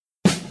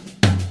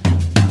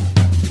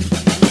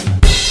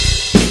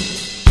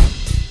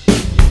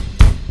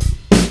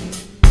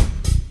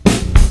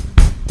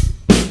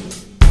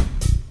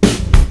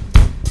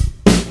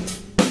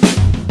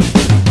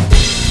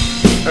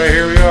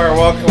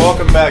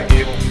back,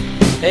 Gable.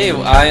 Hey,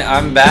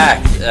 I'm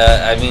back.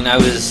 I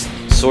was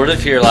sort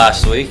of here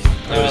last week.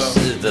 It was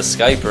the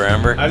Skype,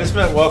 remember? I just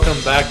meant welcome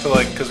back to,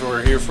 because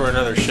we're here for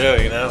another show,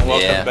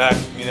 Welcome back,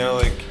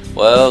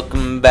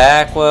 Welcome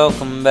back,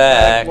 welcome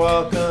back.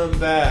 Welcome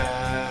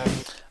back.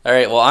 All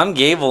right, well, I'm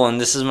Gable, and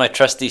this is my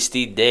trusty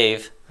Steve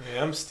Dave.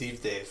 Yeah, I'm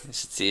Steve Dave.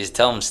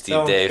 Tell him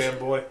Steve Dave.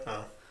 Fanboy.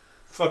 Oh.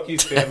 Fuck you,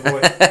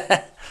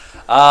 fanboy.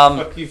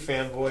 Fuck you,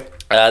 fanboy.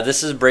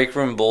 This is break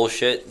room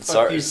bullshit.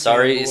 Sorry,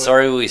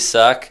 we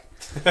suck.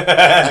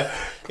 Can't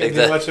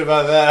do much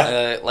about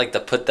that. I'd like to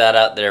put that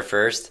out there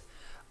first.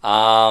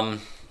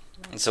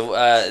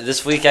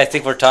 This week I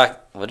think we're talking.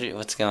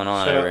 What's going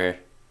on over here?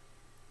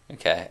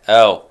 Okay.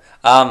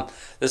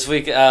 This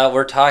week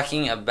we're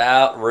talking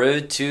about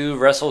Road to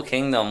Wrestle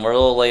Kingdom. We're a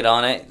little late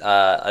on it.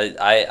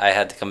 I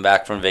had to come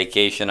back from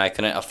vacation. I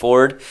couldn't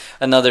afford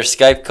another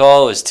Skype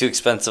call. It was too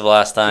expensive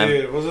last time.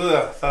 Dude, was it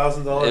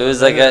 $1,000? It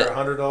was like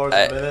 $100 a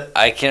minute.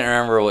 I can't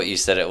remember what you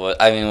said it was.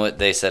 I mean, what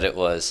they said it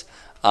was.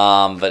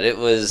 But it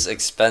was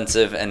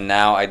expensive, and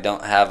now I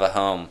don't have a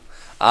home.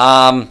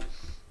 Yeah,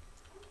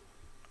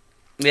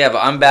 but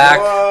I'm back.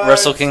 What?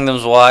 Wrestle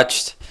Kingdom's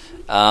watched.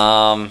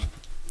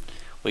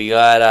 We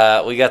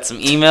got some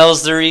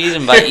emails to read,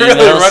 and by You're emails,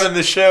 really running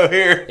the show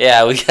here.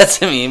 Yeah, we got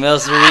some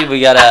emails to read. We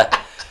gotta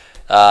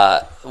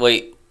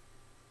wait.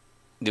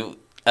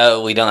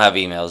 We don't have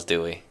emails,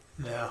 do we?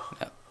 No.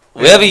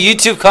 We have a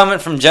YouTube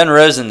comment from Jen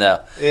Rosen though.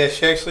 Yeah,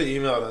 she actually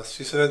emailed us.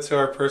 She sent it to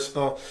our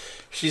personal.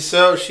 She's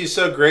so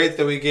great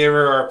that we gave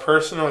her our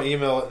personal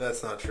email.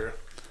 That's not true.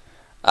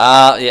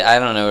 Yeah, I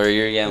don't know where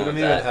you're getting with that.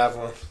 We don't even have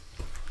one.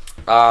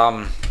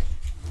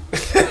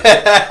 This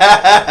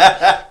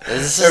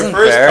Her isn't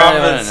first fair.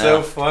 comment's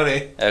so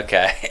funny.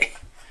 Okay.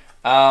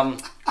 Hi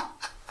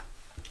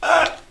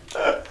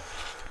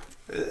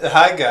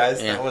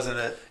guys, Yeah. That wasn't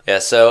it. Yeah.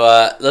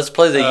 So let's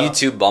play the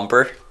YouTube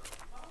bumper.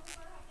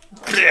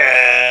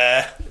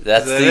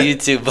 That's the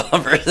YouTube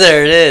bumper.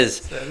 There it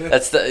is.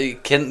 That's the.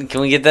 Can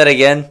we get that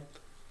again?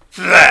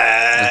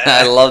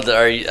 I love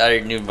our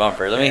new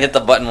bumper. Let me hit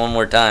the button one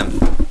more time.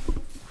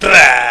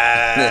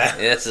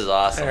 This is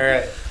awesome. All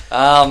right.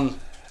 All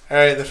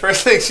right. The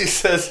first thing she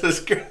says is,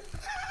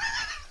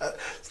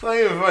 "It's not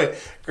even funny.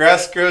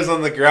 Grass grows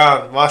on the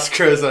ground. Moss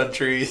grows on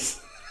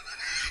trees."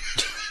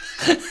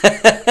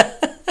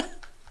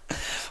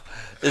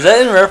 Is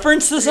that in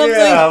reference to something?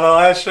 Yeah, the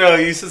last show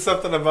you said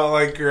something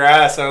about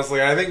grass. I was like,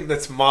 I think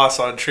that's moss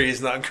on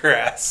trees, not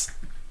grass.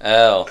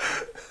 Oh.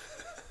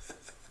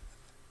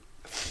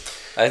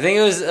 I think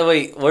it was.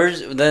 Wait,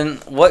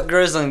 what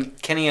grows on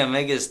Kenny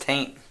Omega's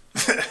taint?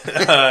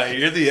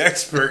 You're the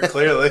expert,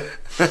 clearly.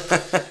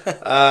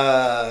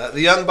 The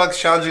Young Bucks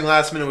challenging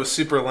last minute was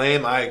super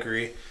lame. I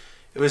agree.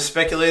 It was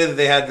speculated that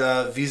they had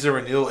visa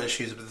renewal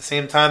issues, but at the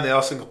same time, they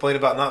also complained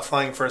about not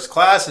flying first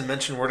class and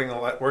mentioned working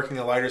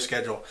a lighter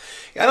schedule.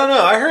 I don't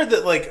know. I heard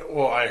that,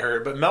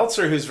 but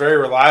Meltzer, who's very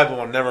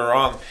reliable and never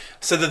wrong,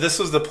 said that this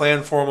was the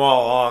plan for him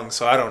all along,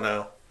 so I don't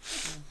know.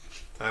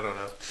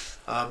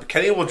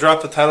 Kenny will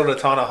drop the title to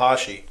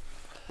Tanahashi.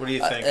 What do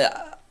you think?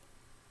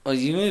 Well,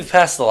 you moved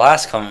past the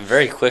last comment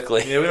very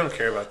quickly. Yeah, we don't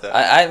care about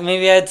that.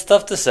 Maybe I had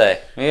stuff to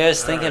say. Maybe I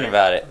was thinking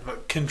about it.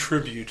 But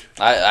contribute.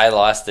 I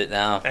lost it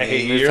now. I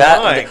hate you. You're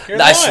lying.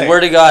 I swear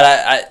to God,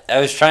 I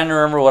was trying to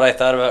remember what I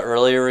thought about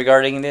earlier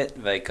regarding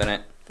it, but I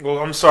couldn't. Well,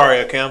 I'm sorry,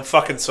 okay? I'm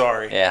fucking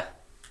sorry. Yeah.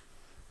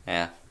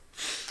 I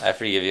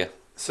forgive you.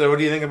 So what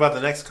do you think about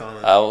the next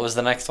comment? What was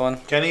the next one?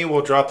 Kenny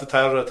will drop the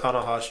title to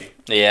Tanahashi.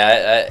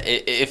 Yeah,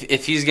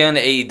 if he's going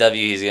to AEW,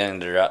 he's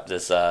going to drop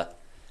this title.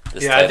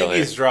 I think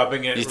he's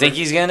dropping it. You think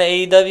he's going to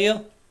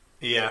AEW?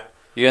 Yeah.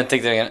 You don't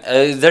think they're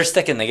going to... they're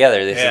sticking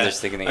together. They said they're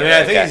sticking together.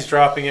 I think he's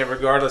dropping it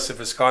regardless if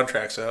his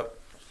contract's up.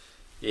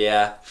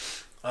 Yeah.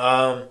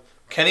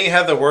 Kenny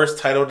had the worst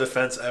title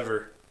defense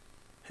ever.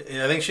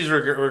 I think she's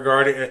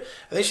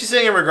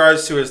saying in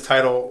regards to his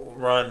title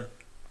run.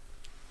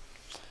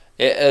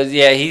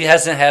 Yeah, he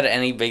hasn't had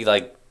any big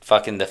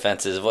fucking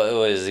defenses. What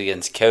was it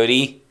against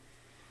Cody?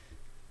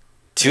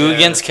 Two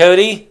against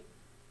Cody?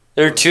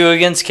 There were two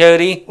against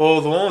Cody?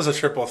 Well, the one was a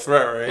triple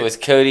threat, right?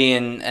 With Cody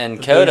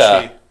and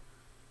Kota.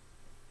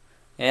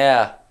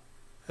 Yeah.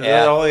 Is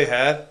that all he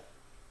had?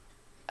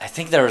 I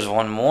think there was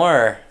one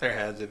more. There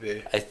had to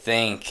be. I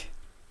think.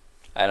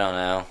 I don't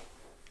know.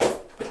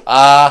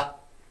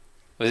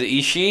 Was it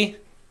Ishii?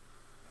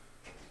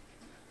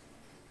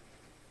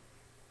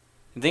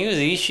 I think it was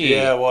Ishii.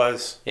 Yeah, it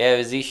was. Yeah, it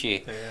was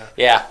Ishii.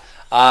 Yeah.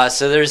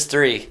 So there's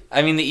three.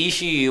 I mean, the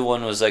Ishii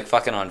one was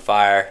fucking on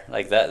fire.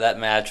 That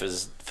match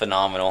was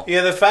phenomenal.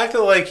 Yeah, the fact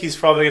that he's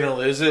probably gonna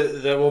lose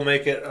it, that will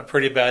make it a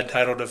pretty bad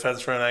title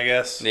defense run, I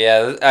guess.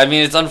 Yeah, I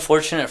mean it's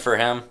unfortunate for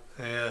him.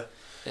 Yeah.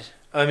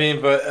 At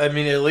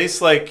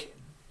least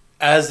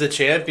as the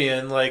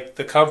champion,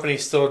 the company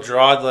still drew.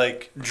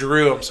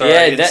 I'm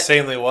sorry,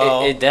 insanely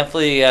well. It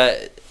definitely.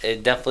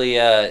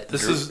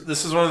 This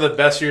is one of the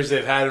best years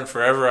they've had in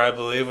forever, I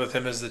believe, with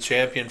him as the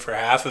champion for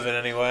half of it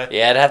anyway.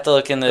 Yeah, I'd have to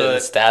look into the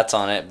stats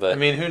on it, but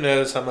who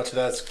knows how much of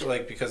that's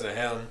because of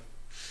him.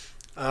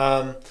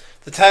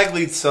 The tag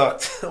lead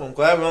sucked. I'm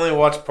glad we only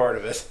watched part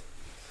of it.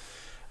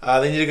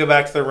 They need to go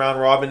back to the round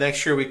robin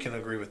next year. We can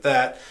agree with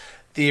that.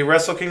 The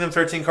Wrestle Kingdom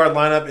 13 card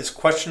lineup is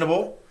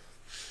questionable.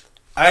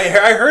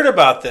 I heard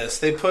about this.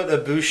 They put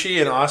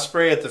Ibushi and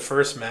Ospreay at the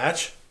first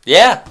match.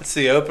 Yeah. It's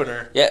the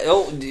opener. Yeah.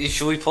 Oh,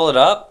 should we pull it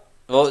up?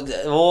 Well,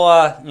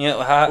 how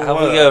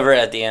we go over it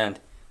at the end?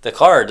 The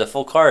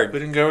full card. We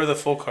didn't go over the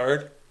full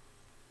card.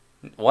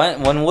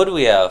 When would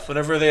we have?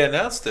 Whenever they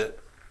announced it.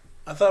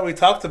 I thought we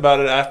talked about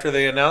it after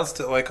they announced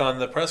it, like on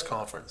the press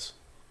conference.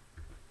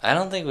 I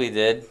don't think we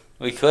did.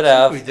 We could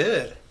have. We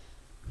did.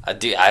 I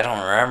don't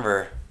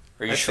remember.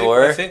 Are you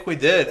sure? I think we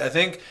did.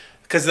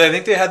 Because I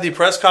think they had the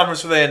press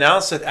conference where they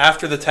announced it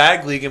after the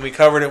Tag League, and we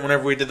covered it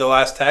whenever we did the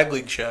last Tag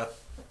League show.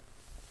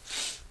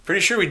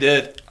 Pretty sure we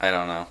did. I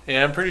don't know.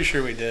 Yeah, I'm pretty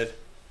sure we did.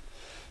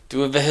 Do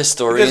we have a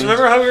historian? Because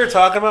remember how we were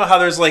talking about how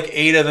there's like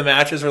 8 of the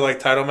matches are like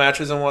title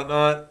matches and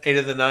whatnot? 8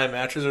 of the 9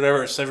 matches or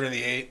whatever, or 7 of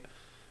the 8.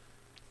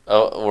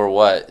 Oh, or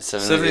what?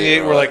 7 of the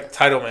 8 were like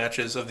title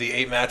matches of the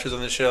 8 matches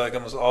on the show. Like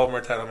almost all of them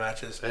are title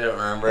matches. I don't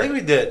remember. I think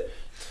we did.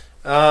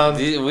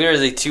 We are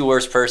the 2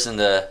 worst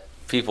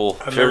peoples.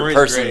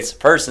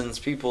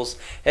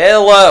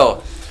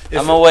 Hello.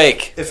 I'm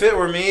awake. If it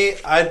were me,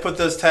 I'd put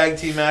those tag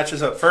team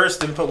matches up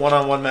first and put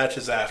one-on-one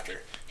matches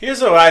after.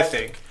 Here's what I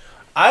think.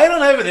 I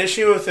don't have an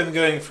issue with them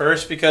going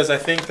first because I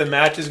think the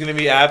match is going to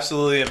be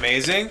absolutely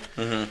amazing.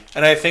 Mm-hmm.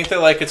 And I think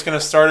that like it's going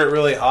to start it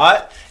really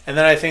hot. And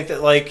then I think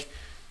that like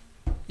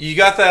you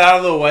got that out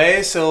of the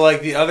way. So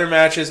like the other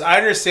matches, I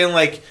understand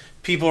like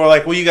people are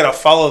like, well, you got to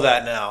follow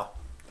that now.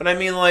 But I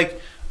mean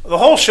like the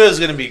whole show is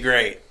going to be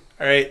great.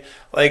 All right.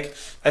 Like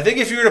I think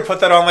if you were to put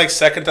that on like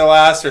second to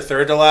last or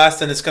third to last,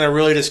 then it's going to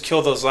really just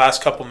kill those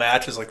last couple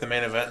matches like the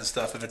main event and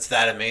stuff if it's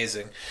that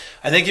amazing.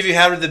 I think if you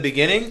have it at the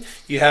beginning,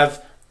 you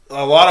have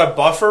a lot of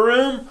buffer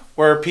room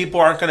where people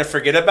aren't going to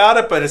forget about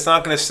it, but it's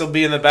not going to still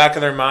be in the back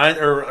of their mind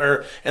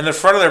or in the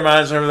front of their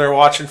minds whenever they're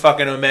watching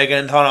fucking Omega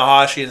and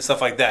Tanahashi and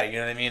stuff like that. You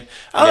know what I mean?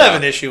 I don't have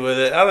an issue with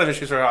it. I don't have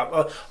issues with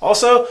it.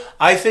 Also,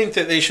 I think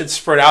that they should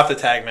spread out the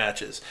tag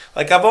matches.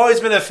 Like, I've always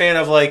been a fan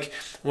of, like,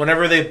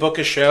 whenever they book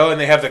a show and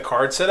they have the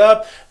card set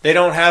up, they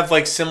don't have,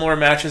 like, similar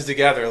matches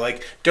together.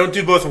 Like, don't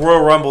do both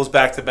Royal Rumbles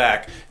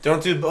back-to-back.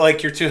 Don't do,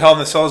 like, your 2 Hell in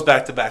the Cells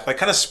back-to-back. Like,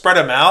 kind of spread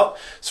them out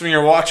so when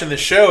you're watching the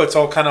show, it's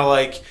all kind of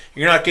like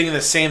you're not getting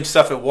the same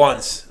stuff at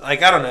once.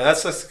 Like, I don't know.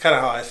 That's kind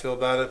of how I feel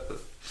about it.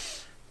 But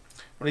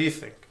what do you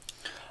think?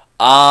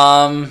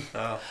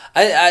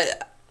 I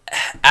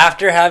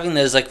after having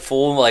those like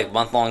full like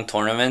month-long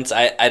tournaments,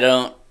 I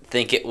don't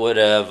think it would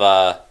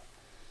have.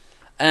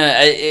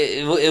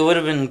 It would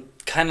have been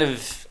kind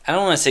of, I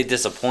don't want to say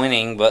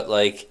disappointing, but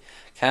like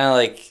kind of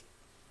like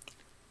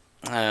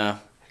I don't know.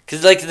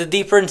 Because like the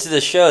deeper into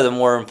the show, the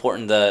more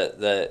important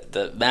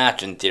the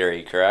match in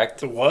theory. Correct?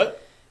 The what?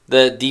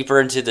 The deeper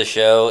into the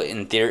show,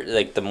 in theory,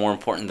 like the more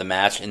important the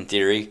match in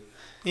theory.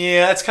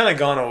 Yeah, it's kind of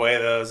gone away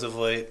though as of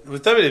late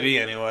with WWE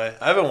anyway.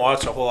 I haven't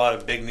watched a whole lot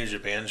of big New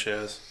Japan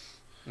shows.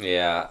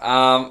 Yeah,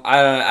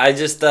 I don't know. I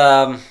just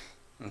I'm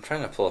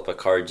trying to pull up a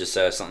card just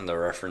so I have something to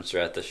reference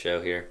throughout the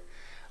show here.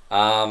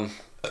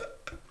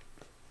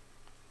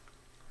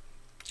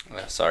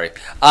 Sorry.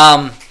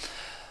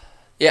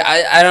 Yeah,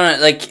 I don't know.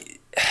 Like,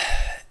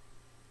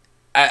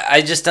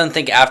 I just don't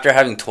think after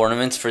having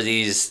tournaments for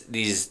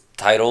these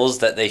titles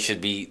that they should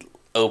be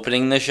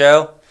opening the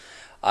show.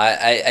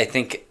 I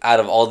think out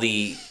of all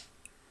the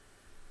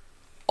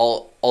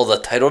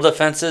title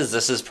defenses,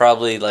 this is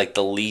probably like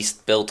the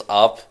least built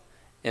up,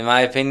 in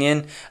my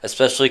opinion.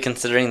 Especially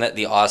considering that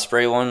the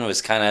Ospreay one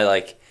was kind of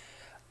like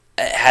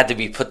had to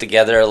be put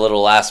together a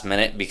little last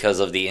minute because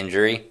of the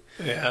injury.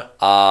 Yeah.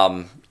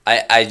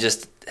 I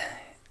just,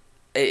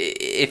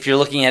 if you're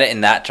looking at it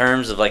in that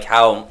terms of like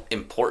how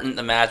important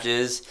the match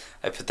is,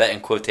 I put that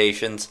in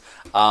quotations.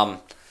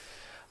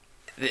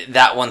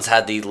 That one's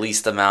had the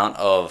least amount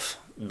of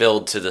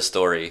build to the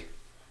story.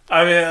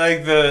 I mean,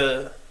 like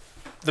the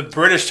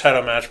British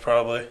title match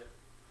probably. I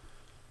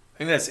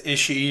think that's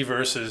Ishii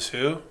versus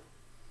who?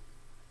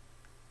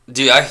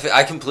 Dude,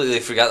 I completely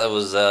forgot that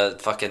was a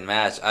fucking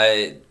match.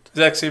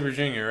 Zack Sabre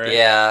Jr., right?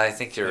 Yeah, I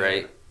think you're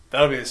right.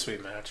 That'll be a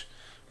sweet match.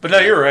 But no,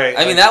 you're right.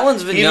 I mean, that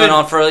one's been going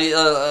on for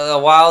a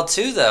while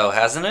too, though,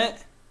 hasn't it?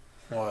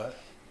 What?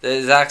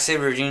 The Zack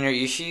Sabre Jr.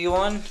 Ishii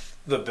one?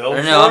 The belt?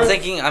 Or no, I'm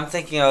thinking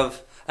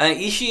of.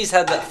 Ishii's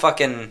had that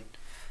fucking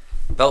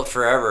belt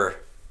forever.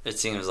 It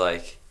seems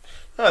like.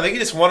 No, I think he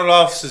just won it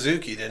off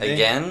Suzuki, didn't he?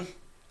 Again?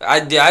 I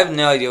have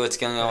no idea what's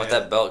going on with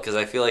that belt because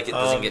I feel like it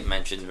doesn't get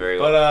mentioned very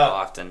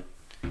often.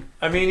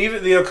 I mean,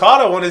 even the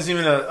Okada one is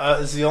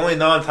is the only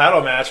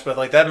non-title match, but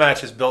like that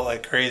match is built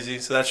like crazy,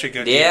 so that should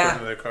go deeper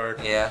into the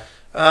card. Yeah.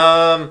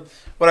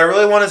 What I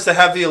really want is to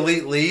have the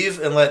Elite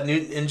leave and let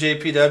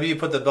NJPW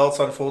put the belts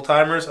on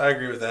full-timers. I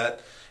agree with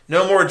that.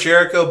 No more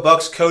Jericho,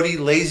 Bucks, Cody,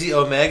 lazy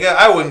Omega.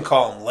 I wouldn't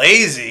call them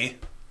lazy.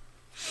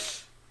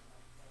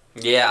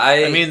 Yeah,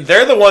 I mean,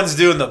 they're the ones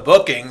doing the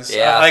bookings.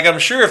 Yeah. Like, I'm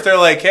sure if they're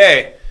like,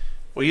 hey,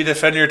 will you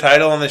defend your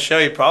title on the show?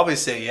 You'd probably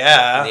say,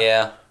 yeah.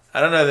 Yeah. I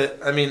don't know that.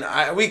 I mean,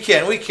 we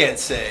can't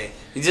say.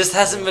 He just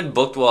hasn't been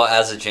booked well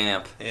as a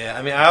champ. Yeah,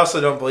 I mean, I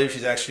also don't believe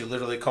she's actually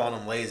literally calling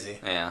him lazy.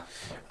 Yeah.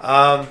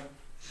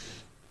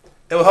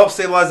 It will help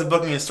stabilize the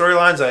booking and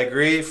storylines. I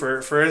agree.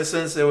 For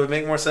instance, it would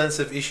make more sense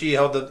if Ishii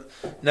held the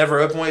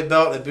never openweight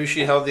belt,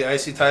 Ibushi held the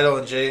IC title,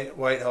 and Jay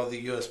White held the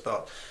US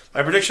belt.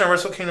 My prediction on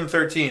Wrestle Kingdom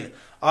 13: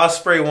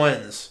 Ospreay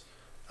wins.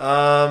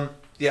 Yeah,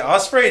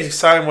 Ospreay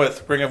signed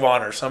with Ring of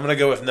Honor, so I'm gonna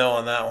go with no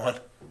on that one.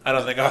 I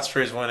don't think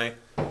Ospreay's winning.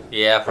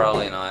 Yeah,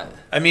 probably not.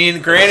 I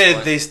mean,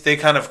 granted, they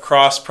kind of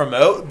cross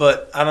promote,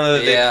 but I don't know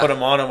that they put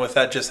him on him with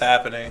that just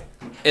happening.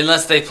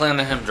 Unless they plan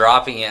on him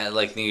dropping it at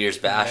like New Year's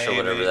Bash Maybe.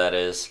 or whatever that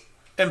is.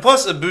 And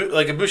plus,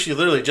 Ibushi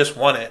literally just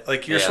won it.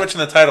 Like, you're switching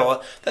the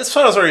title. That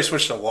title's already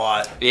switched a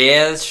lot.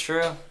 Yeah, that's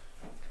true.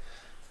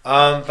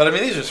 But I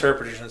mean, these are just her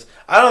predictions.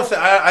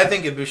 I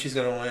think Ibushi's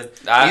gonna win.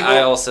 I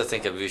also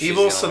think Ibushi's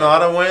Evil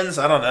Sonata wins.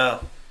 I don't know.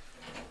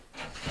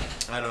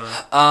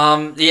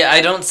 Yeah,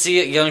 I don't see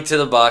it going to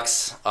the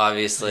Bucks.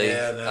 Obviously.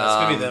 Yeah, no, it's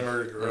gonna be them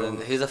or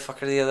Guerrillas. Who the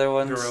fuck are the other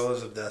ones?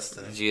 Guerrillas of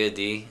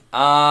Destiny.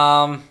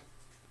 God.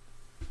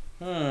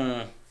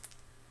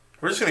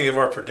 We're just gonna give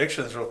our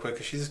predictions real quick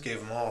because she just gave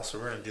them all, so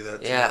we're gonna do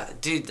that too. Yeah,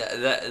 dude,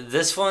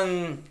 this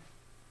one.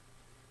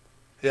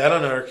 Yeah, I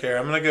don't know or care.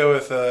 I'm gonna go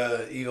with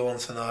Evil and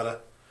Sonata.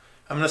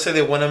 I'm gonna say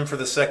they won them for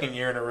the second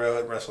year in a row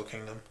at Wrestle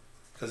Kingdom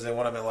because they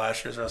won them at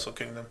last year's Wrestle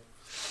Kingdom.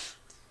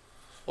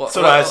 That's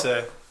what I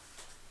say.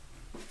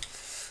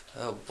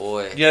 Oh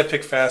boy! You gotta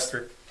pick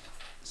faster.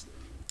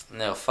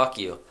 No, fuck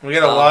you. We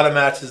got a lot of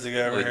matches to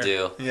go over here. We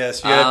do.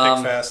 Yes, you gotta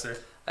pick faster.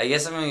 I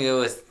guess I'm gonna go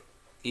with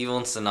Evil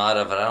and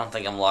Sonata, but I don't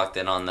think I'm locked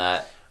in on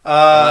that.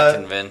 I'm not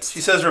convinced.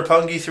 She says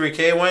Roppongi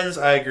 3K wins.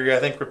 I agree. I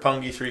think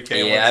Roppongi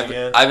 3K wins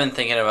again. I've been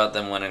thinking about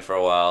them winning for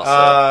a while.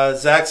 So.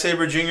 Zack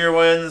Sabre Jr.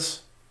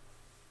 wins.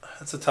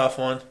 That's a tough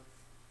one.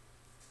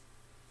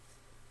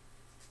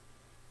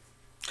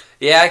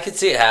 Yeah, I could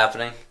see it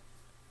happening.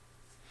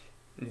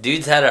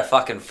 Dude's had a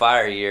fucking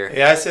fire year.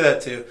 Yeah, I say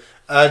that too.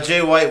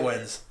 Jay White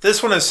wins.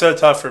 This one is so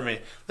tough for me.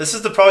 This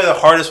is probably the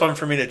hardest one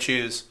for me to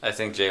choose. I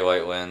think Jay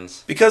White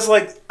wins because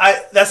but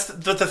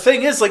the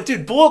thing is, like,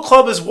 dude, Bullet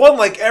Club has won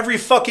like every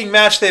fucking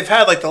match they've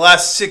had like the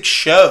last 6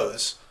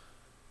 shows.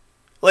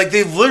 Like,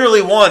 they've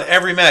literally won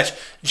every match.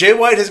 Jay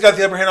White has got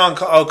the upper hand on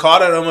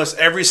Okada almost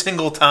every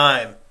single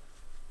time,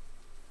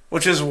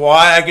 which is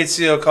why I could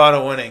see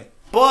Okada winning.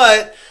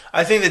 But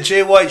I think that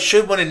Jay White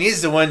should win and needs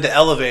to win to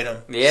elevate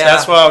him. Yeah, so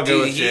that's why I'll go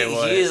with Jay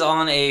White. He is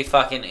on a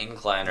fucking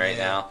incline right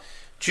now.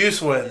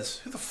 Juice wins.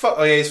 Who the fuck?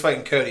 Oh yeah, he's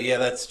fighting Cody. Yeah,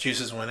 that's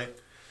Juice is winning.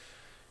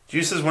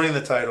 Juice is winning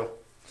the title.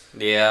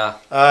 Yeah.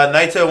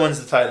 Naito wins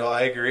the title.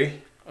 I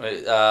agree.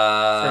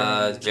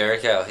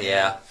 Jericho.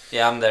 Yeah.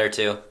 Yeah, I'm there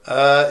too.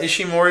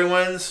 Ishimori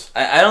wins.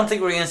 I don't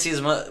think we're gonna see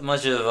as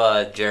much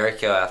of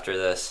Jericho after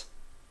this.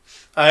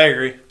 I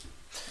agree.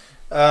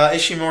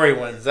 Ishimori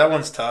wins. That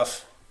one's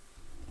tough.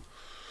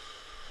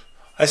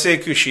 I say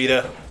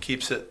Kushida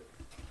keeps it.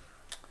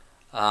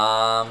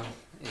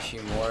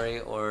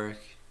 Ishimori or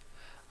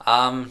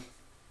Change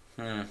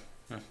my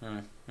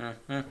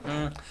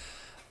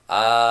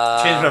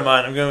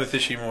mind. I'm going with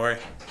Ishimori.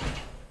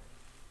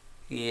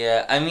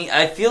 Yeah, I mean,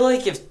 I feel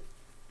like if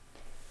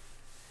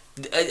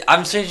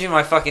I'm changing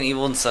my fucking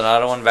Evil and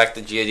Sonata one back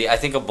to God, I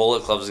think a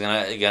Bullet Club is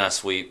gonna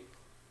sweep,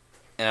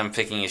 and I'm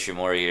picking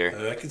Ishimori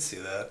here. I can see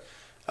that.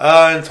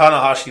 And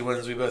Tanahashi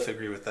wins. We both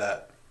agree with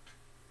that.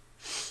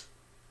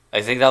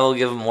 I think that will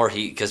give him more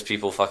heat because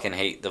people fucking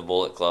hate the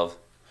Bullet Club.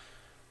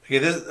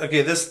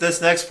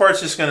 This next part's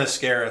just gonna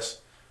scare us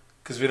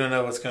because we don't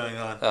know what's going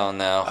on. Oh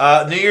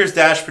no! New Year's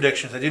Dash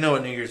predictions. I do know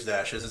what New Year's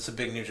Dash is. It's a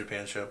big New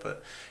Japan show,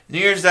 but New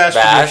Year's Dash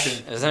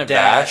prediction. Isn't it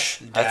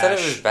Bash? I thought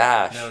it was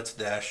Bash. No, it's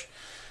Dash.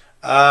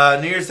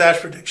 New Year's Dash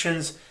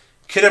predictions.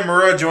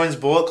 Kitamura joins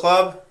Bullet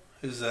Club.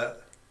 Who's that?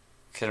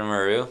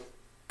 Kanemaru?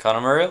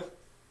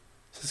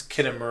 This is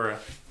Kitamura.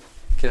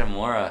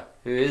 Kitamura.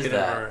 Who is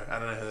that? I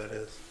don't know who that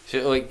is.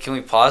 Can we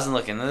pause and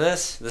look into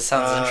this? This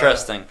sounds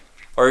interesting.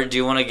 Or do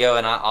you want to go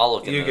and I'll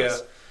look into this?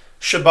 You go.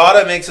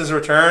 Shibata makes his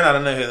return. I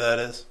don't know who that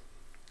is.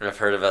 I've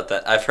heard about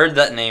that. I've heard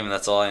that name.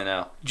 That's all I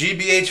know.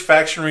 GBH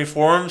faction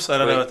reforms. I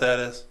don't know what that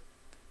is.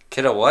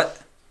 Kita what?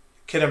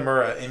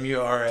 Kitamura.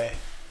 M-U-R-A.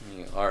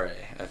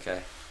 M-U-R-A. Okay.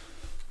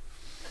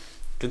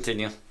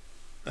 Continue.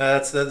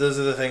 Those are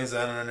the things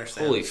I don't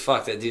understand. Holy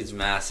fuck, that dude's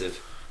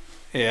massive.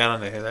 Yeah, I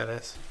don't know who that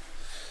is.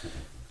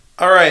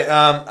 All right,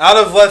 out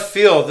of left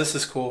field, this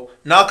is cool.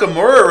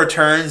 Nakamura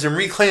returns and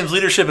reclaims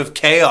leadership of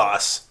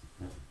Chaos.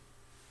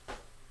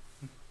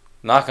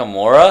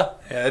 Nakamura?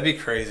 Yeah, that'd be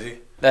crazy.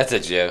 That's a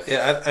joke.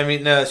 Yeah, I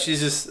mean, no, she's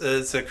just,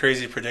 it's a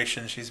crazy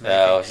prediction she's making.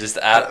 No, just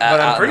but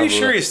I'm pretty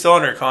sure he's still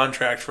under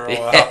contract for a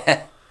while.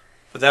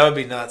 But that would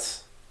be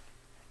nuts.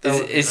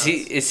 Is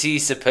he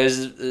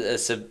supposed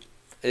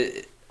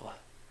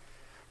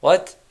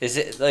what? Is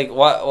it like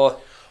what?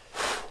 Well,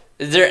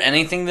 is there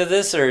anything to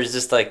this, or is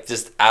this like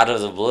just out of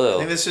the blue? I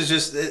think this is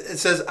just, it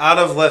says out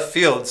of left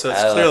field, so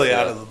it's clearly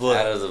out of the blue.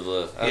 Out of the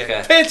blue. Okay.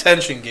 Yeah, pay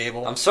attention,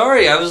 Gable. I'm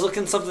sorry, I was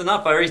looking something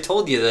up. I already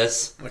told you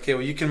this. Okay,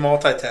 well, you can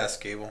multitask,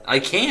 Gable. I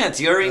can't.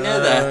 You already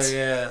know that. Oh,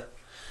 yeah.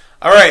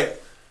 All right.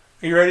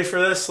 Are you ready for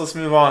this? Let's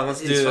move on.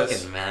 Let's do this. It's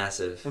fucking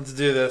massive. Let's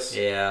do this.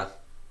 Yeah.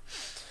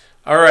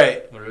 All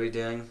right. What are we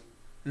doing?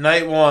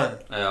 Night 1.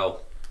 Oh.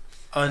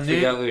 On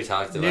Forgot we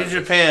talked about New it.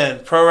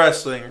 Japan Pro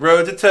Wrestling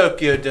Road to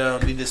Tokyo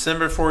Dome, the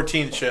December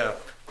 14th show.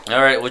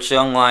 All right, which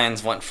Young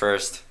Lions went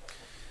first?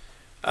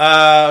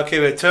 Okay,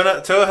 we had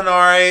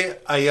Tohanari,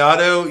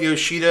 Ayato,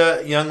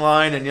 Yoshida, Young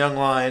Lion, and Young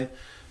Lion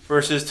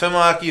versus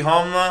Tomoaki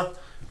Honma,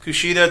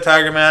 Kushida,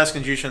 Tiger Mask,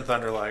 and Jushin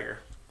Thunder Liger.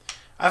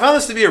 I found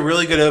this to be a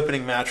really good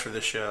opening match for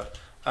this show.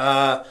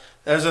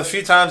 There's a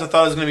few times I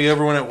thought it was going to be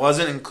over when it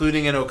wasn't,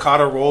 including an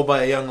Okada roll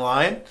by a Young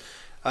Lion.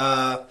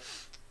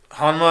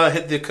 Honma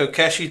hit the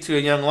Kokeshi to a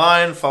Young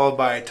Lion, followed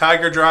by a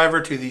Tiger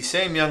Driver to the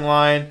same Young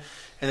Lion,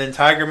 and then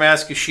Tiger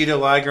Mask, Kushida,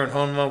 Liger, and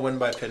Honma win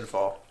by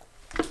pinfall.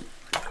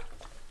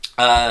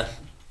 That's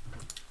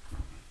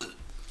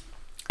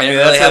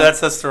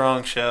the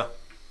wrong show.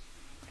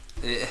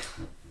 Yeah.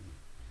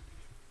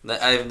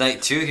 I have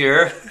night 2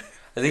 here.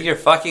 I think you're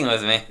fucking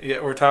with me.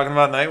 Yeah, we're talking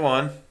about night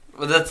 1.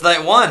 Well, that's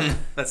night 1.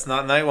 That's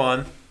not night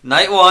 1.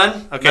 Night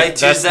 1. Okay, night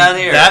 2's down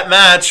here. That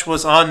match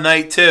was on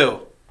night 2.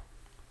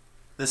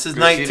 This is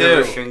night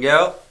 2.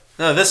 Shingo?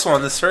 No, this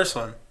first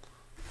one.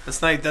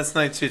 That's night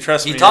 2.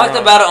 Trust me. You talked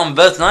about it on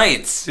both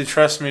nights. Dude,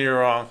 trust me, you're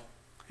wrong.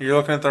 You're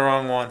looking at the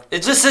wrong one.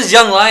 It just says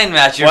Young Lion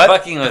match. You're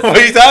fucking with me. What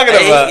are you talking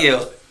about? I hate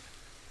you.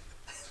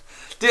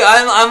 Dude,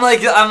 I'm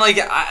like,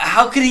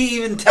 how could he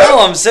even tell?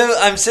 I'm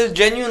so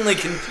genuinely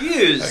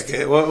confused.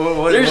 Okay,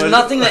 There's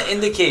nothing that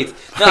indicates.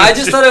 No, I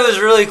just thought it was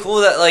really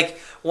cool that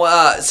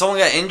someone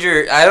got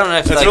injured. I don't know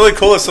if it's really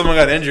cool if someone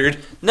got injured.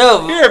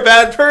 No, you're a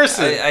bad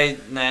person.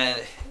 Nah.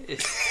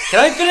 Can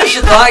I finish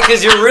the thought?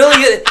 Because you're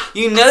really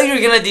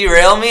you're gonna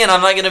derail me, and I'm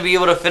not gonna be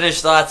able to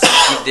finish thoughts if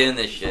you keep doing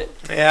this shit.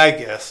 Yeah, I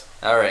guess.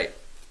 All right,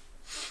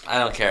 I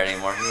don't care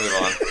anymore. Move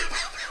on.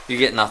 You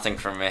get nothing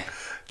from me.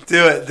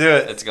 Do it.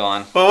 It's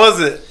gone. What was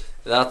it?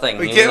 Nothing.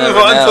 We can't move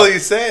on until you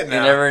say it now.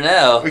 You never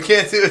know. We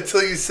can't do it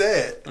until you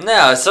say it.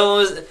 No, so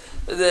it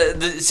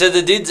was so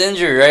the dude's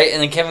injured, right?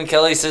 And then Kevin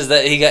Kelly says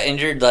that he got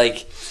injured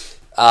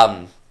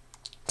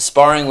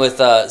sparring with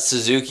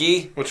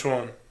Suzuki. Which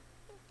one?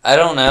 I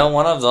don't know.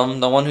 One of them,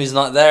 the one who's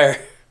not there.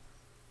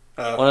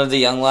 One of the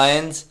Young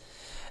Lions.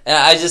 And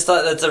I just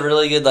thought that's a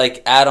really good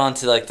add on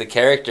to the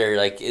character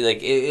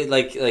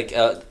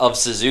of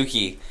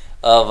Suzuki.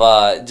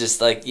 Of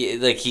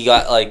he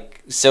got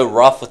so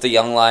rough with the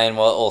Young Lion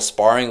while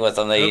sparring with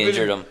him that he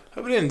injured him.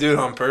 Hope he didn't do it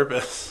on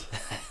purpose.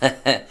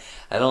 I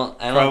don't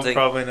think.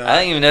 Probably not. I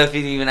don't even know if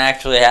he even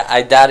actually.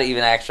 I doubt it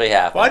even actually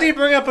happened. Why do you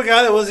bring up a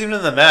guy that wasn't even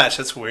in the match?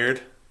 That's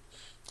weird.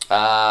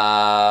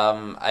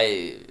 Not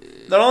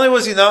only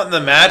was he not in the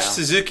match,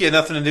 Suzuki had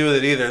nothing to do with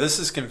it either. This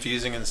is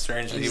confusing and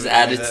strange. He just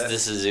added to the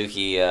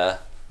Suzuki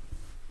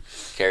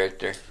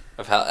character.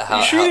 Of how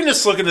you sure you didn't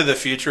just look into the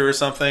future or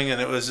something, and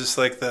it was just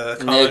the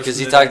no, because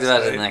he talked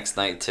about it the next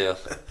night too.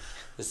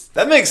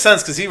 That makes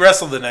sense because he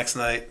wrestled the next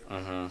night.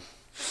 Mm-hmm.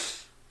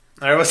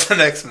 All right, what's the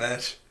next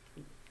match?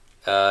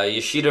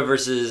 Yoshida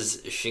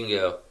versus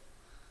Shingo.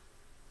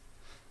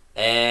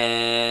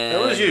 And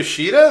that was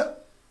Yoshida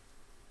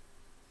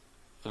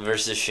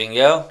versus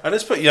Shingo. I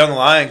just put Young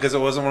Lion because it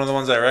wasn't one of the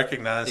ones I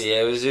recognized.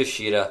 Yeah, it was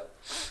Yoshida.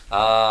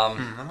 I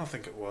don't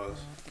think it was.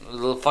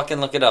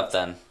 Fucking look it up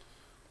then.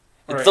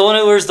 It's the one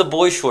who wears the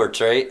boy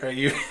shorts, right? Are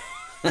you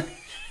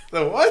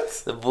the what?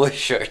 The boy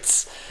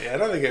shorts. Yeah, I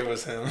don't think it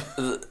was him.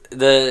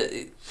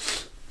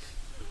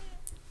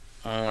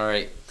 All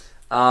right.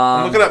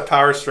 I'm looking up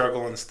Power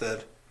Struggle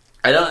instead.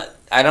 I don't.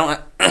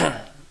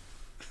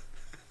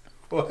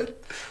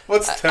 What?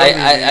 What's Tony?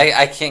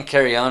 I can't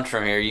carry on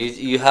from here.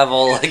 You have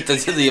all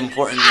the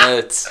important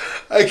notes.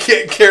 I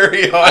can't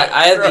carry on.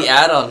 I have the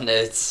add-on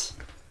notes.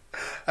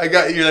 I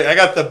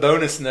got the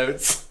bonus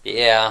notes.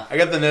 Yeah. I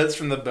got the notes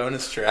from the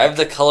bonus track. I have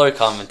the color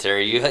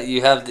commentary.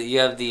 You have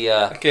the.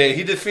 Okay,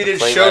 he defeated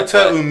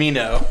Shota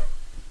Umino.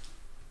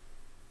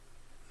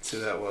 Let's see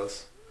who that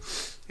was.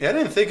 Yeah, I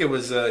didn't think it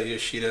was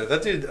Yoshida.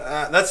 That dude.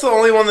 That's the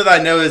only one that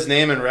I know his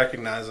name and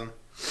recognize him.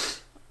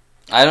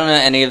 I don't know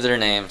any of their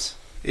names.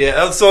 Yeah,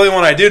 that's the only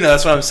one I do know.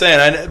 That's what I'm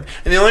saying. And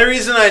the only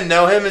reason I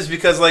know him is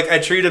because I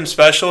treat him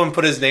special and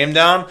put his name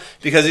down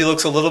because he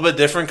looks a little bit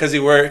different because he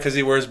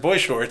wears boy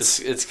shorts.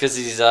 It's because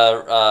he's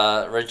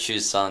Red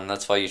Shoes' son.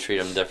 That's why you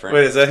treat him different.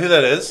 Wait, is that who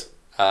that is?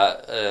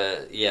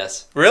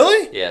 Yes.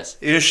 Really? Yes.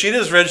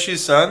 Yoshida's Red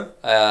Shoes' son?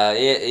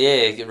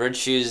 Yeah, Red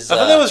Shoes. I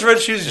thought that was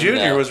Red Shoes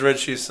Jr. was Red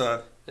Shoes'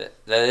 son.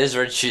 That is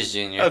Red Shoes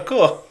Jr. Oh,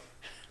 cool.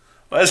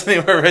 Why doesn't he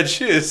wear red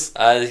shoes?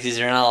 Because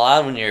you're not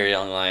allowed when you're a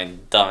Young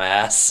Lion,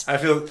 dumbass. I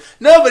feel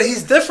no, but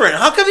he's different.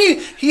 How come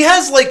he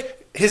has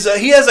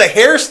he has a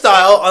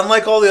hairstyle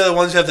unlike all the other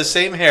ones who have the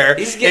same hair,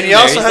 and he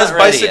also has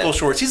bicycle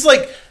shorts. He's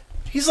like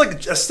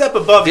a step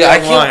above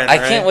Young Lion. I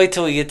can't wait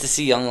till we get to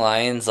see Young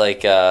Lions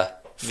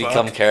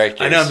become characters.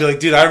 I know. I'd be like,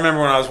 dude, I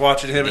remember when I was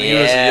watching him and he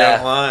was a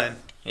Young Lion.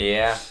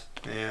 Yeah.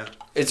 Yeah.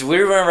 It's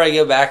weird whenever I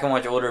go back and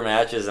watch older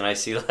matches and I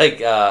see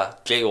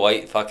Jay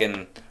White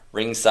fucking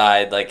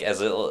ringside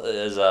as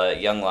a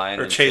Young Lion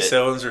or Chase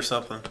Owens or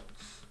something.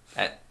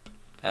 I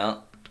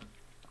thought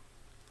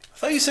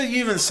you said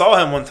you even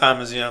saw him one time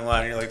as a Young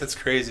Lion. You're like, that's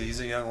crazy. He's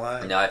a Young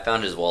Lion. No, I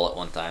found his wallet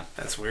one time.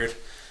 That's weird.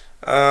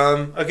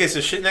 Okay, so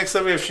next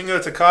up we have Shingo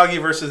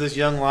Takagi versus this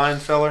Young Lion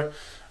feller.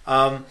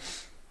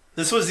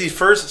 This was the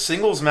first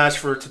singles match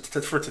for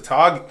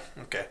Takagi.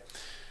 Okay.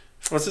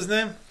 What's his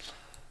name?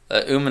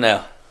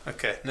 Umino.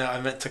 Okay. No,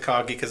 I meant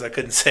Takagi because I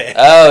couldn't say it.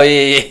 Oh,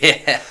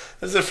 yeah.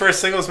 This is the first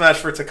singles match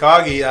for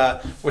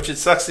Takagi, which it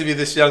sucks to be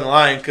this young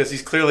lion because he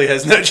clearly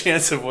has no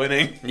chance of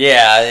winning.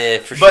 Yeah,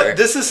 for sure. But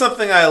this is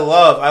something I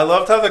love. I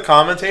loved how the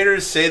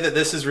commentators say that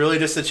this is really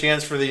just a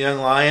chance for the young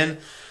lion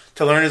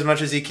to learn as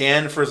much as he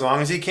can for as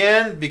long as he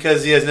can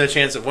because he has no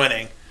chance of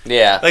winning.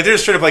 Yeah. Like, they're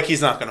straight up like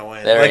he's not going to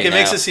win. There like, you it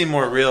makes know. it seem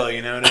more real,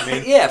 you know what I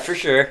mean? Yeah, for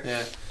sure.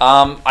 Yeah.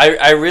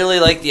 I really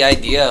like the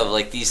idea of,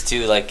 like, these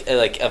two, like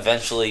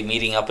eventually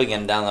meeting up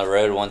again down the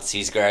road once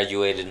he's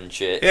graduated and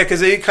shit. Yeah, because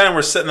they kind of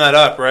were setting that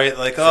up, right?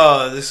 Like,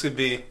 oh, this could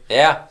be...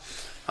 Yeah.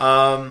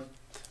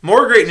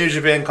 More great New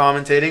Japan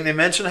commentating. They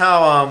mentioned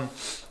how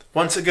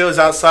once it goes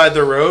outside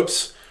the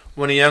ropes,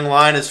 when a young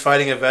lion is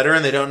fighting a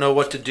veteran, they don't know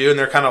what to do, and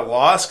they're kind of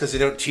lost because they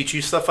don't teach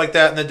you stuff like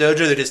that in the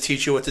dojo. They just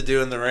teach you what to do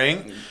in the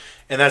ring.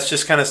 And that's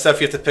just kind of stuff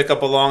you have to pick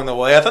up along the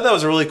way. I thought that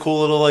was a really cool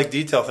little like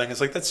detail thing.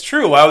 It's like, that's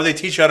true. Why would they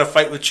teach you how to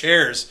fight with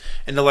chairs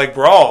and to like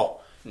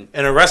brawl in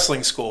a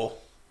wrestling school?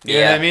 You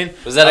know what I mean?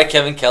 Was that a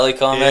Kevin Kelly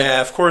comment? Yeah,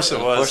 of course it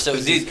was. Of course it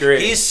was. He's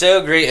great. He's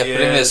so great at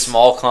putting those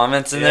small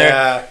comments in there.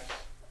 Yeah.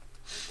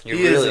 He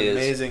really is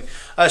amazing.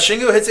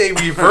 Shingo hits a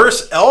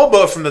reverse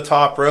elbow from the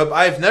top rope.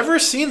 I've never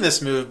seen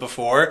this move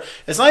before.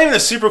 It's not even a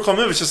super cool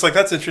move. It's just like,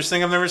 that's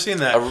interesting. I've never seen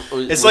that.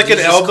 It's like an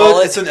elbow.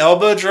 It's an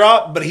elbow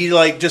drop, but he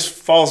like just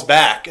falls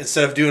back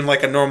instead of doing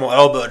like a normal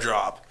elbow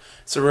drop.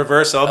 It's a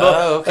reverse elbow.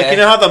 Oh, okay. Like, you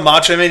know how the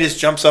Macho Man just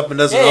jumps up and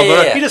does an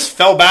elbow? Yeah. He just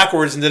fell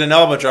backwards and did an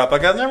elbow drop.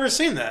 Like, I've never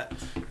seen that.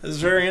 It's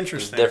very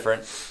interesting. It's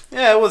different.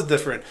 Yeah, it was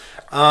different.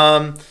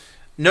 No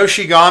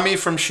Shigami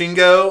from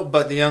Shingo,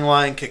 but the young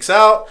lion kicks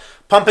out.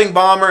 Pumping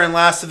Bomber and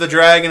Last of the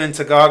Dragon, and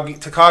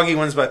Takagi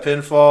wins by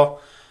pinfall.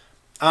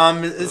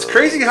 It's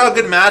crazy how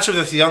good matches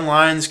with young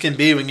lions can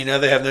be when you know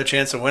they have no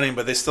chance of winning,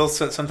 but they still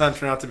sometimes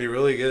turn out to be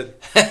really good.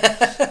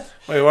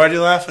 Wait, why'd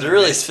you laugh? It's a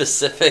really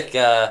specific...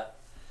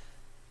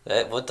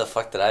 what the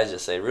fuck did I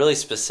just say? Really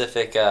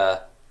specific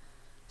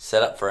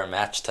setup for a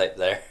match type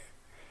there.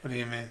 What do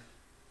you mean?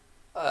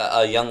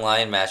 A young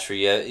lion match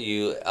where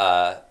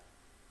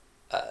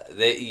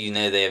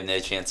they have no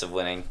chance of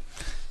winning.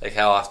 Like,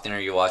 how often are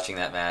you watching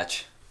that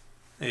match?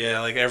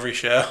 Yeah, like every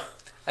show.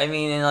 I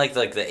mean, in like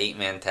the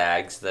 8-man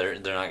tags, they're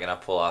not gonna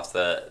pull off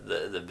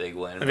the big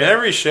win. I mean,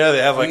 every show they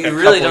have like a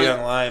really couple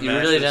young lion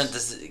matches. You really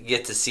don't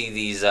get to see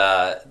these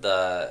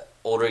the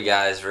older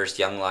guys versus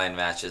young lion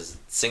matches,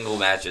 single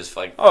matches,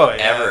 like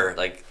ever.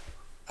 Like,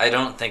 I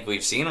don't think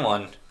we've seen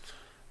one.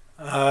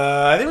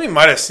 I think we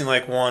might have seen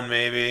like one,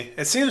 maybe.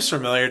 It seems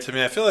familiar to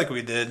me. I feel like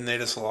we did, and they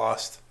just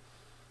lost.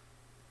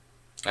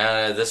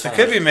 This one I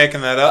could be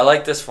making that up. I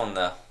like this one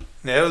though.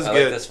 Yeah, it was good.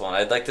 I like this one.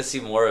 I'd like to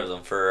see more of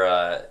them.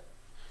 For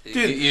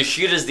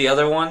Yoshida's the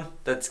other one.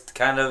 That's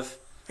kind of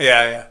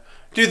yeah.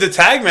 Dude, the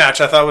tag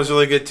match I thought was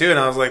really good too, and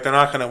I was like, they're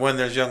not going to win.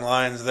 There's young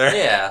lions there.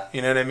 Yeah,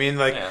 you know what I mean.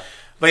 Like,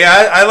 but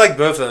yeah, I like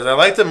both of those. I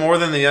liked them more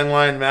than the young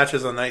lion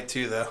matches on night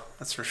 2, though.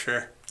 That's for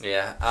sure.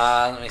 Yeah.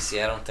 Let me see.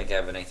 I don't think I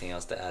have anything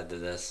else to add to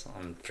this.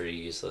 I'm pretty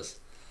useless.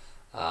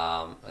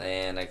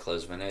 And I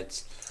closed my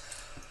notes.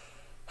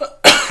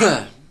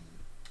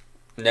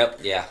 Nope.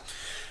 Yeah.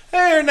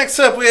 Hey, next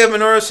up we have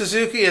Minoru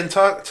Suzuki and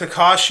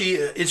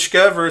Takashi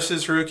Ichika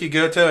versus Hiroki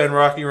Goto and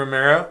Rocky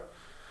Romero.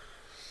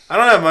 I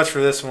don't have much for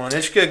this one.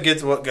 Ichika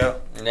gets what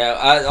go. No,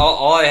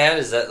 all I had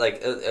is that,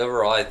 like,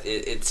 overall,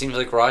 it seems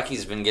like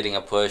Rocky's been getting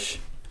a push.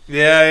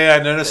 Yeah,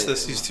 I noticed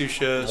these 2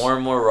 shows. More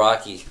and more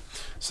Rocky.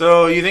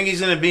 So, you think he's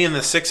going to be in the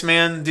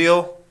 6-man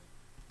deal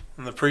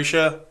in the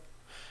pre-show?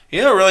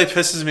 You know what really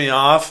pisses me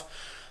off?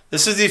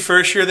 This is the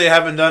first year they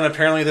haven't done,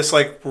 apparently, this,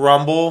 like,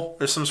 Rumble.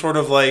 There's some sort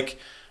of, like,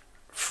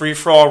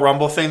 free-for-all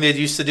Rumble thing they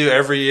used to do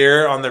every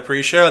year on the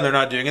pre-show, and they're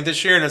not doing it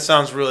this year, and it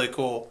sounds really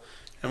cool.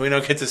 And we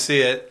don't get to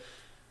see it.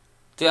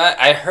 Dude,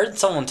 I heard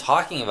someone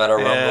talking about a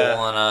Rumble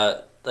on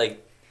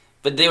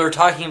but they were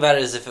talking about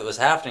it as if it was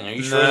happening. Are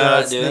you sure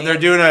they're not doing it?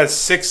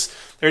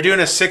 They're doing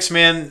a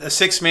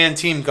six-man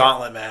team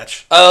gauntlet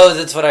match. Oh,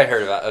 that's what I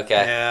heard about.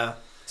 Okay. Yeah.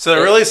 So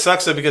it really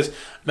sucks though because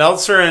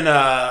Meltzer and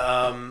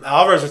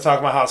Alvarez are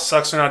talking about how it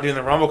sucks they're not doing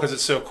the Rumble because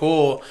it's so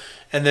cool,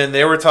 and then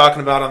they were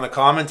talking about on the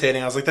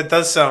commentating. I was like, that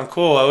does sound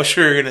cool. I wish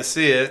we were gonna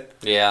see it.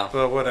 Yeah.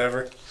 But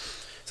whatever.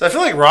 So I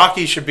feel like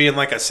Rocky should be in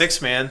like a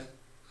 6-man.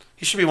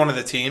 He should be one of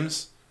the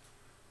teams.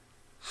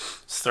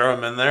 Just throw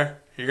him in there.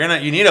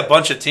 You need a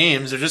bunch of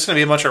teams. They're just gonna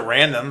be a bunch of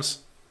randoms.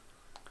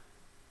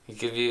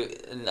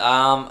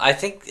 I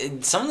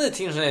think some of the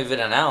teams may have been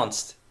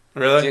announced.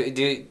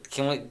 Really?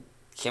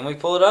 Can we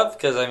pull it up?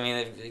 Because I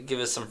mean, give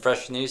us some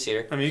fresh news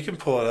here. I mean, you can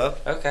pull it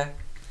up. Okay.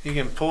 You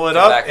can pull it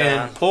up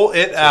and pull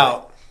it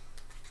out.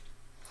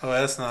 Oh,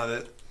 that's not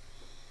it.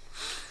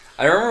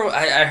 I remember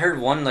I heard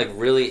one like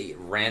really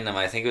random.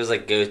 I think it was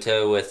like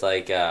Goto with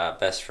like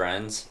best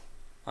friends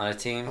on a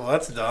team. Well,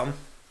 that's dumb.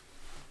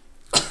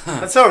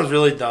 That sounds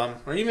really dumb.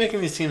 Are you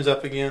making these teams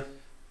up again?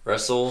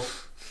 Wrestle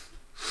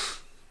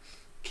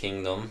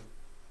Kingdom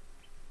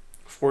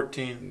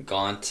 14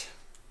 Gauntlet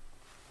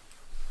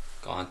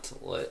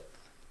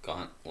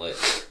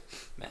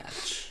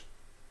match.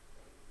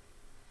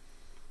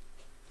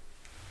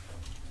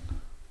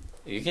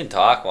 You can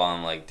talk while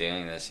I'm like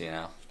doing this, you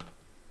know.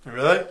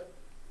 Really?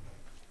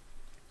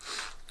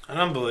 I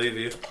don't believe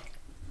you.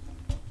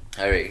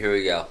 All right, here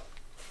we go.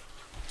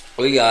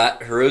 We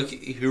got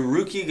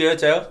Hiroki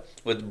Goto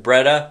with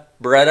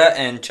Beretta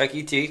and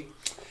Chucky T.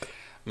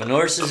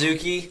 Minoru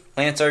Suzuki,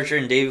 Lance Archer,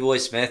 and Davey Boy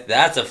Smith.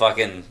 That's a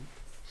fucking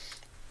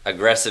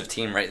aggressive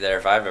team right there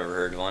if I've ever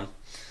heard one.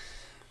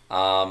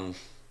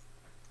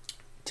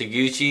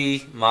 Taguchi,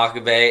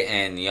 Makabe,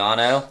 and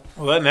Yano.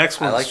 Well, that next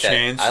one's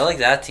changed. I like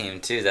that team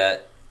too,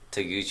 that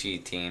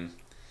Taguchi team.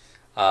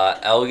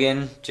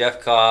 Elgin,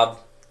 Jeff Cobb,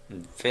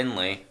 and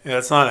Finley. Yeah,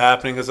 it's not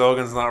happening because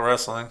Elgin's not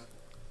wrestling.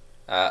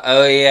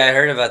 Oh yeah, I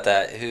heard about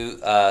that.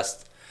 Who's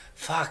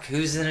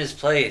in his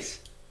place?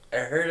 I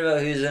heard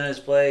about who's in his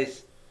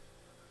place.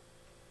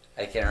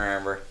 I can't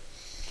remember.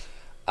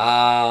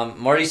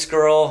 Marty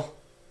Scurll,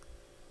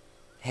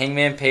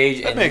 Hangman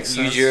Page, and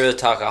Yujiro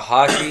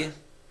Takahashi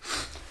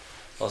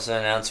also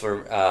announced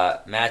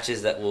for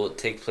matches that will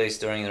take place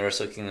during the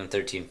Wrestle Kingdom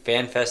 13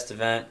 Fan Fest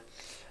event.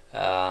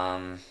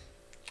 Tiger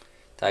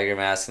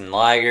Mask and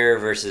Liger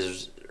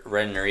versus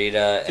Ren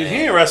Narita. Dude, he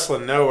ain't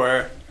wrestling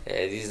nowhere.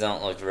 Yeah, these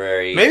don't look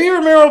very... Maybe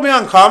Romero will be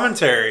on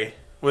commentary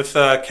with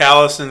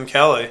Callis and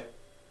Kelly.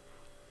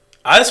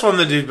 I just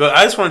wanted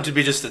it to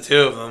be just the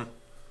two of them.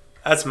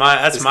 That's my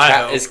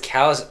hope. Is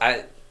Callis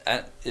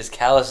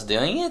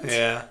doing it?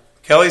 Yeah.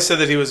 Kelly said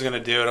that he was going to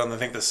do it on, I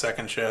think, the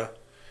second show.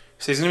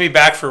 So he's going to be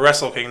back for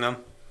Wrestle Kingdom.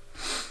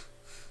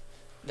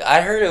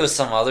 I heard it was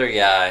some other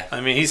guy. I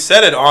mean, he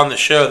said it on the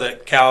show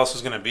that Callis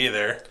was going to be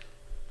there.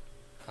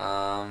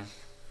 I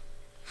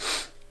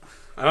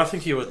don't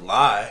think he would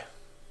lie.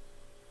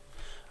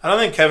 I don't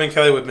think Kevin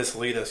Kelly would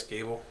mislead us,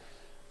 Gable.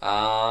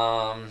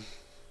 I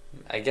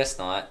guess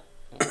not.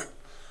 I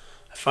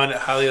find it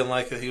highly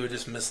unlikely he would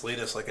just mislead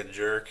us like a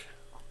jerk.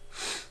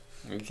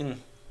 You can...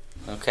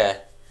 Okay.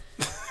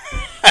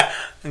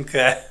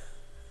 Okay.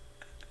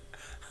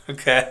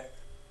 Okay.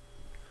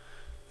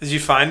 Did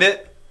you find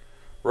it?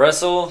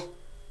 Wrestle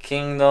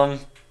Kingdom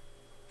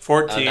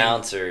 14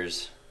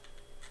 announcers.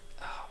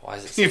 Oh, why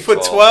is it You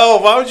put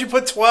 12. Why would you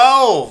put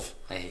 12?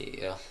 I hate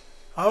you.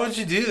 Why would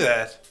you do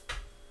that?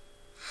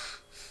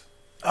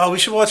 Oh, we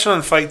should watch it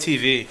on Fight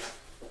TV.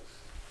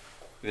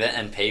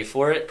 And pay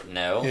for it?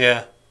 No.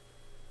 Yeah.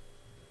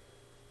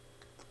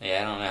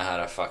 Yeah, I don't know how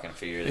to fucking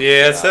figure this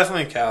Yeah, it's out.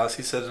 definitely Callis.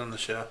 He said it on the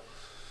show.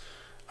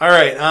 All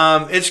right.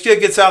 Ichika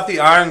gets out the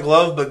Iron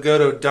Glove, but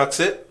Goto ducks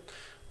it.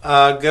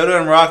 Goto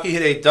and Rocky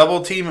hit a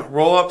double team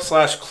roll-up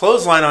 /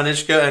 clothesline on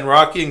Ichika, and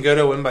Rocky and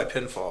Goto win by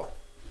pinfall.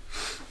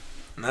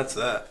 And that's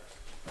that.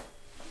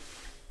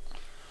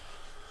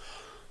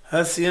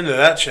 That's the end of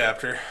that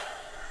chapter.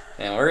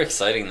 Man, we're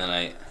exciting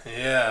tonight.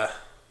 Yeah.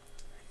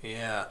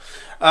 Yeah.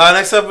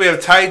 Next up, we have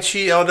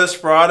Taichi, El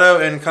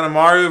Desperado, and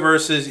Kanemaru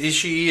versus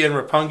Ishii and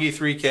Roppongi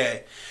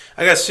 3K.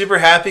 I got super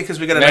happy because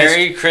we got a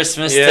Merry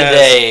Christmas to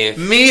Dave.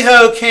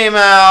 Miho came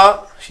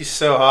out. She's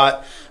so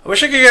hot. I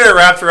wish I could get her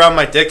wrapped around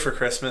my dick for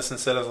Christmas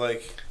instead of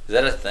like... Is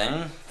that a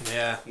thing?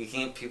 Yeah. You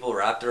can't people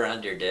wrapped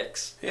around your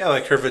dicks? Yeah,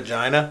 like her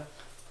vagina.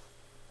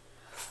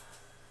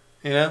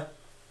 You know?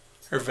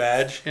 Her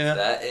vag, you know?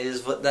 That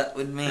is what that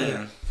would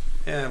mean.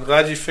 Yeah, I'm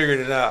glad you figured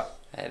it out.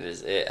 That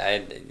is it.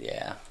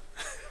 Yeah.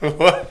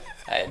 What?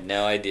 I had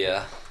no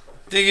idea.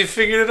 Dude, you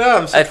figured it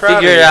out. I'm so I proud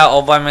of you. figured it out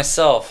all by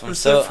myself. I'm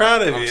so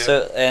proud of you.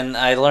 And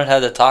I learned how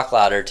to talk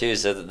louder too,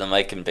 so that the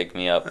mic can pick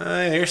me up.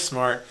 You're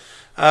smart.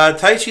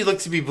 Taichi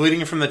looked to be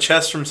bleeding from the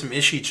chest from some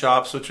Ishii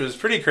chops, which was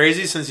pretty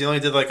crazy since he only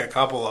did like a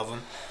couple of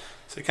them.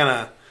 So kind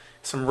of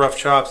some rough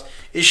chops.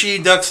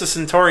 Ishii ducks the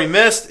Centauri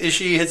Mist.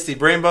 Ishii hits the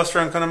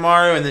Brainbuster on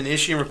Kanemaru, and then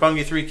Ishii and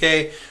Roppongi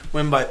 3K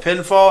win by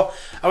pinfall.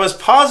 I was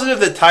positive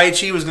that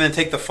Taichi was going to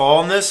take the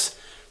fall in this,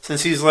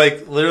 since he's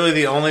like literally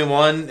the only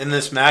one in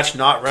this match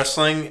not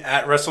wrestling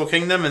at Wrestle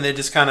Kingdom, and they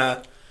just kind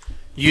of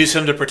use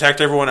him to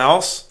protect everyone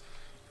else.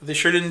 But they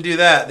sure didn't do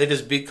that. They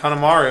just beat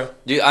Kanemaru.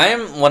 Dude,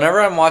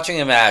 whenever I'm watching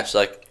a match,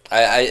 like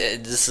I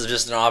this is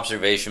just an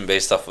observation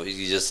based off what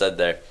you just said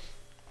there.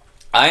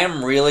 I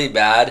am really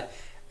bad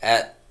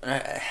at.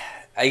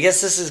 I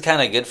guess this is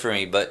kind of good for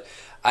me, but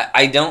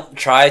I don't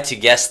try to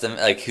guess them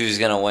like who's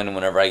gonna win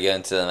whenever I get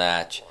into the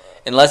match,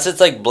 unless it's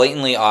like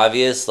blatantly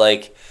obvious,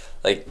 like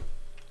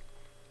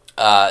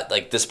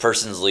this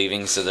person's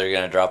leaving, so they're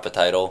gonna drop a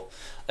title.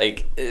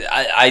 Like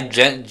I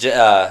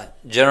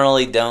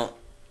generally don't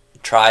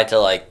try to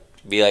like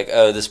be like,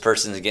 oh, this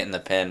person's getting the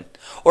pin,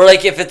 or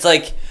like if it's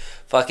like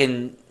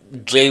fucking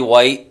Jay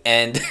White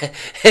and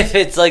if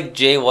it's like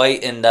Jay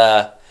White and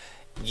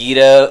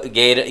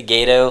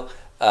Gato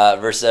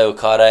versus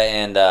Okada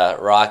and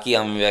Rocky,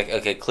 I'm gonna be like,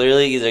 okay,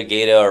 clearly either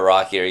Gato or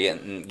Rocky are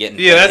getting.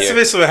 Yeah, that's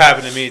basically what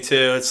happened to me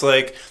too. It's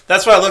like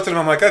that's why I looked at him.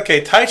 I'm like,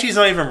 okay, Taichi's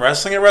not even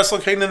wrestling at Wrestle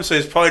Kingdom, so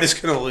he's probably just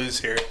gonna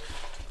lose here.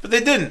 But they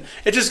didn't.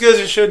 It just goes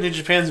to show New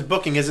Japan's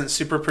booking isn't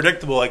super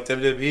predictable like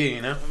WWE,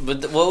 you know.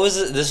 But what was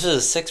it? This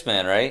was a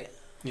 6-man, right?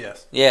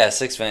 Yes. Yeah,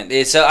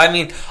 6-man. So I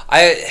mean,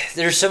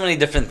 there's so many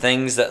different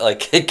things that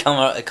like could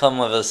come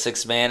with a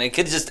 6-man. It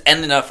could just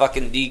end in a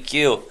fucking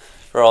DQ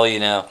for all you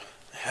know.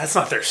 That's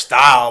not their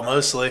style,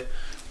 mostly.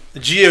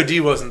 The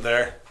GOD wasn't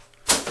there.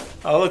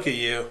 Oh, look at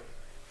you.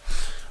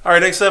 All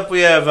right, next up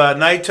we have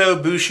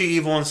Naito, Bushi,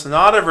 Evil, and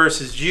Sonata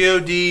versus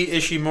God,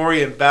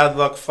 Ishimori, and Bad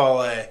Luck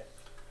Fale.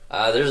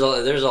 There's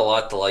a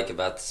lot to like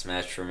about this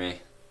match for me.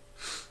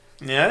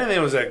 Yeah, I didn't think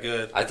it was that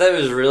good. I thought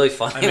it was really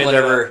funny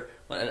whenever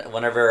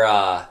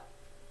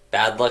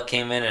Bad Luck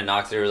came in and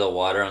knocked through the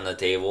water on the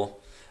table,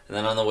 and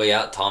then on the way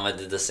out, Tama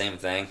did the same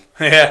thing.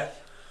 Yeah.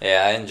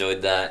 Yeah, I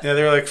enjoyed that. Yeah,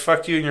 they were like,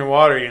 "Fuck you and your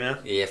water," you know.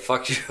 Yeah,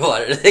 fuck your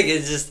water. Like,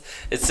 it's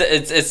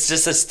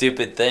just a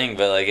stupid thing,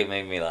 but like it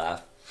made me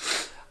laugh.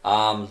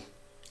 Tama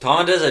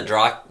does a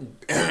drop.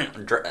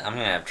 I'm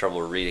gonna have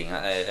trouble reading.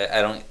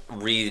 I don't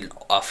read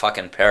a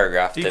fucking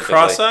paragraph. You typically.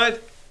 cross-eyed?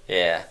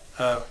 Yeah.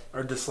 Or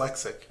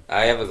dyslexic?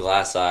 I have a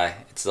glass eye.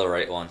 It's the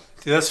right one.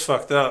 Dude, that's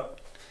fucked up.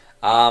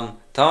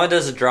 Tama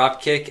does a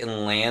drop kick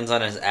and lands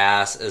on his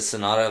ass as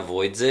Sonata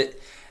avoids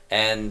it,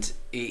 and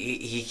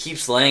he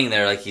keeps laying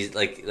there like he's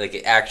like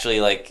it actually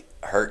like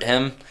hurt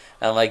him.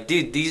 And I'm like,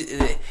 dude,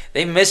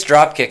 they miss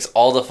drop kicks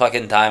all the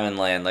fucking time and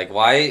land. Like,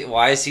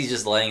 why is he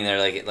just laying there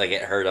like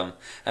it hurt him?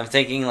 I'm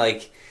thinking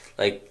like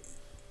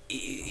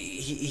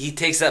he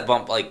takes that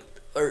bump like,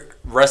 or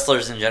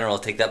wrestlers in general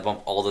take that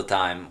bump all the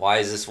time. Why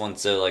is this one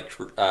so like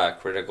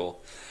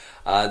critical?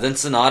 Then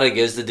Sonata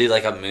goes to do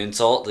like a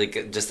moonsault,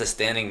 like just a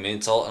standing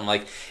moonsault. I'm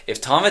like, if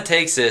Tama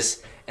takes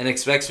this and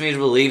expects me to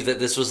believe that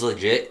this was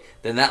legit,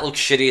 then that looks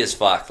shitty as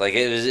fuck. Like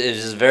it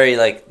was very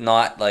like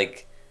not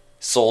like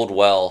sold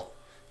well.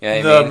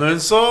 You know what I mean?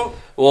 Moonsault?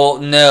 Well,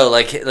 no,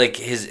 like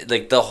his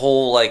like the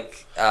whole like.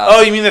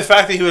 Oh, you mean the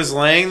fact that he was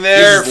laying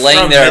there? He was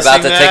laying there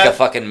about to take a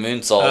fucking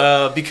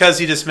moonsault. Because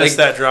he just missed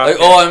that drop. Like,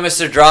 oh, I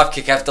missed a drop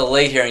kick. I have to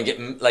lay here and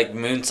get like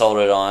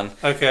moonsaulted on.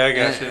 Okay, I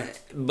got you.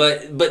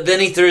 But then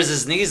he throws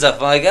his knees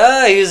up. I'm like,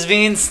 he was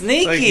being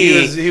sneaky. Like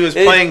he was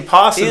playing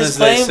possum. He was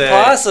playing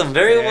possum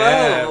very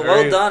well.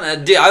 Well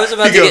done, dude. I was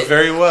about to get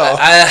very well.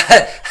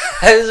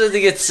 I was about to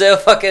get so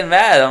fucking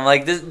mad. I'm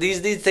like, these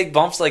dudes take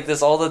bumps like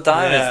this all the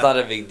time. Yeah. It's not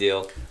a big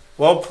deal.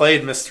 Well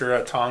played,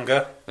 Mr.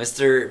 Tonga.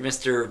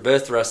 Mr.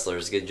 Both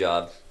wrestlers. Good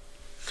job.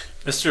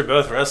 Mr.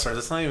 Both wrestlers.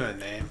 That's not even a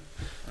name.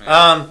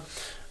 Right.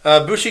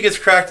 Bushi gets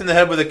cracked in the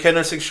head with a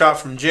kendo stick shot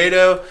from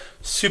Jado.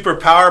 Super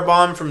power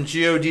bomb from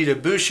God to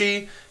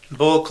Bushi.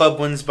 Bullet Club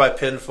wins by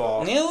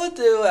pinfall. You know what,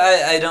 though?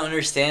 I don't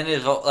understand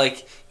is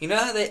like, you know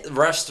how they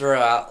refs throw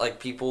out like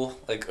people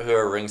like who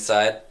are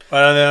ringside.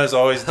 Why don't they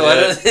always do Why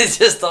don't they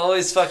just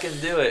always fucking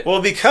do it?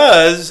 Well,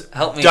 because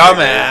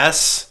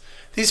dumbass.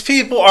 These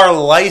people are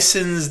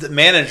licensed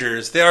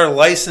managers. They are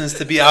licensed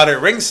to be out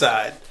at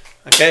ringside.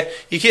 Okay,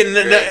 you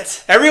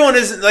can't. Everyone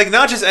isn't like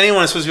not just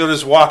anyone is supposed to be able to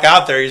just walk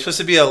out there. You're supposed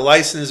to be a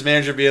licensed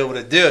manager to be able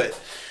to do it.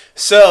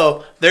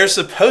 So they're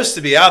supposed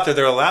to be out there.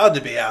 They're allowed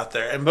to be out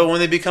there. But when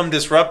they become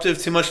disruptive,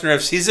 too much, and the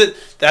ref sees it,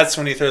 that's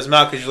when he throws them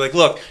out because you're like,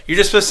 look, you're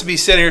just supposed to be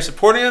sitting here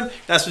supporting him. You're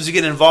not supposed to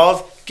get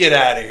involved. Get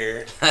out of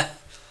here.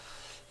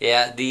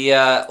 Yeah,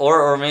 the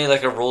or maybe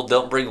like a rule: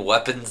 don't bring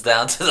weapons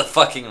down to the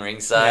fucking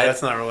ringside. Yeah,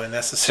 that's not really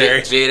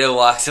necessary. Jado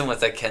walks in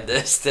with a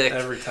kendo stick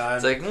every time.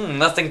 It's like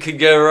nothing could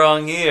go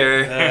wrong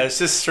here. It's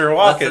just Sir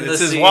Walking. It's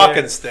his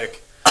walking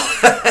stick.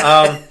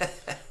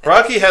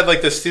 Rocky had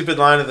like the stupid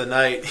line of the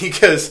night. He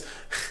goes,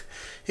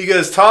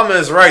 Tama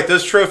is right.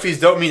 Those trophies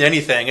don't mean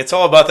anything. It's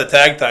all about the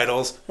tag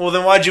titles. Well,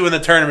 then why'd you win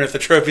the tournament if the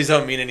trophies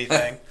don't mean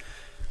anything?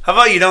 How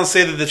about you don't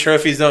say that the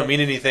trophies don't mean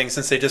anything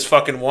since they just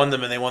fucking won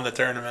them and they won the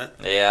tournament?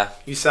 Yeah.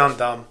 You sound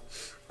dumb.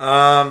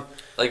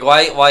 Like,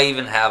 why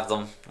even have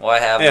them? Why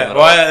have them at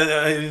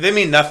all? They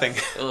mean nothing.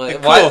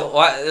 Like,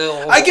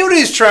 why? I get what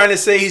he's trying to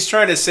say. He's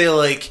trying to say,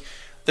 like,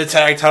 the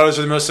tag titles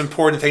are the most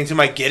important thing to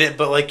him. I get it,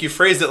 but, like, you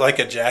phrased it like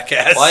a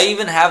jackass. Why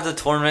even have the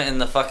tournament and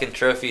the fucking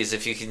trophies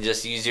if you can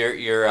just use your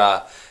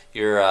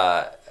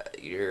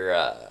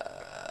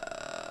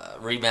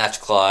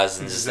rematch clause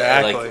and just,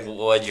 like,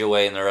 wedge you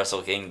away in the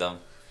Wrestle Kingdom?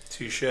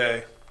 Touche.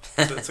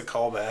 That's a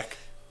callback.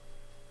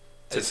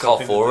 It's call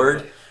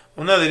forward?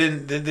 Well, no, they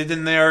didn't.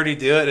 Didn't they already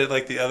do it at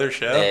like the other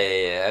show?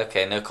 Yeah.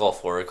 Okay, no call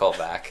forward, call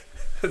back.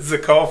 It's a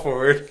call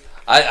forward.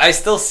 I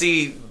still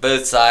see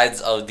both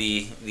sides of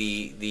the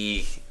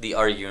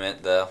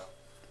argument though.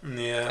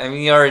 Yeah. I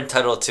mean, you are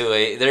entitled to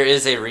there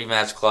is a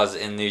rematch clause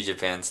in New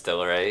Japan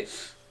still, right?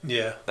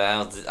 Yeah.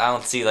 I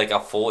don't see like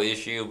a full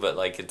issue, but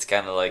like it's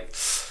kind of like.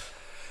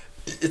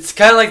 It's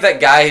kind of like that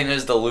guy who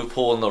knows the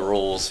loophole in the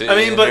rules. I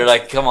mean, but you're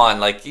like, come on,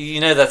 like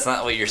that's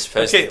not what you're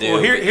supposed to do.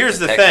 Well, here's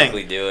the thing.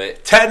 Technically, do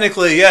it.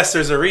 Technically, yes,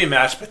 there's a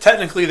rematch, but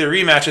technically, the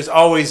rematch has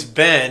always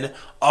been.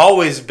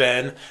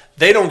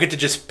 They don't get to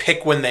just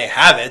pick when they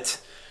have it.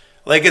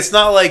 Like, it's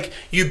not like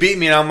you beat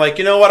me and I'm like,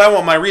 you know what, I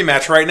want my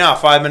rematch right now,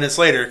 5 minutes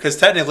later. Because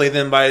technically,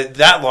 then by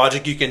that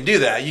logic, you can do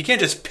that. You can't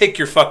just pick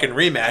your fucking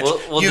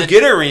rematch. You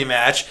get a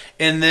rematch,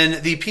 and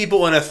then the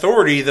people in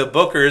authority, the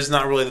bookers,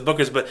 not really the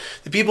bookers, but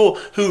the people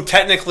who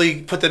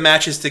technically put the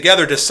matches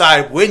together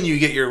decide when you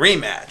get your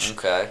rematch.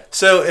 Okay.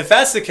 So if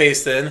that's the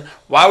case, then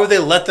why would they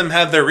let them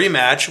have their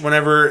rematch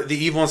whenever the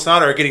Evil and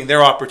Sonata are getting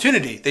their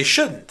opportunity? They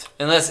shouldn't.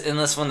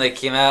 Unless when they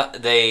came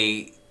out,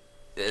 they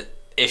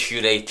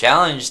issued a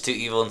challenge to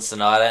Evil and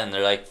Sonata, and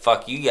they're like,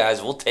 fuck you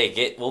guys, we'll take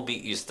it, we'll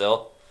beat you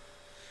still.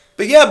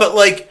 But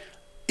like,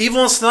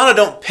 Evil and Sonata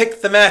don't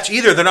pick the match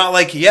either. They're not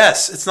like,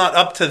 yes, it's not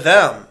up to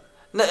them.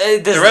 No,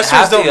 it doesn't the wrestlers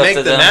have to don't be up make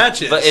to the them,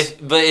 matches.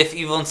 But if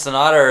Evil and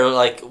Sonata are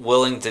like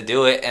willing to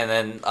do it, and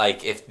then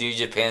like if New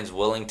Japan's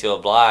willing to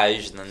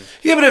oblige, then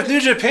yeah, but if New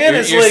Japan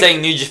you're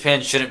saying New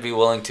Japan shouldn't be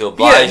willing to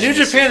oblige. Yeah, New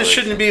Japan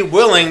shouldn't be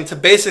willing to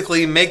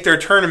basically make their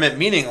tournament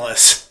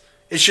meaningless.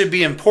 It should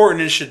be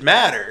important. It should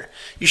matter.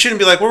 You shouldn't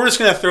be like, well, we're just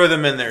going to throw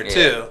them in there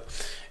too.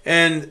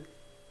 And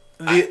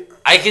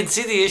I can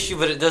see the issue,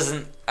 but it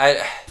doesn't.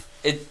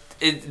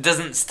 It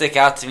doesn't stick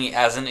out to me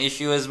as an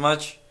issue as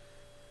much.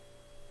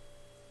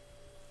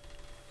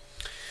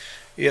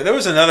 Yeah, there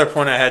was another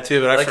point I had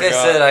too, but I forgot. Like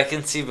I said, I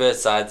can see both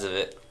sides of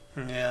it.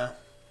 Yeah.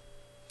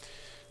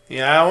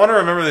 Yeah, I want to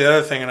remember the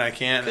other thing, and I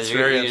can't. It's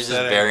very upsetting.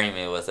 You're just burying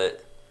me with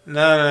it.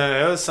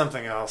 No, it was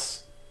something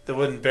else that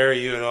wouldn't bury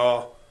you at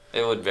all.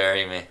 It would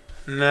bury me.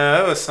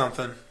 No, it was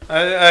something. I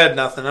had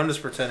nothing. I'm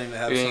just pretending to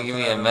have something. You're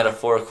going to give me a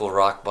metaphorical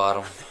rock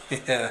bottom.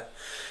 Yeah.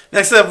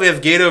 Next up, we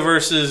have Gedo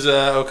versus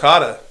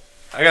Okada.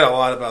 I got a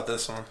lot about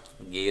this one.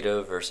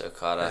 Gedo versus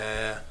Okada.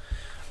 Yeah.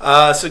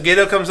 So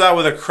Gedo comes out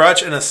with a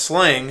crutch and a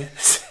sling.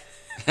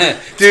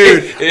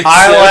 Dude,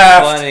 I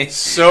laughed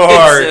so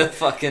hard. It's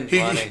so fucking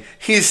funny.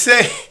 He's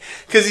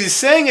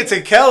saying it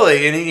to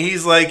Kelly, and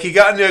he's like, he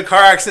got into a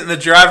car accident and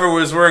the driver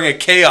was wearing a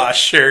Chaos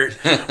shirt.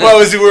 Why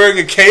was he wearing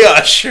a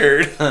Chaos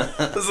shirt?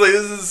 I was like,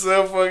 this is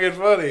so fucking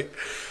funny.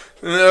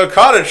 And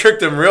Okada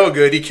tricked him real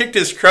good. He kicked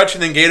his crutch,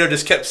 and then Gedo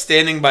just kept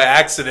standing by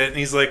accident, and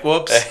he's like,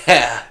 whoops.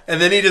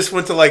 And then he just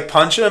went to like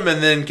punch him,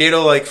 and then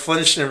Gedo like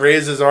flinched and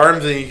raised his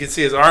arms, and you could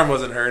see his arm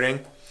wasn't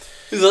hurting.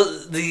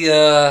 What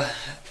the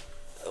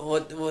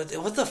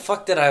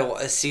fuck did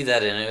I see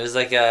that in? It was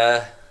like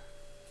I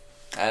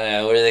don't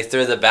know, where they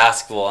throw the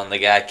basketball and the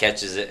guy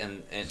catches it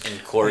in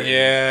court.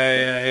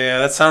 Yeah.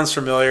 That sounds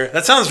familiar.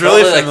 That sounds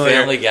really familiar. Like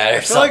Family Guy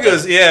or something. I feel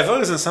like it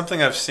was in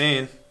something I've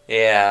seen.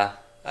 Yeah,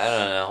 I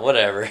don't know.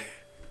 Whatever.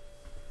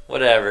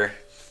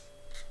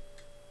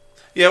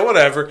 Yeah,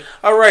 whatever.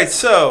 All right,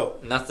 so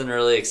nothing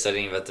really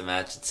exciting about the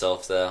match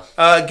itself, though.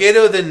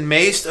 Gedo then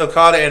maced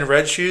Okada and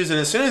Red Shoes, and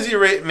as soon as he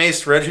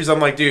maced Red Shoes, I'm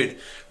like, dude,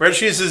 Red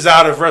Shoes is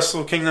out of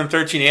Wrestle Kingdom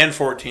 13 and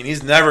 14.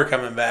 He's never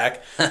coming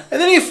back. And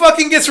then he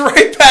fucking gets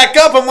right back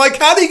up. I'm like,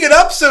 how'd he get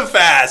up so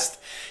fast?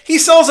 He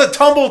sells a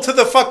tumble to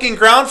the fucking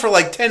ground for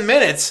like 10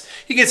 minutes.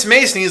 He gets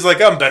maced, and he's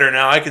like, I'm better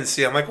now. I can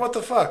see. I'm like, what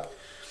the fuck?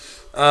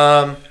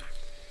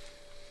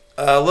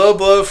 Low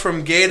blow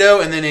from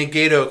Gedo, and then a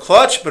Gedo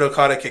clutch, but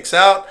Okada kicks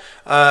out.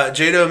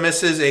 Gedo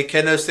misses a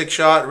kendo stick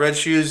shot. Red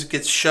Shoes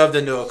gets shoved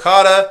into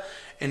Okada,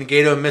 and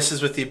Gedo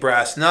misses with the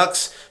brass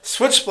knucks.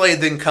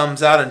 Switchblade then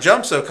comes out and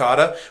jumps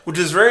Okada, which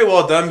is very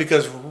well done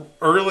because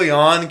early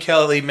on,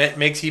 Kelly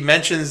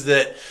mentions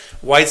that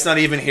White's not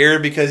even here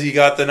because he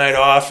got the night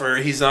off, or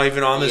he's not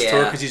even on this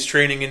tour because he's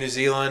training in New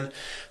Zealand.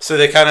 So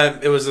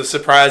it was a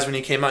surprise when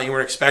he came out. You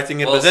weren't expecting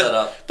it. Well set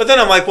up. But then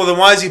I'm like, well, then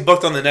why is he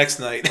booked on the next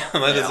night?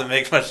 That doesn't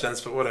make much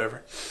sense, but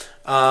whatever.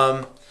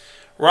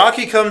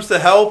 Rocky comes to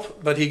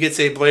help, but he gets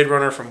a Blade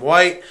Runner from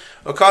White.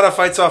 Okada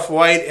fights off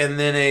White, and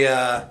then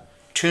a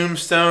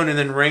Tombstone, and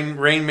then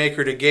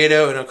Rainmaker to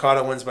Gedo, and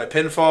Okada wins by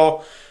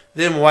pinfall.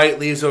 Then White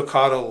leaves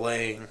Okada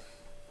laying.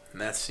 And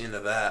that's the end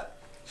of that.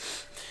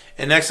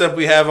 And next up,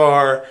 we have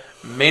our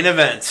main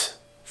event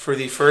for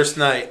the first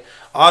night.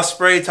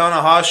 Ospreay,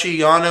 Tanahashi,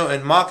 Yano,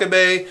 and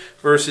Makabe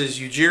versus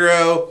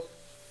Yujiro,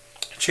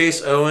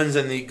 Chase Owens,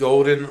 and the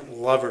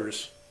Golden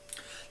Lovers.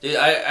 Dude,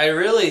 I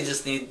really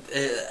just need...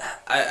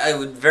 I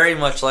would very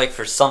much like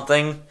for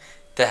something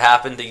to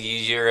happen to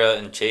Yujiro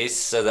and Chase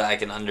so that I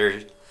can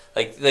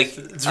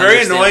it's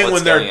very annoying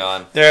when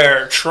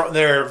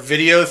their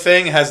video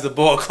thing has the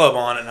Bullet Club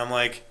on it, and I'm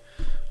like,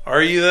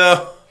 are you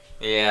though?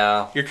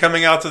 Yeah. You're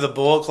coming out to the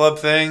Bullet Club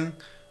thing,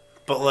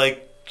 but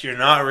like you're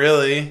not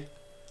really.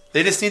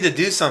 They just need to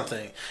do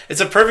something.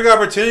 It's a perfect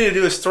opportunity to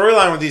do a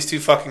storyline with these two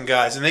fucking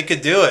guys, and they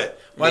could do it.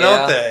 Why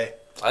don't they?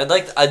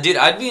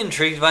 I'd be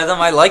intrigued by them.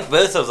 I like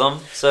both of them.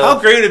 So how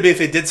great would it be if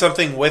they did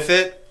something with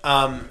it,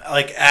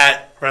 like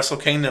at Wrestle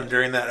Kingdom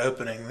during that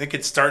opening? They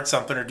could start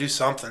something or do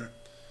something.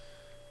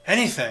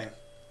 Anything.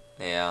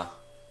 Yeah.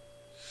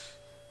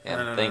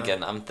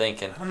 I'm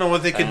thinking. I don't know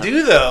what they could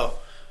do though.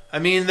 I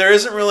mean, there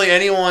isn't really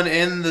anyone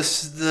in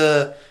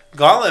the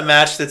Gauntlet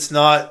match that's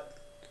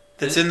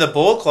in the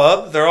Bullet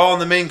Club. They're all in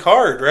the main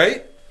card,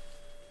 right?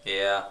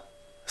 Yeah.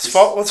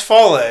 What's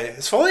Fale?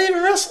 Is Fale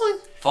even wrestling?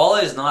 Fale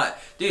is not.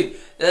 Dude,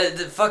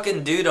 the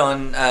fucking dude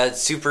on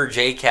Super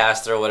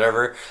J-Cast or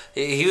whatever,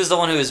 he was the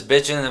one who was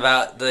bitching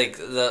about like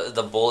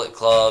the Bullet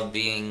Club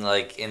being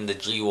like in the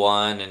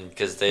G1 and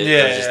because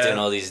they're just doing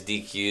all these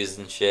DQs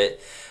and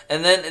shit.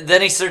 And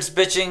then he starts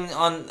bitching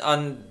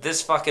on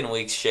this fucking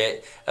week's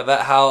shit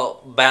about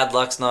how Bad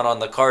Luck's not on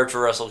the card for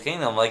Wrestle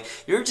Kingdom. Like,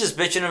 you're just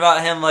bitching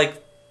about him,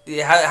 like,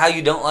 how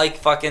you don't like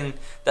fucking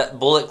that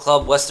Bullet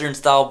Club Western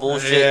style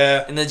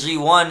bullshit in the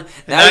G1.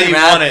 Now you're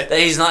mad that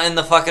he's not in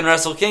the fucking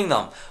Wrestle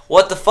Kingdom.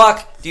 What the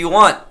fuck do you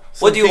want?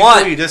 What do you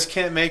want? You just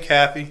can't make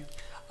happy.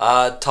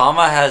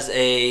 Tama has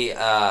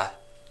a...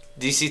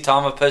 do you see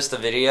Tama post a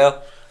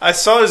video? I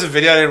saw there's a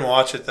video. I didn't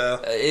watch it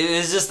though. It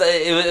was just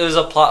it was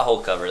a plot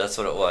hole cover. That's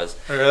what it was.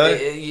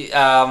 Really?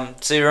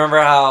 So you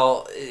remember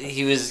how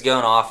he was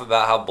going off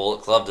about how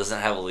Bullet Club doesn't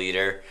have a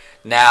leader?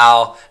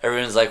 Now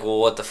everyone's like, well,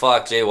 what the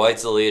fuck? Jay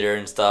White's the leader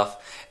and stuff.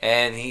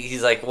 And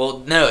he's like, well,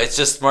 no, it's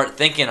just smart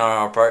thinking on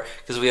our part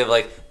because we have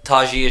like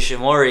Taji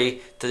Ishimori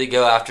to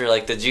go after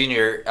like the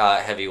junior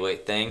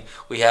heavyweight thing.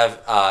 We have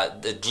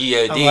the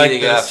God to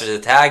go after the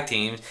tag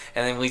teams,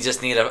 and then we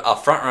just need a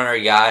front runner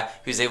guy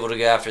who's able to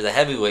go after the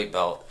heavyweight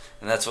belt.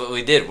 And that's what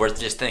we did. We're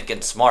just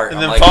thinking smart.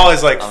 And then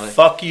Paulie's like,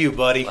 fuck you,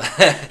 buddy.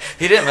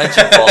 He didn't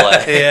mention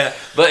Paulie. Yeah.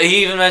 But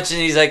he even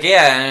mentioned, he's like,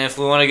 yeah, and if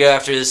we want to go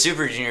after the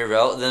Super Junior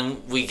belt,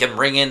 then we can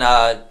bring in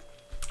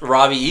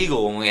Robbie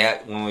Eagle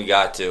when we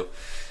got to.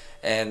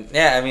 And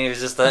yeah, I mean, it was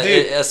just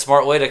a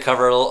smart way to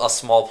cover a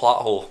small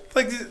plot hole.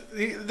 Like,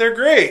 they're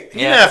great. You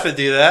didn't have to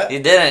do that. He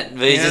didn't,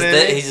 but he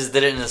just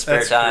did it in his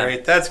spare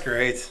time. That's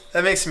great.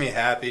 That makes me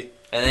happy.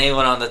 And then he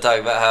went on to talk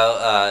about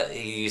how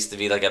he used to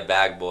be like a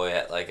bag boy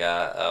at like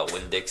a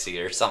Winn-Dixie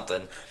or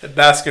something. At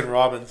Baskin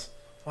Robbins.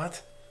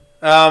 What?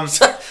 All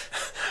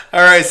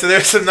right, so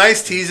there's some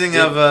nice teasing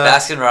of...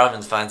 Baskin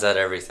Robbins finds out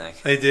everything.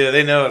 They do.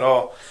 They know it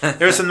all.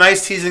 There's some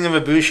nice teasing of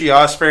Ibushi,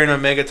 Ospreay, and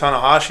Omega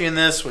Tanahashi in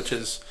this, which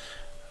is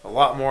a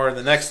lot more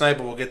the next night,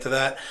 but we'll get to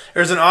that.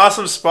 There's an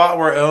awesome spot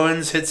where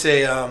Owens hits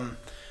a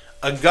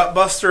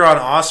gutbuster on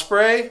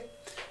Ospreay,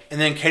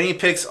 and then Kenny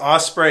picks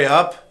Ospreay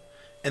up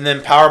and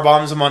then power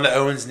bombs him onto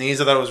Owens' knees.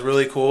 I thought it was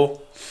really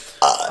cool.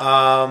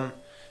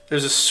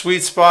 There's a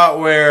sweet spot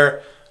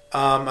where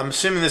I'm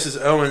assuming this is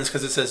Owens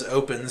because it says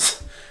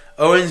opens.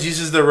 Owens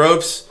uses the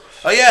ropes.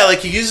 Oh yeah, like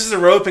he uses the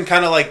rope and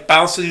kind of like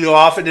bounces you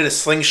off and did a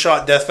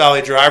slingshot Death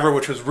Valley driver,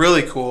 which was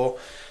really cool.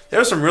 There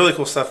was some really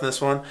cool stuff in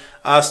this one.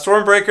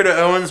 Stormbreaker to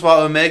Owens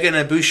while Omega and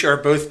Ibushi are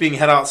both being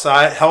held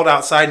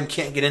outside and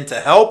can't get in to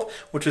help,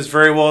 which was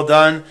very well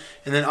done.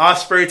 And then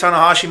Ospreay,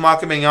 Tanahashi,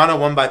 Maka Miyano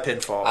won by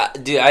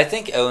pinfall. Dude, I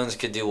think Owens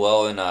could do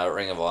well in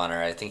Ring of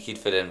Honor. I think he'd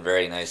fit in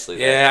very nicely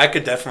there. Yeah, I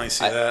could definitely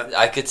see that.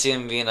 I could see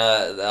him being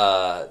what's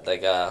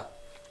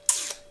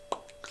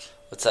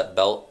that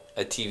belt?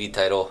 A TV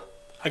title.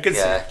 I could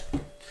see.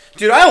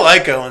 Dude, I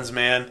like Owens,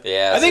 man.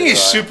 Yeah, I think he's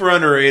super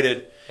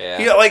underrated. Yeah.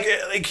 He,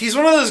 like he's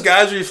one of those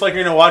guys where you feel like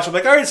you're gonna watch him,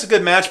 like, all right, it's a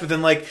good match, but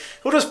then like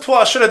he'll just pull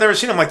out shit I've never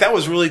seen. I'm like, that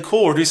was really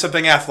cool, or do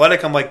something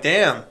athletic. I'm like,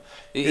 damn.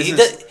 He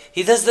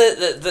does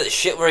the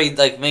shit where he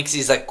like makes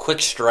these like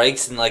quick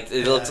strikes and like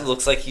it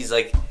looks like he's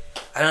like,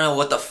 I don't know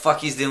what the fuck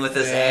he's doing with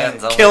his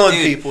hands. I'm killing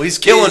people. He's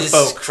killing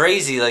folks. It's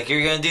crazy. Like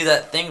you're gonna do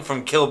that thing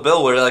from Kill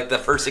Bill where like the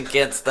person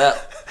can't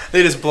step.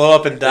 They just blow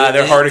up and die.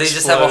 Their heart explodes. They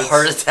just have a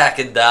heart attack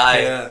and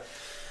die. Yeah.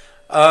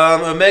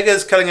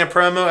 Omega's cutting a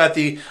promo at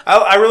the...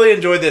 I really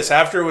enjoyed this.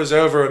 After it was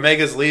over,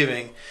 Omega's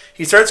leaving.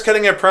 He starts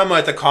cutting a promo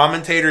at the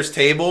commentator's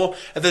table.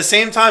 At the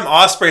same time,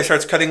 Ospreay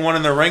starts cutting one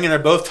in the ring, and they're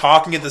both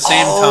talking at the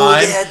same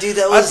time. Yeah, dude,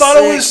 that was I thought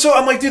it was so...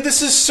 I'm like, dude,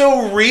 this is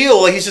so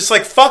real. Like, he's just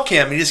like, fuck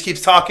him. He just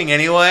keeps talking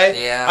anyway.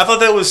 Yeah. I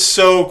thought that was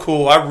so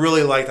cool. I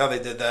really liked how they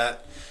did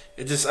that.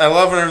 I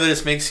love whenever they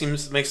just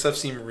make stuff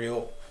seem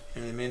real.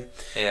 You know what I mean?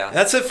 Yeah. And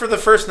that's it for the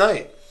first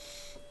night.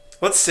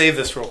 Let's save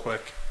this real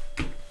quick.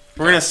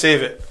 We're going to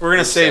save it. We're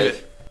going to save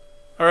it.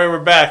 All right, we're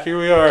back. Here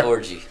we are.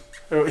 Orgy.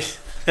 You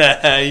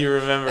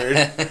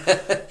remembered.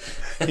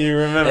 You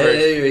remembered.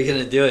 Hey, you were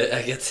going to do it.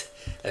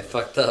 I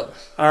fucked up.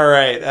 All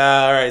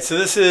right. So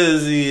this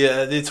is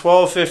the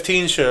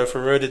 12:15 show for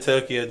Road to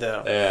Tokyo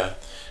Dome.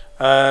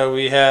 Yeah.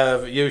 We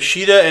have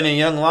Yoshida and a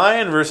young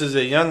lion versus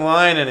a young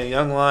lion and a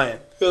young lion.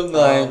 Young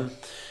lion.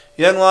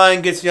 Young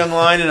lion gets young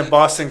lion in a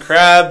Boston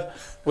Crab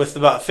with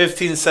about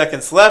 15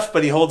 seconds left,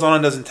 but he holds on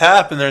and doesn't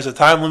tap, and there's a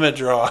time limit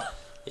draw.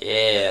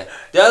 Yeah.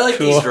 I like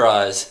these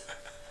draws.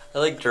 I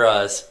like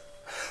draws.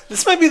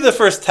 This might be the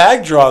first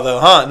tag draw, though,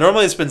 huh?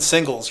 Normally it's been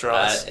singles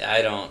draws.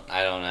 I don't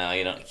know.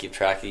 You don't keep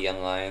track of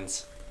young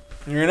lions.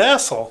 You're an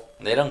asshole.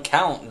 They don't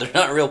count. They're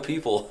not real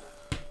people.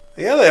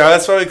 Yeah, they are.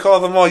 That's why we call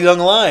them all young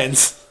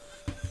lions.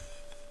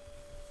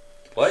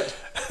 What?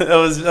 I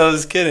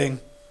was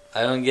kidding.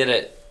 I don't get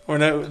it.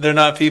 They're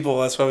not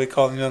people. That's why we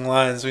call them young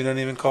lions. We don't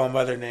even call them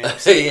by their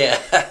names. Yeah.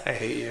 I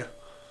hate you.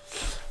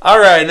 All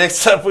right,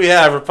 next up we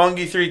have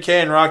Roppongi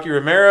 3K and Rocky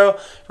Romero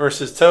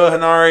versus Toa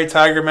Henare,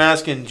 Tiger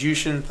Mask, and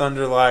Jushin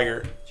Thunder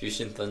Liger.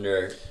 Jushin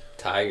Thunder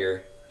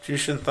Tiger.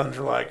 Jushin Thunder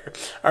Liger.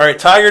 All right,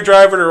 Tiger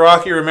Driver to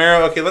Rocky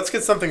Romero. Okay, let's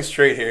get something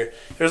straight here.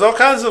 There's all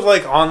kinds of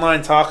like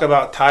online talk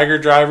about Tiger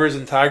Drivers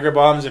and Tiger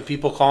Bombs and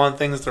people calling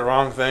things the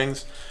wrong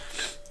things.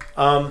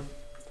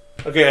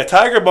 Okay, a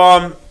Tiger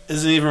Bomb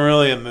isn't even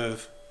really a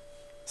move.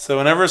 So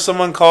whenever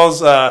someone calls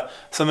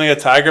something a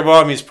Tiger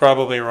Bomb, he's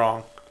probably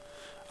wrong.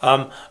 You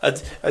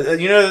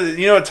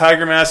know what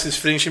Tiger Mask's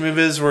finishing move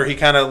is, where he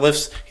kind of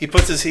lifts,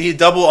 he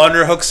double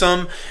underhooks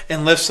him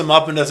and lifts him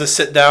up and does a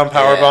sit down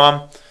power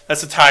bomb.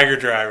 That's a Tiger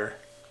Driver.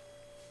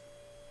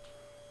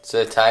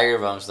 So a Tiger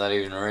Bomb's not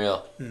even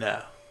real.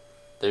 No,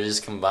 they're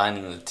just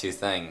combining the two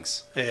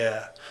things.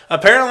 Yeah,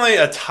 apparently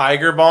a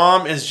Tiger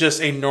Bomb is just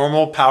a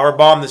normal power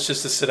bomb that's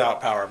just a sit out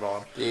power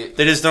bomb. They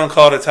just don't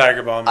call it a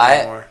Tiger Bomb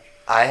anymore.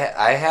 I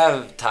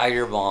have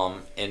Tiger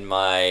Bomb in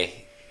my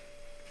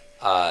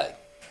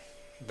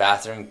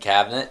bathroom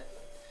cabinet,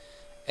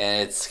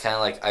 and it's kind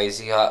of like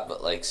icy hot,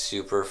 but like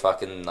super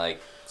fucking like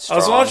strong. I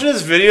was watching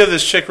this video of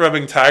this chick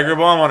rubbing Tiger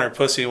Balm on her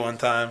pussy one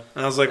time,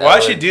 and I was like,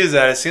 "Why'd she do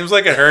that? It seems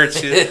like it hurts."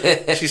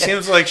 She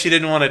seems like she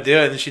didn't want to do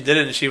it, and she did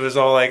it, and she was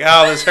all like,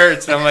 "Oh, this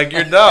hurts," and I'm like,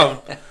 "You're dumb.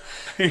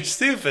 You're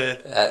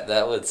stupid.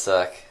 That would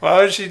suck. Why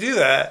would she do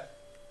that?"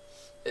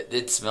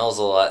 It smells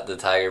a lot. The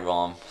Tiger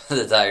Balm.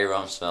 The Tiger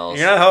Balm smells.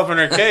 You're not helping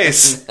her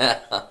case. No.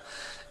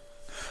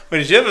 Wait,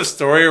 did you have a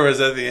story, or was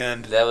that the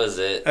end? That was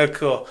it. Oh,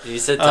 cool. You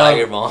said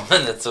Tiger Balm,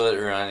 and that's what it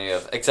reminded me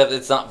of. Except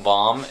it's not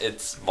bomb,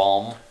 it's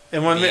balm.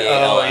 And when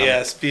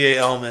yes,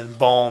 B-A-L-M,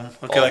 balm.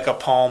 Okay, Balm. like a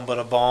palm, but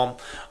a balm.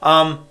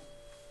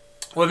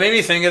 What made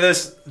me think of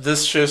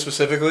this show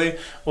specifically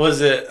was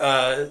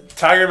that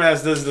Tiger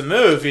Mask does the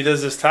move. He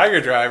does this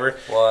Tiger Driver.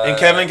 What? And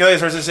Kevin Kelly's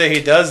supposed to say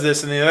he does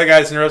this, and the other guy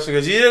interrupts and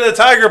goes, "You did a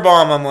Tiger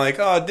Bomb." I'm like,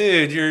 "Oh,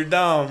 dude, you're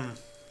dumb.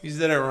 You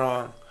did it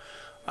wrong."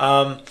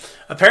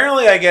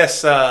 Apparently, I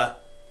guess,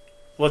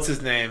 what's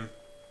his name?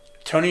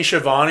 Tony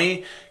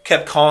Schiavone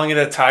kept calling it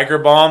a Tiger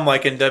Bomb,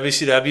 like in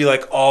WCW,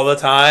 like all the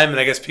time, and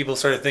I guess people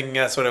started thinking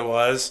that's what it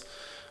was.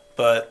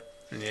 But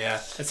yeah,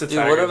 it's a Dude,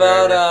 Tiger what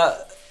about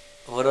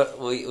Driver.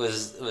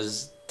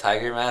 was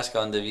Tiger Mask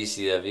on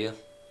WCW?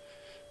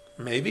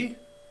 Maybe,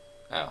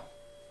 Oh.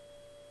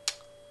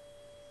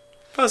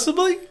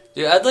 possibly.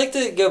 Dude, I'd like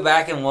to go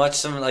back and watch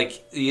some,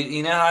 like,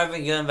 you know how I've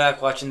been going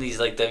back watching these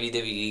like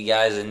WWE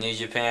guys in New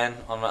Japan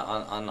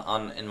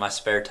on in my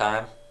spare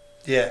time.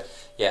 Yeah.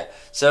 Yeah,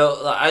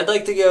 so I'd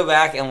like to go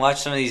back and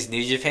watch some of these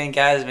New Japan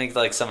guys make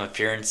like some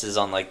appearances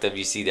on like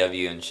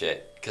WCW and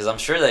shit. Because I'm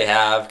sure they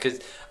have.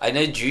 Because I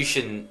know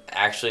Jushin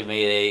actually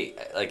made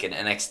an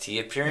NXT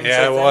appearance.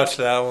 Yeah, I watched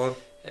that one.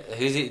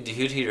 Who'd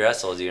he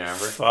wrestle? Do you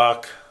remember?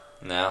 Fuck.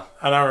 No.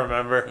 I don't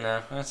remember.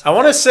 No. I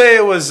want to say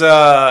it was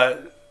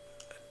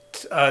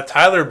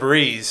Tyler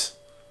Breeze.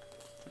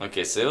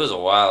 Okay, so it was a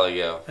while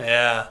ago.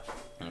 Yeah.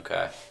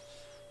 Okay.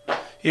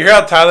 You hear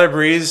how Tyler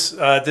Breeze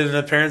did an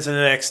appearance in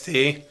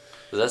NXT?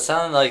 Does that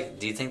sound like?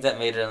 Do you think that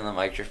made it on the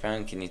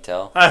microphone? Can you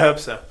tell? I hope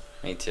so.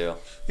 Me too.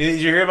 Did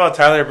you hear about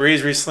Tyler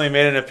Breeze recently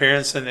made an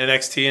appearance in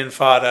NXT and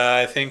fought,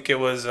 I think it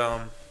was,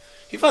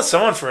 he fought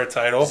someone for a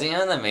title. Is he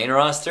on the main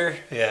roster?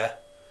 Yeah.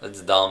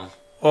 That's dumb.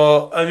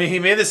 Well, I mean, he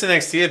made this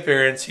NXT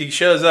appearance. He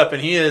shows up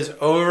and he is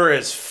over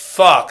as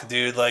fuck,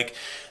 dude. Like,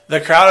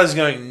 the crowd is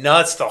going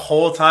nuts the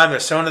whole time. They're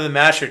so into the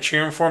match. They're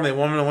cheering for him. They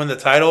want him to win the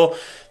title.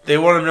 They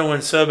want him to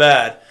win so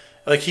bad.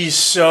 Like, he's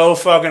so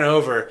fucking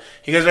over.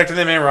 He goes back to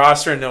the main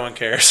roster and no one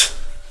cares.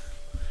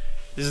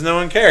 Just no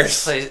one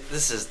cares.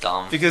 This is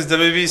dumb. Because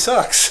WWE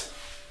sucks.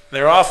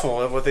 They're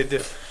awful at what they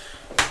do.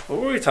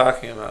 What were we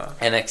talking about?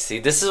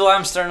 NXT. This is why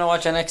I'm starting to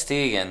watch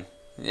NXT again.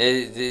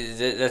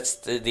 That's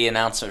the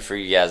announcement for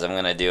you guys. I'm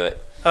going to do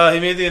it. Oh, he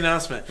made the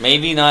announcement.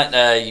 Maybe not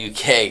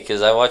UK,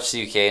 because I watched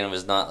the UK and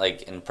was not,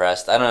 like,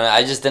 impressed. I don't know.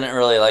 I just didn't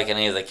really like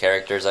any of the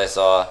characters I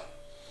saw.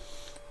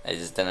 I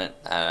don't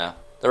know.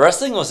 The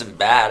wrestling wasn't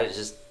bad. It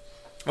just...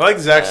 I like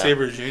Zack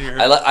Sabre Jr.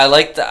 I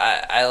like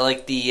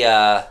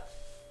the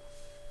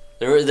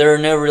there were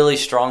no really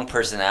strong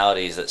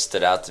personalities that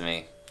stood out to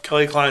me.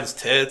 Kelly Klein's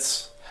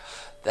tits.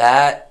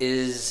 That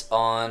is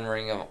on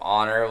Ring of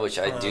Honor, which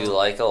I do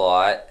like a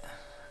lot.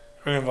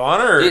 Ring of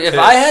Honor. Dude, if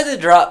I had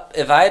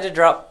to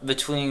drop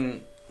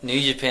between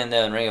New Japan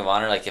though and Ring of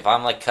Honor, like if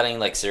I'm like cutting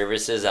like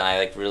services and I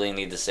like really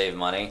need to save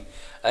money,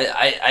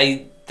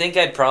 I think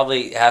I'd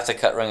probably have to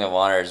cut Ring of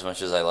Honor as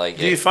much as I like it.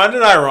 Do you find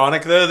it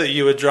ironic though that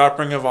you would drop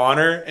Ring of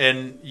Honor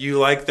and you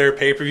like their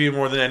pay-per-view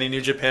more than any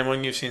New Japan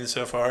one you've seen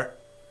so far?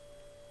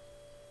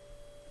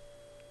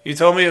 You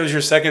told me it was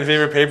your second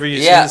favorite pay-per-view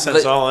you've seen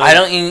since All In. I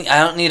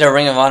don't need a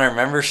Ring of Honor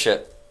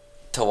membership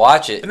to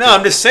watch it. No,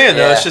 I'm just saying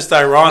though, it's just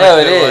ironic. No,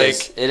 it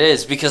is. It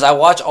is because I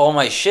watch all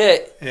my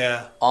shit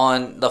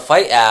on the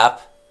Fight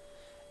app,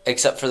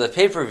 except for the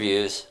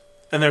pay-per-views.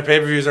 And their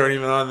pay-per-views aren't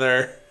even on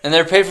there. And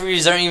their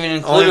pay-per-views aren't even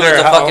included with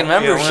the fucking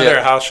membership. Only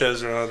their house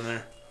shows are on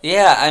there.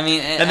 Yeah, I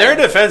mean... In their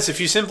defense, if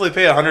you simply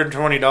pay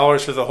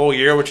 $120 for the whole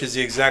year, which is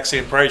the exact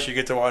same price, you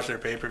get to watch their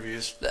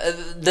pay-per-views.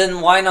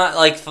 Then why not,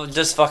 like,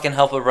 just fucking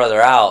help a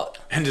brother out?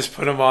 And just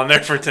put them on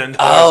there for $10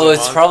 Oh, a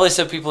it's month. probably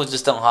so people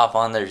just don't hop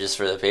on there just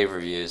for the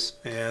pay-per-views.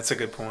 Yeah, that's a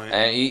good point.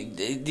 And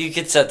you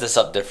could set this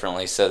up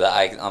differently so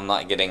that I'm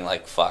not getting,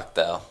 like, fucked,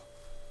 though.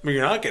 But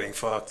you're not getting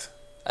fucked.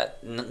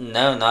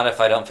 No, not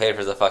if I don't pay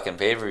for the fucking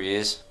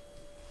pay-per-views.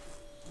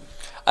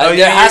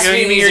 There has to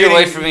be an easier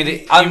way for me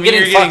to... I'm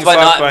getting fucked by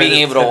not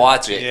being able to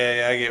watch it.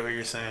 Yeah, I get what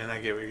you're saying. And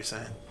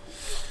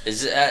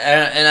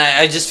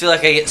I just feel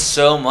like I get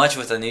so much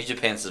with a New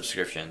Japan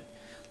subscription.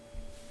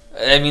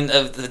 I mean,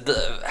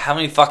 how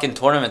many fucking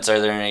tournaments are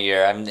there in a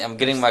year? I'm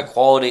getting my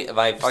quality...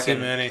 It's too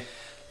many.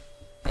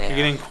 Yeah. You're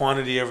getting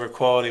quantity over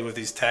quality with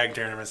these tag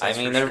tournaments. I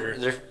mean, they're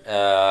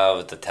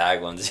with the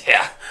tag ones,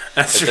 yeah.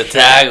 That's with the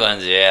tag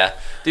ones, yeah.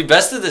 Dude,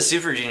 Best of the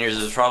Super Juniors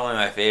was probably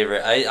my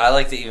favorite. I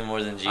liked it even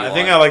more than G1. I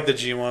think I like the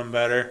G1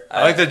 better.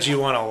 I like the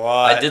G1 a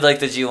lot. I did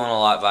like the G1 a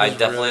lot, but I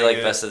definitely really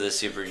like Best of the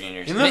Super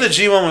Juniors. Even though the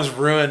G1 was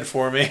ruined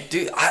for me.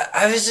 Dude,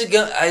 I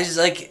was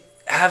like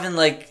having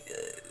like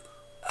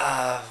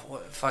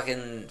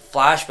fucking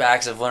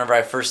flashbacks of whenever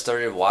I first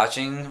started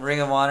watching Ring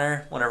of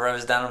Honor. Whenever I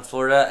was down in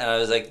Florida, and I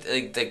was like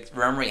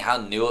remembering how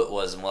new it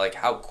was and like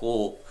how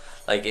cool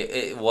like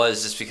it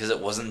was just because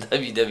it wasn't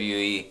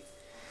WWE.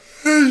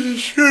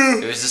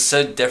 It was just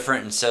so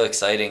different and so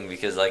exciting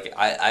because like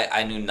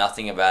I knew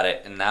nothing about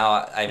it, and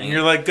now I mean, and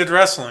you're like, good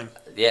wrestling.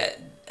 Yeah,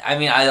 I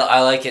mean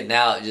I like it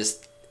now. It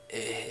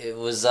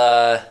was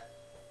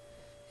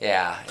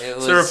yeah, it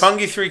was. So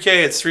Roppongi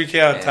 3K, it's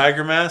 3K on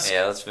Tiger Mask.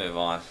 Yeah, let's move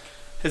on.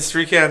 It's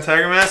 3K on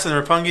Tiger Mask, and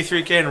Roppongi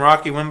 3K and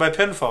Rocky win by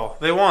pinfall.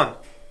 They won.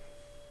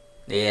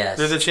 Yes.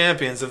 They're the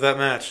champions of that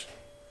match.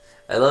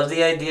 I love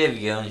the idea of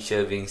Yo and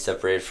Sho being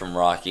separated from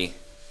Rocky.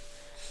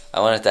 I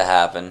want it to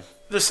happen.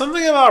 There's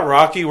something about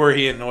Rocky where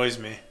he annoys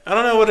me. I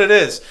don't know what it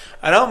is.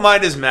 I don't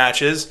mind his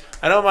matches.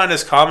 I don't mind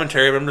his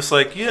commentary, but I'm just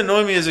like, you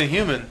annoy me as a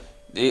human.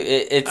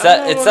 It's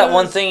that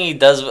one thing he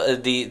does,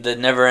 the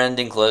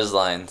never-ending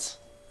clotheslines.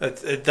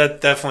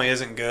 That definitely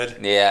isn't good.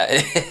 Yeah,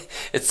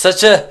 it's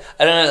such a,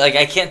 I don't know, like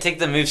I can't take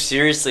the move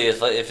seriously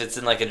if it's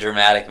in like a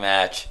dramatic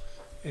match.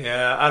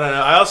 Yeah, I don't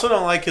know. I also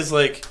don't like his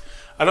like,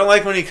 I don't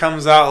like when he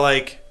comes out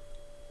like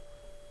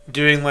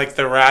doing like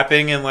the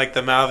rapping and like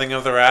the mouthing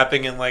of the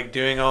rapping and like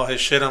doing all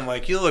his shit. I'm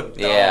like, you look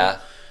dumb. Yeah,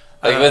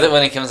 like with it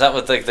when he comes out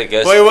with like the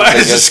ghost. Wait, I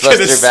was just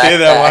gonna say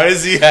that. Backpack. Why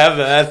does he have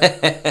that?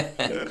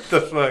 What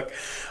the fuck?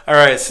 All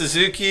right,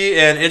 Suzuki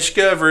and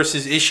Ichika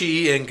versus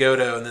Ishii and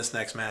Goto in this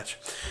next match.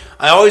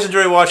 I always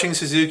enjoy watching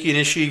Suzuki and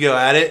Ishii go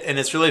at it, and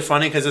it's really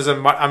funny because as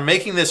I'm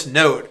making this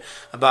note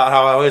about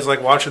how I always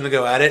like watching them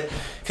go at it,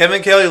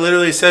 Kevin Kelly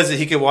literally says that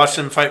he could watch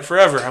them fight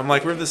forever. I'm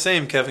like, we're the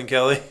same, Kevin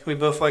Kelly. We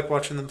both like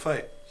watching them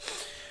fight.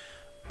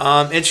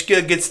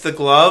 Ichika gets the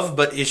glove,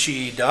 but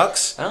Ishii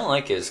ducks. I don't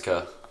like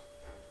Izuka.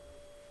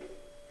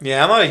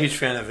 Yeah, I'm not a huge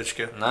fan of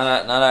Ichika.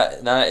 Not a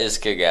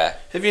Izuka guy.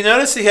 Have you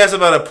noticed he has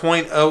about a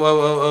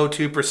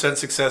 0.00002%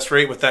 success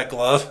rate with that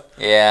glove?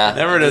 Yeah.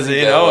 Never does he.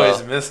 It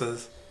always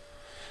misses.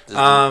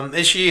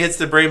 Ishii hits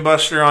the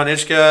brainbuster on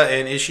Ichika,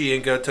 and Ishii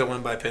and Goto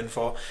win by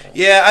pinfall.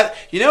 Yeah,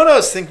 you know what I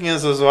was thinking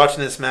as I was watching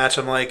this match?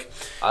 I'm like...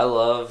 I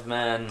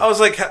was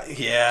like,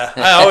 yeah,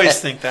 I always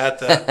think that,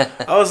 though.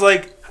 I was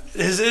like,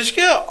 has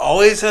Ichika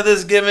always had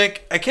this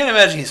gimmick? I can't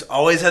imagine he's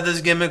always had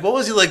this gimmick. What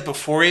was he like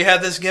before he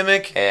had this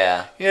gimmick?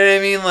 Yeah. You know what I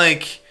mean?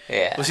 Like,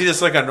 yeah. Was he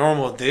just like a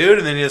normal dude,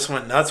 and then he just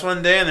went nuts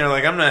one day, and they're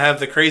like, I'm going to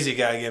have the crazy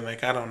guy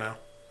gimmick. I don't know.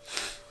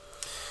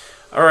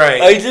 All right.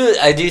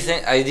 I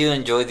do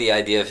enjoy the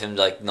idea of him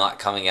like not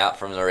coming out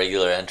from the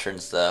regular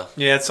entrance though.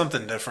 Yeah, it's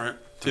something different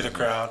to the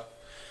crowd.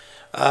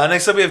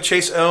 Next up, we have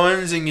Chase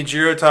Owens and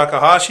Yujiro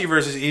Takahashi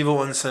versus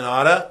Evil and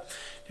Sonata.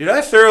 Dude,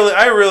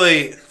 I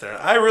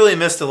really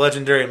missed the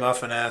legendary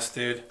Muffin Ass,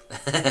 dude.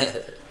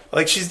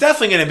 Like, she's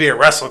definitely going to be at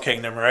Wrestle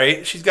Kingdom,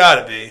 right? She's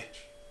got to be.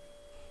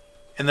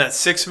 And that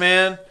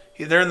 6-man,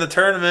 they're in the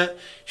tournament.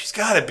 She's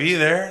got to be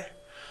there.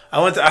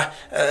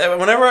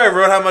 Whenever I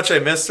wrote how much I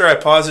missed her, I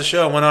paused the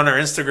show and went on her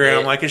Instagram.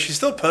 I'm like, is she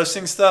still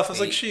posting stuff? I was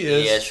like, she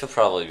is. Yeah, she'll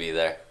probably be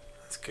there.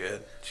 That's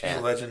good. She's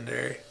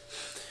legendary.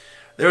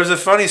 There was a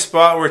funny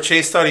spot where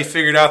Chase thought he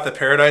figured out the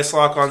Paradise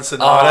Lock on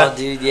Sonata. Oh,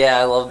 dude, yeah,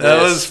 I love this.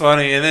 That was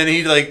funny. And then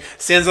he like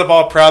stands up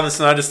all proud, and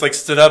Sonata just like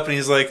stood up, and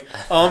he's like,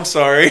 "Oh, I'm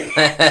sorry."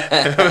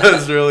 It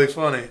was really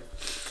funny.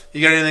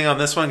 You got anything on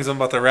this one? Because I'm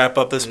about to wrap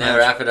up this match. No,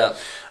 wrap it up.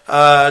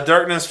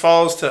 Darkness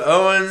falls to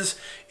Owens.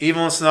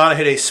 Evil and Sonata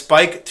hit a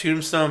spike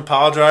tombstone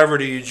pile driver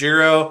to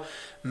Yujiro.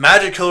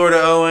 Magic Killer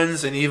to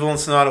Owens, and Evil and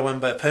Sonata win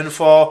by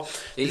pinfall.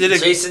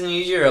 Jason and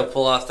Yujiro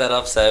pull off that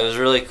upset. It was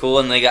really cool,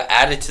 and they got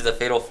added to the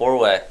Fatal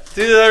 4-Way.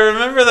 Dude, I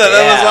remember that. Yeah.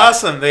 That was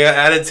awesome. They got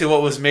added to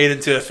what was made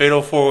into a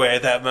Fatal 4-Way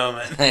at that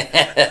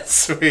moment.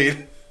 Sweet.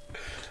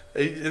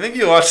 I think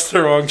you watched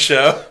the wrong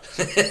show.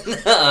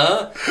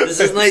 No, this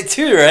is night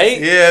 2, right?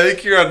 Yeah, I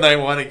think you're on night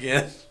 1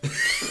 again.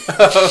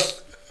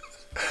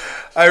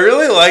 I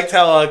really liked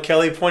how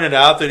Kelly pointed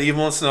out that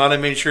Evil and Sonata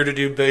made sure to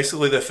do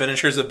basically the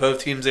finishers of both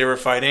teams they were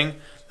fighting.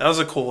 That was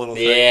a cool little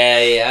thing.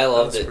 Yeah, I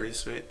loved it. That was pretty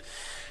sweet.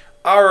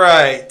 All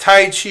right,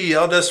 Taichi,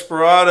 El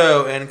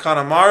Desperado, and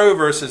Kanemaru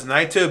versus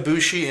Naito,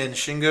 Bushi, and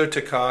Shingo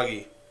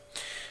Takagi.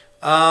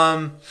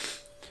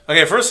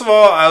 Okay, first of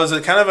all, I was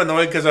kind of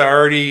annoyed because I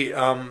already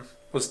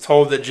was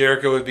told that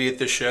Jericho would be at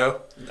the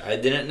show. I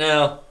didn't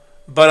know.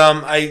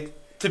 But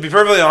to be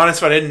perfectly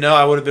honest, if I didn't know,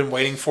 I would have been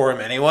waiting for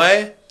him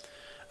anyway.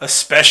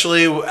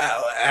 Especially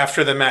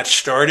after the match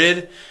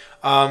started.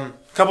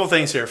 Couple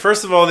things here.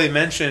 First of all, they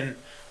mentioned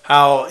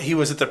how he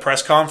was at the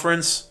press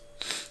conference,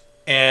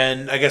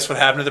 and I guess what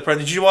happened to the press.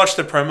 Did you watch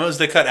the promos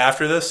they cut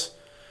after this?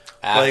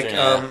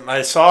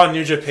 I saw in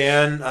New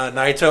Japan,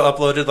 Naito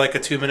uploaded like a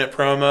 2-minute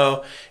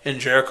promo, and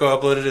Jericho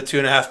uploaded a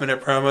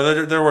 2.5-minute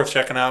promo. They're worth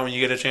checking out when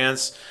you get a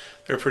chance.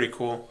 They're pretty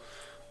cool.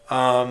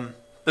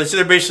 But so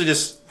they're basically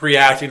just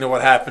reacting to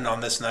what happened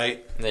on this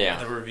night. Yeah.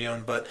 They're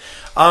reviewing. But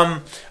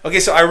okay,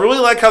 so I really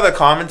like how the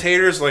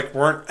commentators like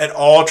weren't at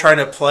all trying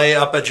to play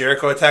up a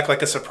Jericho attack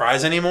like a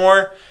surprise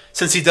anymore,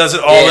 since he does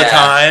it all the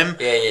time.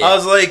 Yeah. I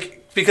was like,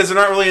 because they're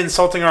not really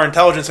insulting our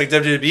intelligence like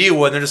WWE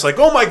would. They're just like,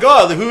 oh my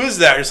god, who is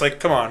that? Just like,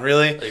 come on,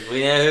 really? Like,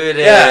 we know who it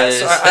is. Yeah,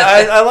 so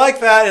I like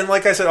that. And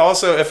like I said,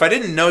 also, if I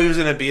didn't know he was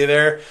going to be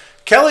there,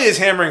 Kelly is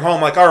hammering home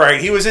like, all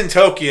right, he was in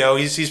Tokyo.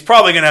 He's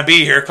probably going to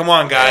be here. Come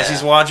on, guys. Yeah.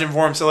 He's watching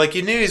for him. So, like,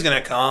 you knew he was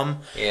going to come.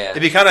 Yeah.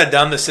 It'd be kind of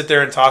dumb to sit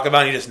there and talk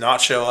about it and he just not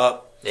show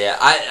up. Yeah,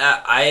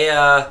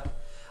 I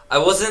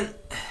wasn't...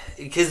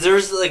 Because there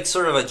was, like,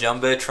 sort of a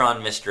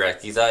Jumbotron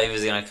misdirect. You thought he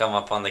was going to come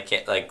up on the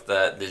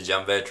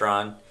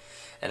Jumbotron.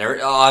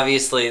 And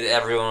obviously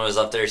everyone was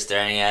up there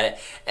staring at it.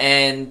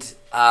 And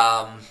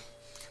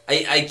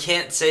I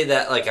can't say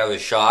that, like, I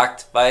was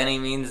shocked by any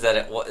means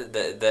that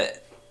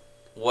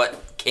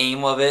what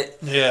came of it.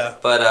 Yeah.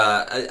 But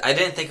I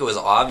didn't think it was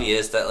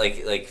obvious that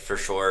like for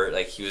sure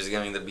like he was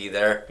going to be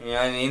there. You know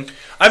what I mean?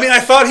 I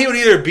thought he would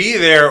either be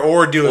there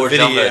or do a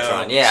video.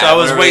 Jumbotron. Yeah. So I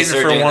was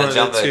waiting for one of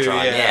the two.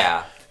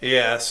 Yeah.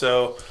 Yeah.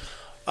 So.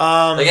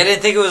 Like I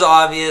didn't think it was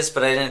obvious,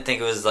 but I didn't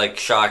think it was like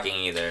shocking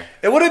either.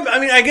 It would have.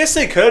 I guess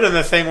they could in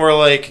the thing where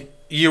like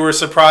you were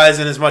surprised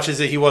in as much as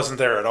that he wasn't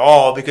there at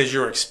all because you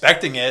were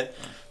expecting it.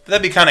 But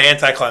that'd be kind of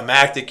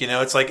anticlimactic, you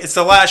know. It's like it's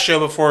the last show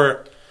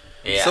before.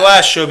 Yeah. It's the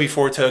last show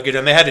before Tokyo,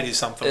 and they had to do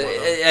something with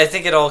him. I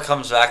think it all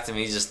comes back to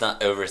me just not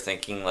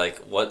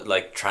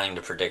overthinking, trying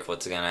to predict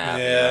what's going to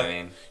happen. Yeah. You know what I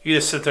mean? You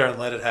just sit there and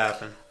let it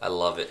happen. I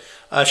love it.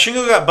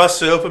 Shingo got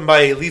busted open by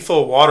a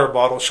lethal water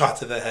bottle shot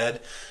to the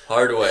head.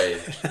 Hard way.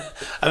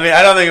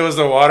 I don't think it was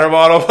the water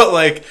bottle, but,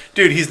 like,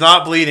 dude, he's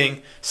not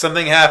bleeding.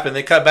 Something happened.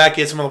 They cut back,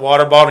 he hits him with the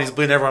water bottle, he's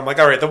bleeding everywhere. I'm like,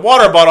 all right, the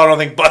water bottle I don't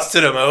think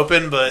busted him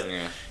open, but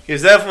he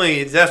was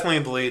definitely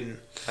bleeding.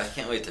 I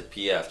can't wait to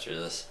pee after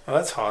this. Oh,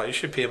 that's hot. You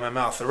should pee in my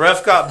mouth. The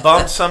ref got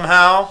bumped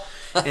somehow,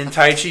 and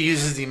Taichi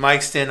uses the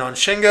mic stand on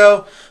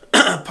Shingo,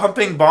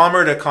 pumping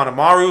Bomber to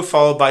Kanemaru,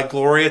 followed by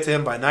Gloria to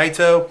him by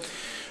Naito.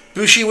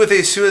 Bushi with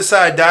a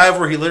suicide dive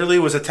where he literally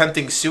was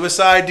attempting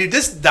suicide. Dude,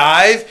 this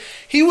dive,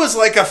 he was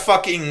like a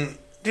fucking...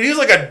 Dude, he was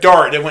like a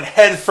dart that went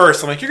head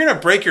first. I'm like, you're going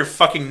to break your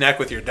fucking neck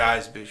with your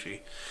dives,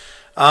 Bushi.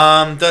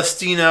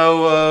 Dustino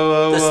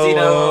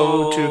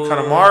to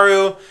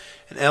Kanemaru.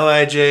 And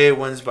LIJ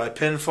wins by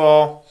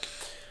pinfall.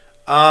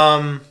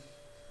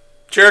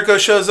 Jericho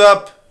shows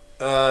up.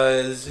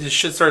 His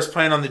shit starts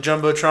playing on the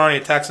Jumbotron. He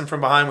attacks him from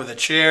behind with a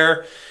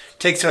chair.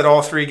 Takes out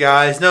all three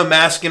guys. No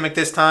mask gimmick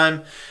this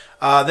time.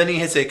 Then he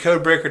hits a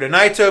code breaker to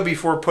Naito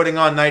before putting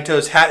on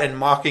Naito's hat and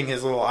mocking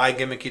his little eye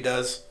gimmick he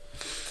does.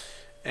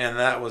 And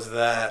that was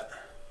that.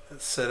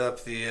 Let's set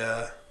up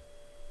the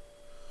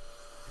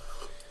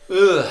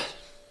their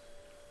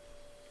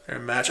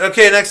match.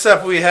 Okay, next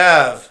up we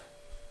have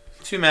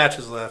 2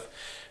 matches left.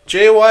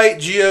 Jay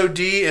White, God,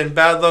 and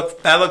Bad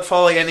Luck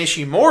Fale and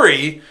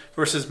Ishimori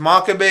versus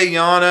Makabe,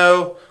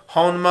 Yano,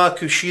 Honma,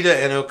 Kushida,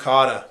 and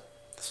Okada.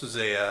 This was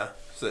a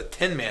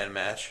 10-man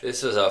match.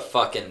 This was a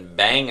fucking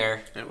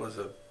banger. It was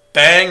a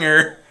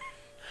banger.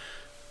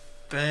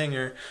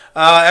 Banger.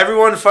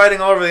 Everyone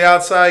fighting all over the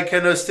outside.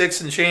 Kendo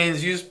sticks and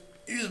chains used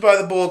by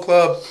the Bullet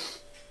Club.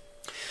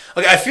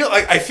 Okay,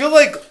 I feel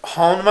like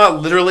Honma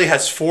literally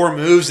has 4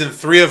 moves and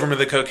 3 of them are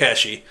the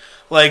Kokeshi.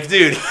 Like,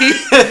 dude, he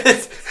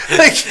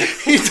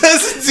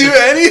doesn't do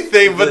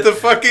anything but the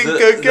fucking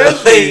Kokeshi.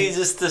 The way you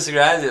just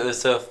described it was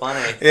so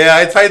funny. Yeah,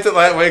 I typed it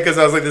that way because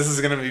I was like, this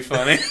is going to be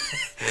funny.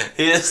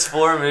 He has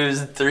 4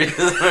 moves and 3 of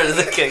them are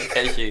the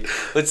Kokeshi.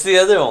 What's the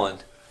other one?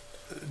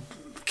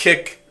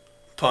 Kick,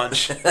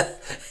 punch.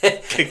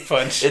 Kick,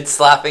 punch. It's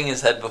slapping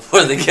his head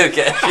before the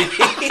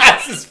Kokeshi.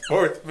 That's his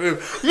 4th move.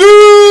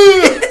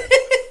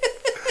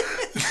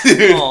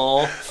 Dude.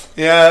 Aww.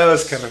 Yeah, that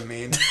was kind of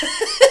mean.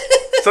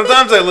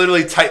 Sometimes I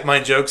literally type my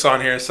jokes on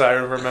here so I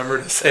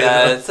remember to say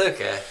that. Yeah, it's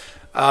okay.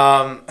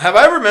 Have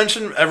I ever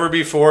mentioned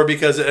before,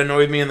 because it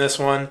annoyed me in this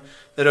one,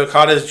 that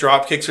Okada's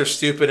drop kicks are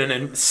stupid and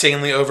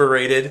insanely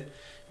overrated?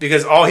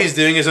 Because all he's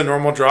doing is a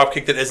normal drop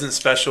kick that isn't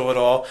special at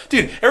all.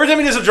 Dude, every time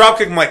he does a drop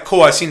kick, I'm like,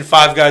 cool, I've seen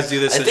 5 guys do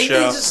this I think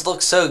show. they just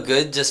look so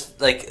good. Just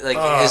like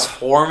his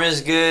form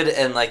is good,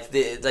 and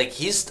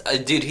he's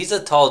he's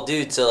a tall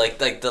dude, so like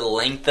the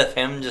length of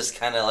him just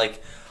kind of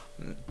like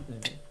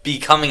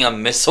becoming a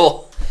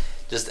missile.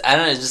 Just I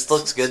don't know, it just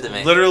looks good to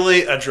me.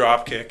 Literally a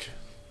drop kick.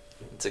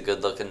 It's a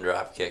good looking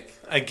drop kick.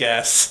 I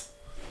guess.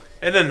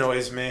 It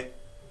annoys me.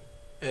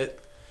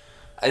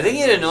 I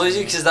think it annoys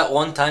you because that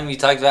one time you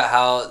talked about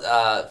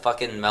how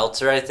fucking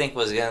Meltzer, I think,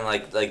 was getting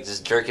like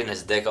just jerking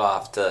his dick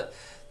off to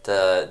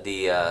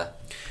the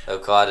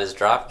Okada's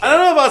drop kick. I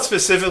don't know about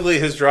specifically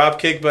his drop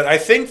kick, but I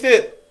think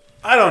that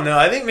I don't know.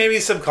 I think maybe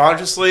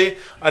subconsciously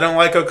I don't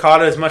like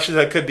Okada as much as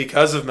I could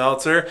because of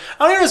Meltzer.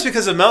 I don't know if it's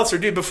because of Meltzer,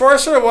 dude. Before I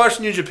started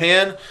watching New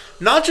Japan,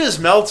 not just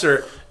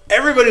Meltzer,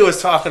 everybody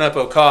was talking up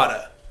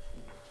Okada.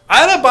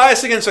 I had a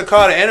bias against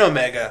Okada and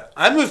Omega.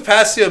 I moved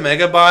past the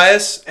Omega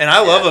bias, and I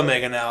love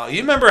Omega now.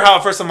 You remember how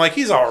at first I'm like,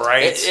 he's all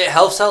right. It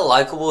helps how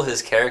likable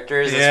his character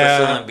is,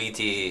 especially on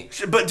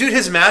BTE. But, dude,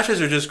 his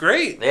matches are just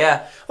great.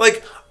 Yeah.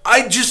 Like,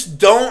 I just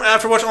don't,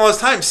 after watching all this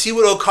time, see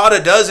what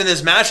Okada does in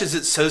his matches.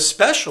 It's so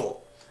special.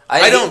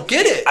 I don't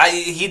get it.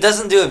 He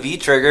doesn't do a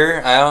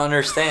V-trigger. I don't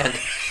understand.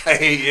 I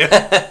hate you.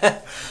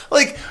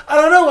 Like, I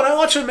don't know. When I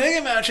watch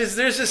Omega matches,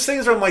 there's just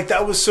things where I'm like,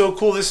 that was so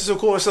cool. This is so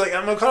cool. So like,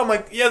 I'm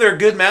like, yeah, they're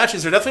good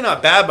matches. They're definitely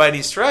not bad by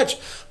any stretch.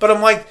 But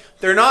I'm like,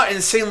 they're not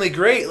insanely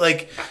great.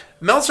 Like,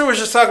 Meltzer was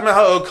just talking about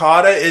how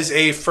Okada is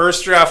a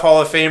first draft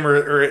Hall of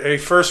Famer or a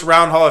first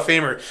round Hall of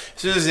Famer. As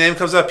soon as his name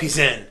comes up, he's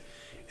in.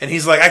 And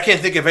he's like, I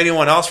can't think of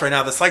anyone else right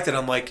now that's like that.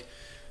 I'm like,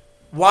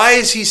 why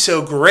is he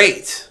so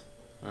great?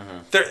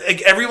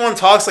 Like, everyone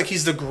talks like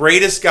he's the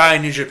greatest guy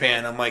in New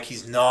Japan. I'm like,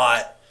 he's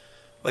not.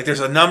 Like, there's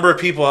a number of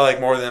people I like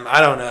more than him.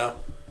 I don't know.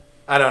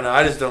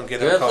 I just don't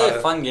get it. Do we play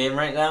a fun game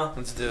right now?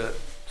 Let's do it.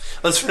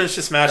 Let's finish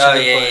this match. Oh,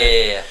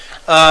 yeah.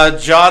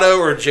 Jado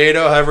or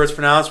Jado, however it's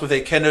pronounced, with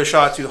a kendo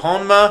shot to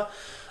Honma.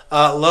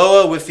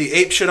 Loa with the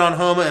ape shit on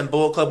Honma, and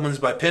Bullet Club wins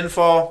by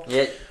pinfall.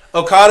 Yeah.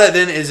 Okada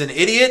then is an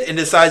idiot and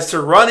decides to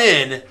run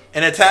in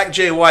and attack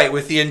Jay White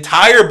with the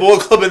entire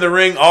Bullet Club in the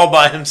ring all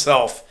by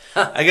himself.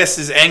 I guess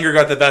his anger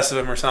got the best of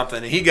him or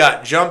something. He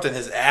got jumped and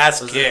his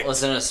ass kicked.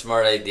 Wasn't a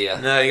smart idea.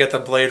 No, you got the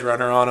Blade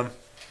Runner on him.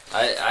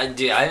 I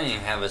didn't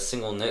even have a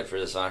single note for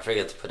this one. I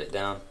forgot to put it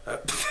down.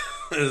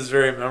 It was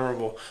very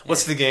memorable.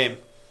 What's the game?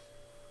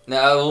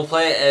 No, we'll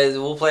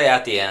play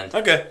at the end.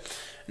 Okay.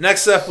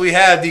 Next up, we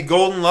have the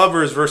Golden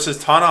Lovers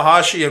versus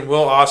Tanahashi and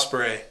Will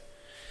Ospreay.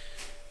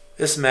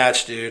 This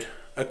match, dude.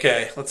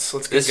 Okay, let's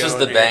get This going was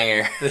the here.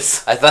 banger.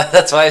 I thought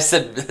that's why I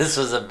said this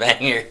was a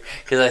banger,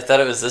 because I thought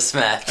it was this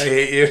match. I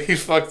hate you. You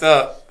fucked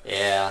up.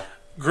 Yeah.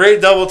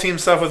 Great double team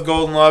stuff with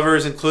Golden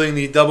Lovers, including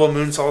the double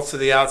moonsaults to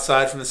the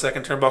outside from the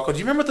second turnbuckle. Do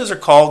you remember what those are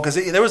called? Because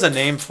there was a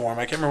name for them.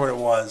 I can't remember what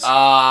it was.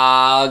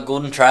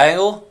 Golden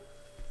Triangle?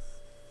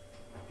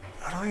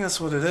 I don't think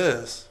that's what it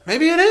is.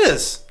 Maybe it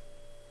is.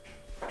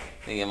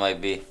 I think it might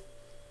be.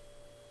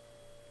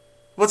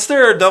 What's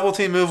their double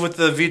team move with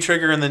the V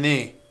trigger and the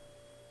knee?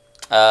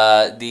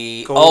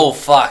 Oh,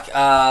 fuck.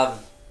 I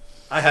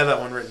have that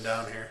one written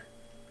down here.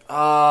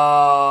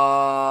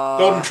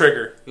 Golden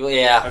Trigger.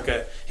 Yeah.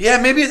 Okay.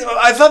 Yeah, maybe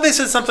I thought they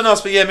said something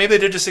else, but yeah, maybe they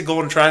did just say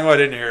Golden Triangle. I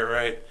didn't hear it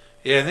right.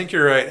 Yeah, I think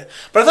you're right.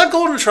 But I thought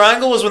Golden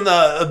Triangle was when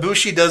the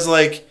Ibushi does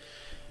like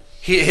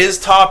his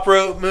top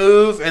rope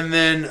move, and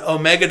then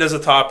Omega does a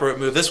top rope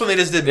move. This one they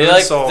just did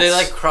moonsaults. They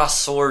like cross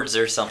swords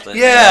or something.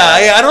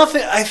 Yeah.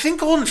 I think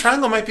Golden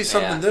Triangle might be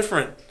something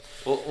different.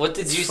 Well, what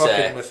did you fucking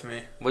say? With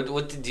me.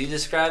 What did you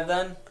describe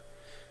then?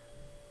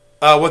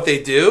 What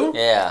they do?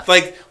 Yeah.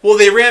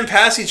 They ran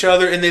past each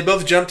other and they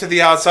both jumped to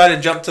the outside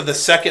and jumped to the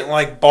second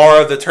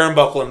bar of the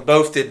turnbuckle and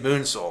both did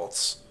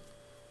moonsaults.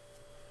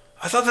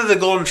 I thought that the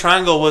Golden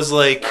Triangle was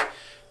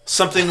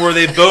something where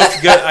they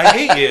both got. I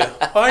hate you.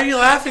 Why are you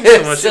laughing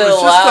so much? So it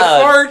was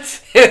loud.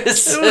 just a fart. It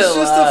was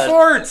just a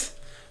fart.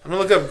 I'm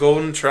gonna look up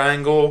Golden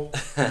Triangle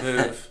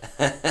move.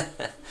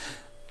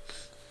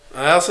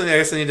 I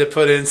guess I need to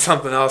put in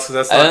something else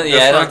because that's not.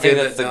 I don't think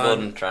that's the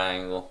Golden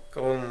Triangle.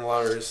 Golden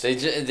Lovers.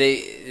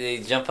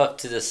 They jump up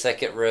to the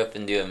second rope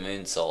and do a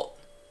moonsault.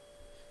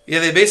 Yeah,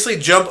 they basically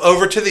jump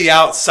over to the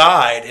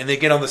outside and they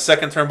get on the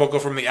second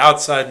turnbuckle from the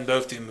outside and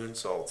both do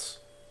moonsaults.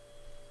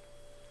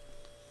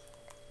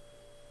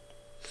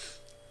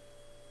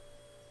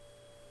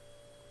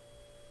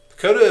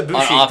 Kota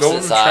Ibushi,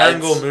 Golden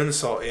Triangle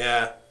moonsault.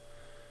 Yeah.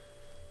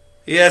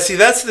 Yeah, see,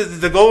 that's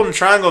the Golden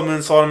Triangle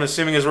moonsault, I'm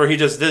assuming, is where he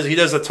does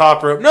a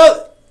top rope.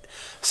 No!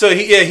 So,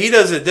 he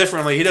does it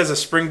differently. He does a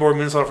springboard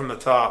moonsault from the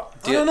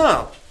top. Dude, I don't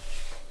know.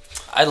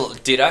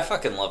 I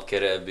fucking love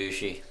Kota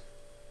Ibushi.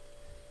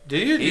 Do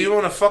you? Do you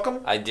want to fuck him?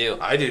 I do.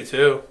 I do,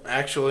 too,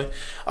 actually.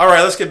 All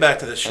right, let's get back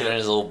to this shit. And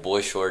his little boy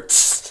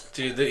shorts.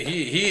 Dude,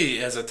 he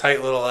has a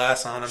tight little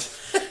ass on him.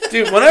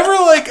 Dude, whenever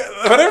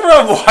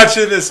I'm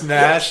watching this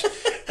match,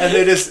 and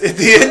they just at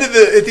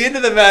the end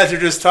of the match, they're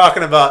just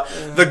talking about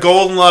the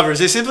Golden Lovers.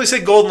 They simply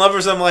say Golden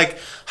Lovers. I'm like,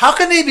 how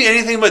can they be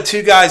anything but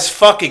two guys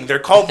fucking? They're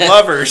called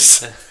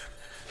lovers.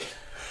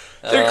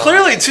 They're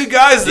clearly two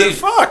guys that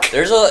fuck.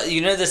 There's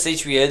this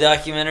HBO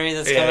documentary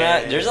that's coming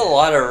out. There's a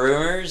lot of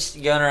rumors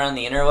going around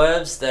the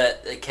interwebs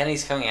that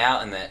Kenny's coming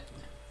out in that.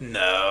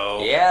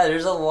 No. Yeah,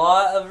 there's a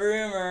lot of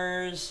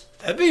rumors.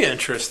 That'd be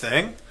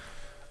interesting.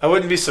 I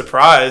wouldn't be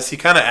surprised. He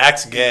kind of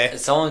acts gay.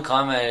 Someone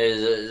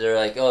commented, they're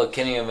like, "Oh,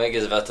 Kenny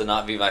Omega's about to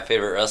not be my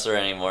favorite wrestler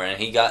anymore," and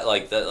he got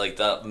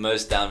the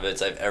most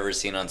downvotes I've ever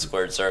seen on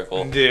Squared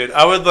Circle. Dude,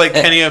 I would like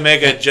Kenny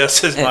Omega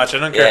just as much. I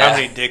don't care how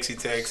many dicks he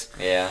takes.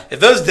 Yeah. If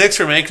those dicks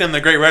are making him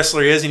the great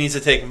wrestler he is, he needs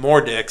to take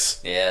more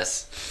dicks.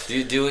 Yes.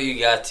 Do what you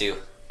got to.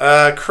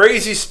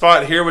 Crazy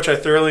spot here, which I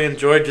thoroughly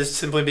enjoyed, just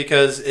simply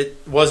because it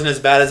wasn't as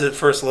bad as it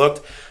first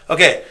looked.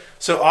 Okay,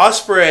 so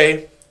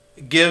Ospreay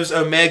gives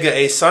Omega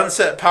a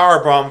sunset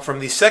powerbomb from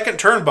the second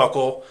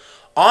turnbuckle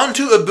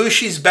onto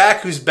Ibushi's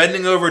back, who's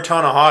bending over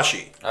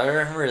Tanahashi. I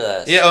remember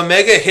that. Yeah,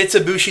 Omega hits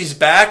Ibushi's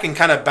back and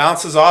kind of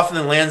bounces off and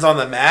then lands on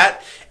the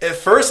mat. At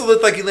first, it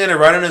looked like he landed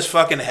right on his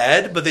fucking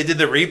head, but they did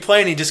the replay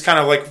and he just kind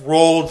of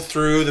rolled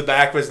through the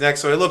back of his neck,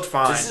 so it looked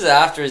fine. This is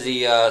after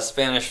the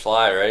Spanish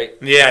Fly, right?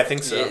 Yeah, I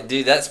think so. Yeah,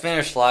 dude, that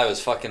Spanish Fly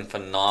was fucking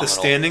phenomenal. The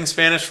standing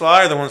Spanish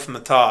Fly or the one from the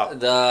top?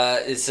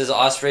 It says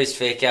Ospreay's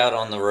fake out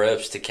on the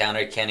ropes to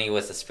counter Kenny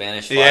with the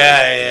Spanish Fly.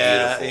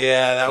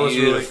 Yeah, that was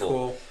beautiful.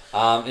 Really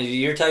cool.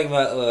 You're talking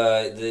about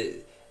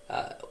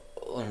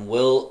when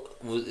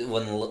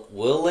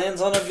Will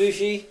lands on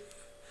Ibushi?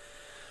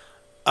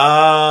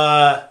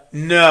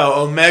 No,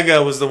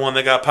 Omega was the one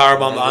that got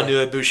powerbombed onto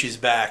Ibushi's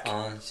back.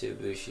 Onto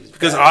Ibushi's back.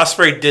 Because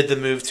Ospreay did the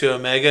move to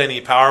Omega and he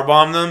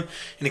powerbombed them,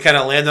 and he kind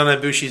of landed on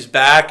Ibushi's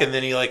back, and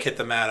then he like hit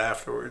the mat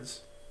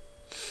afterwards.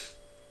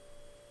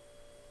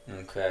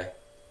 Okay,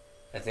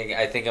 I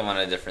think I'm on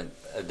a different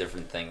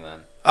thing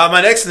then.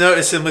 My next note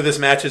is simply this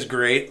match is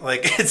great.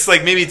 Like it's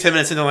like maybe 10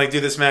 minutes into like,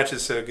 dude, this match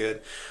is so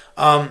good.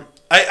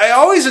 I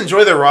always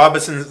enjoy the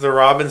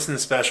Robinson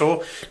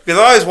special because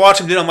I always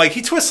watch him do it. I'm like,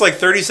 he twists like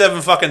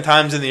 37 fucking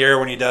times in the air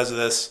when he does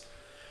this.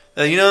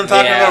 You know what I'm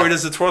talking about? Where he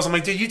does the twirls. I'm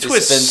like, dude, you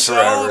twist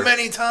so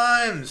many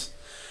times.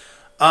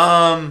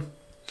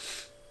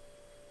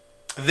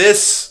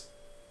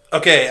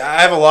 Okay,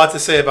 I have a lot to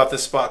say about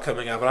this spot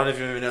coming up. I don't know if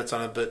you have any notes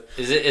on it, but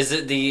is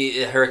it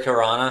the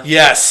Hurricanrana?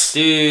 Yes,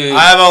 dude.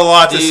 I have a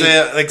lot to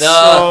say. Like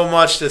so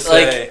much to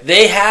say. Like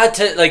they had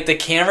to, like the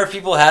camera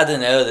people had to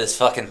know this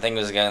fucking thing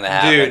was going to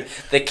happen. Dude,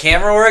 the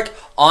camera work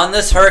on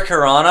this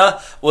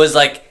Hurricanrana was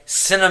like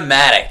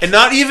cinematic, and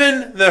not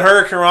even the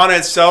Hurricanrana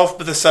itself,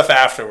 but the stuff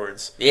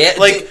afterwards. Yeah,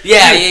 like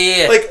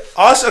yeah. Like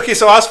okay,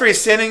 so Ospreay is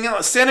standing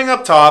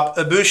up top.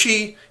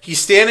 Ibushi. He's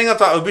standing up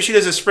top. Ibushi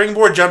does a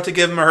springboard jump to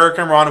give him a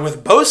Hurricanrana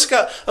with both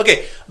guys.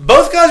 Okay,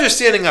 both guys are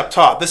standing up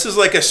top. This is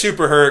like a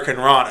super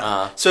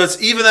Hurricanrana. So it's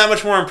even that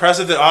much more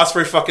impressive that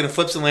Ospreay fucking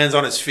flips and lands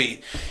on his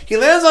feet. He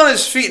lands on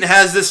his feet and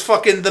has this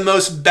fucking the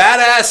most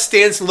badass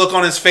stance and look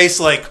on his face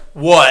like,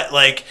 what?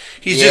 Like,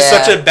 he's just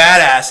such a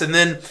badass. And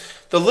then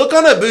the look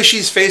on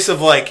Ibushi's face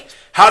of like,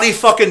 how'd he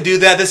fucking do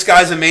that? This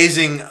guy's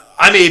amazing.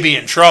 I may be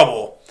in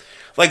trouble.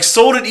 Like,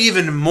 sold it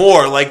even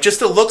more. Like,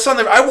 just the looks on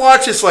there. I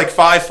watched this like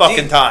 5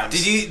 fucking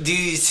times. Do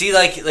you see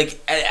like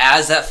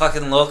as that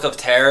fucking look of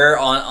terror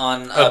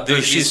on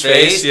Ibushi's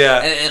face?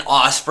 Yeah. And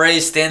Ospreay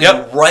standing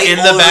right in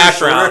the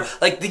background.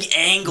 Like, the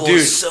angle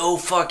is so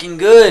fucking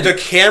good. The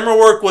camera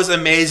work was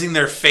amazing.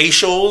 Their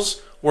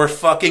facials were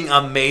fucking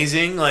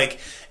amazing. Like,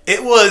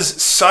 it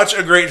was such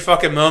a great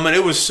fucking moment.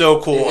 It was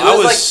so cool. I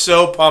was like,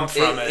 so pumped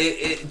from it.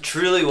 It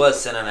truly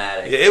was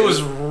cinematic. It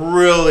was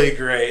really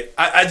great.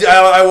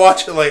 I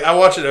watch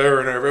it over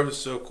and over. It was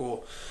so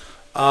cool.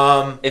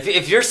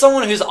 If you're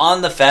someone who's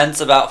on the fence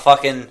about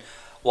fucking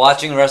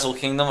watching Wrestle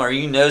Kingdom, or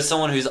you know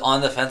someone who's on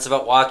the fence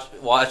about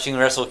watching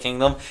Wrestle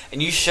Kingdom,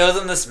 and you show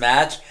them this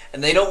match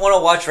and they don't want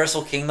to watch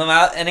Wrestle Kingdom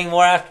out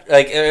anymore, or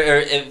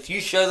if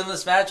you show them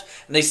this match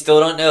and they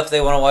still don't know if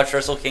they want to watch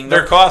Wrestle Kingdom,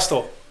 they're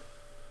Coastal.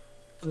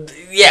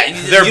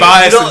 Yeah, they're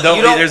biased and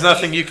there's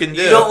nothing you can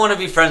do. You don't want to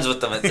be friends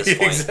with them at this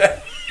point.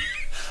 Exactly.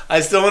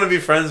 I still want to be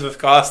friends with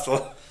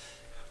Coastal.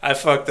 I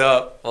fucked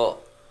up. Well,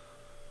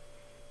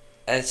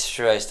 that's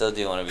true. I still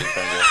do want to be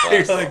friends with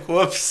Coastal. You're like,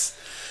 whoops.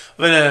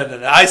 But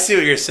no. I see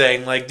what you're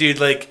saying. Like, dude,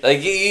 there's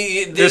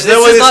this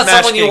no way is not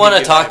someone you want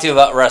to talk to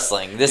about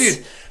wrestling.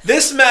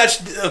 This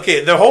match,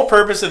 okay, the whole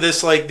purpose of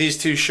this, like, these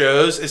two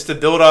shows is to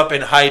build up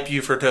and hype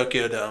you for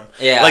Tokyo Dome.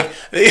 Yeah. Like,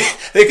 they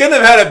couldn't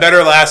have had a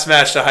better last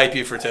match to hype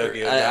you for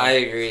Tokyo Dome. I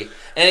agree.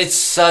 And it's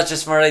such a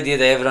smart idea.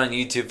 They have it on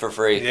YouTube for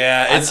free.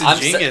 Yeah, it's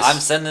genius. I'm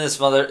sending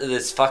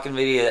this fucking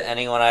video to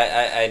anyone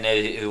I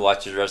know who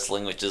watches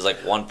wrestling, which is like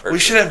one person. We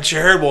should have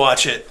Jared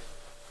watch it.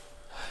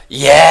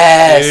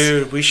 Yes!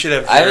 Dude, we should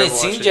have Jared I haven't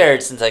seen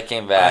Jared since I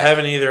came back. I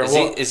haven't either.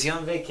 Is he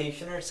on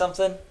vacation or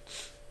something?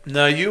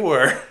 No, you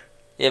were.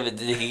 Yeah, but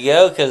did he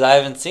go? Because I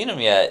haven't seen him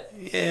yet.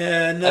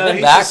 Yeah, no. I've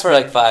been back for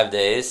like 5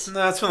 days.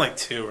 No, it's been like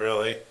 2,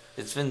 really.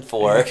 It's been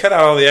 4. You cut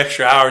out all the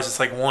extra hours. It's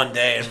like 1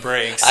 day and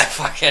breaks.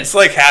 It's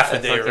like half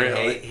a day,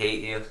 really.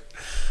 Hate you.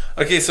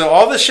 Okay, so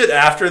all the shit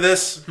after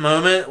this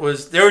moment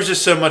there was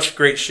just so much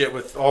great shit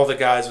with all the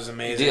guys. It was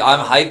amazing. Dude,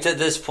 I'm hyped at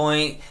this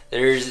point.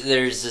 There's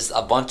just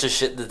a bunch of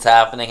shit that's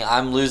happening.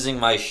 I'm losing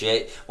my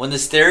shit. When the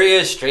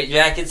stereo straight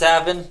jackets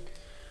happen.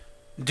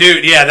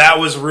 Dude, yeah, that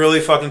was really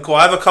fucking cool.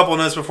 I have a couple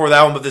notes before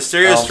that one, but the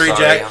stereo straight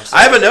jacket.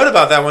 I have a note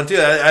about that one too.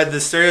 The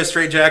stereo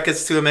straight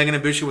jackets to Omega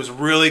and Ibushi was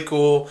really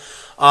cool.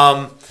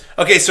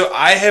 Okay, so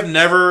I didn't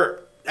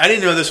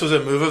know this was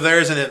a move of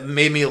theirs, and it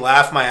made me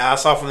laugh my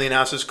ass off when the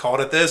announcers called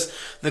it this.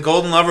 The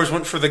Golden Lovers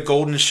went for the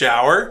Golden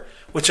Shower,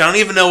 which I don't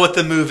even know what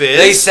the move is.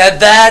 They said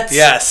that?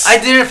 Yes. I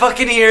didn't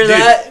fucking hear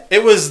that.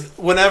 It was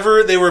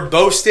whenever they were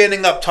both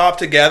standing up top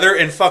together,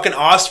 and fucking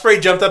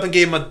Ospreay jumped up and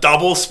gave him a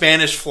double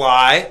Spanish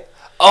fly.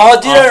 Oh,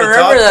 dude, I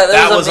remember that.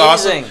 That was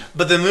amazing. Awesome.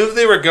 But the move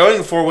they were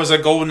going for was a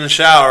Golden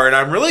Shower, and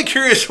I'm really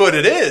curious what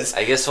it is.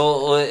 I guess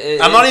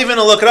I'm not even going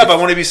to look it up. I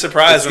want to be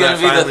surprised when I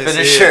finally see it. It's going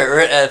to be the finisher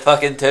at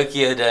fucking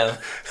Tokyo Dome.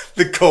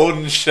 The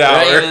Golden Shower.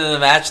 We're not even in the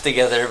match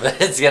together,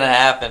 but it's going to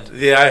happen.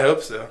 Yeah, I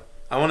hope so.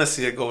 I want to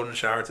see a Golden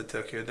Shower to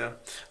Tokyo Dome.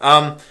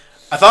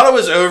 I thought it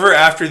was over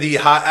after they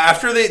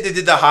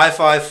did the high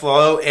five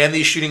flow and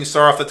the shooting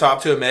star off the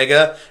top to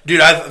Omega. Dude,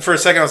 for a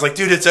second I was like,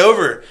 dude, it's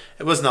over.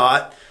 It was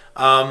not.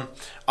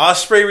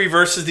 Ospreay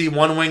reverses the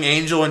One Wing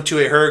Angel into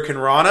a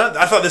Hurricanrana.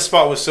 I thought this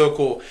spot was so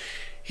cool.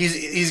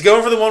 He's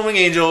going for the One Wing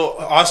Angel.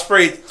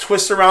 Ospreay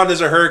twists around as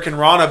a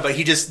Hurricanrana, but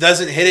he just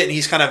doesn't hit it, and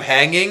he's kind of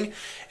hanging.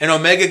 And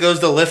Omega goes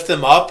to lift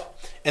him up,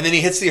 and then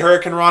he hits the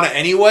Hurricane Rana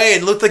anyway.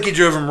 It looked like he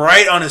drove him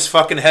right on his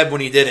fucking head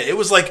when he did it. It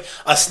was like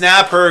a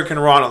snap Hurricane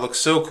Rana. It looked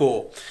so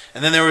cool.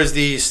 And then there was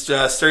the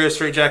stereo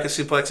straight jacket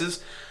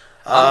suplexes.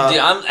 Dude,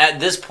 I'm at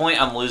this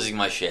point. I'm losing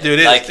my shit, dude.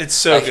 It's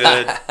so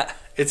good.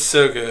 It's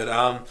so good.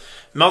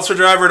 Meltzer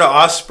driver to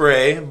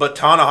Ospreay, but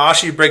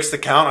Tanahashi breaks the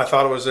count. I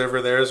thought it was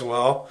over there as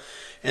well.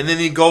 And then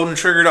the Golden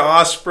Trigger to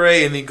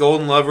Ospreay, and the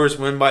Golden Lovers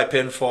win by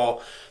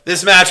pinfall.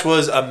 This match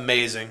was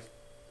amazing.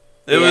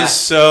 It was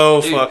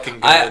so fucking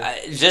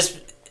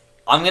good.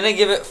 I'm gonna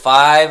give it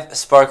 5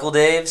 Sparkle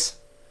Daves,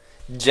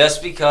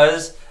 just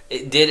because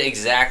it did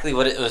exactly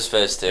what it was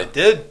supposed to. It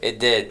did. It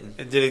did.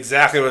 It did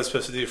exactly what it was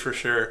supposed to do for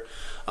sure.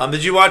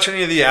 Did you watch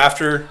any of the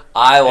after?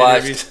 I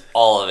watched interviews?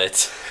 all of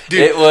it.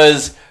 Dude. It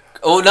was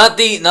not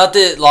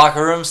the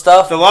locker room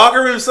stuff. The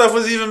locker room stuff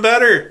was even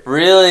better.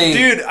 Really,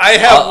 dude. I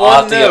have I'll one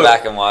have to note. go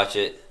back and watch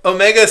it.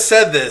 Omega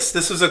said this.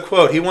 This was a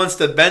quote. He wants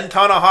to bend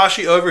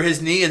Tanahashi over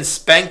his knee and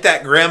spank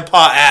that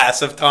grandpa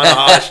ass of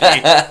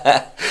Tanahashi.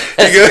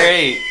 That's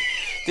great.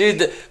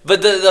 Dude,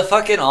 but the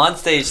fucking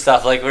onstage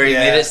stuff, like where he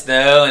made it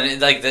snow and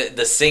like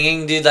the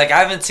singing, dude, like I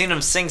haven't seen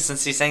him sing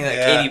since he sang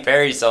that Katy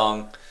Perry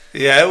song.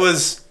 Yeah, it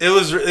was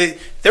really,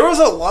 there was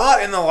a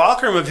lot in the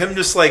locker room of him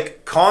just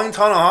like calling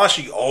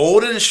Tanahashi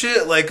old and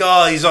shit. Like,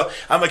 oh,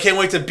 I can't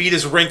wait to beat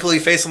his wrinkly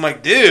face. I'm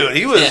like, dude,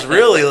 he was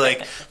really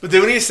like. But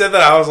then when he said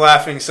that, I was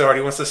laughing so hard.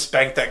 He wants to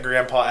spank that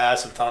grandpa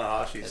ass of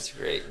Tanahashi's. That's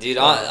great, dude.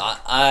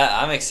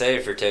 I'm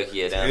excited for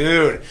Tokyo Dome.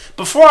 Dude,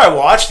 before I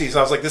watched these,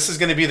 I was like, this is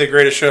going to be the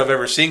greatest show I've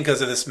ever seen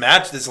because of this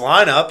match, this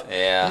lineup.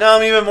 Yeah. Now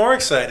I'm even more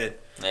excited.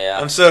 Yeah.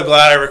 I'm so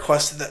glad I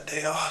requested that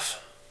day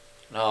off.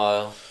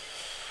 No.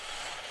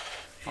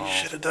 You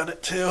should have done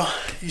it too.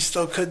 You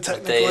still could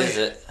technically. What day is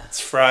it? It's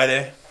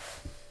Friday.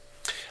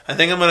 I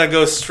think I'm gonna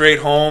go straight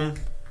home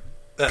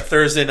that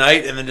Thursday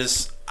night, and then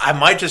I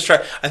might just try.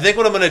 I think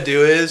what I'm gonna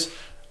do is,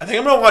 I think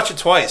I'm gonna watch it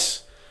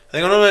twice. I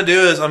think what I'm gonna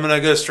do is I'm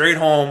gonna go straight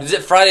home. Is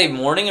it Friday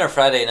morning or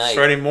Friday night? It's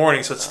Friday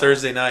morning, so it's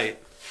Thursday night.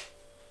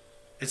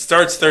 It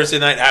starts Thursday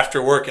night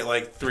after work at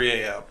like 3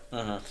 a.m.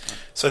 Mm-hmm.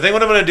 So I think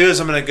what I'm gonna do is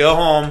I'm gonna go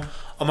home.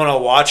 I'm gonna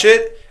watch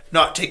it.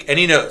 Not take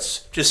any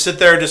notes. Just sit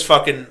there and just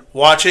fucking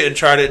watch it and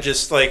try to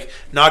just like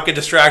not get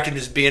distracted and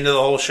just be into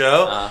the whole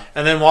show.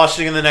 And then watch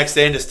it again the next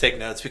day and just take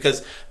notes.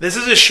 Because this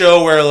is a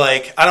show where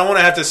like I don't want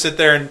to have to sit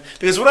there and...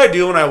 Because what I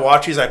do when I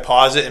watch these, I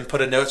pause it and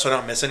put a note so I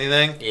don't miss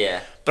anything.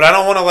 Yeah. But I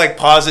don't want to like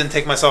pause it and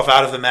take myself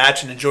out of the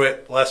match and enjoy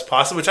it less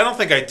possible, which I don't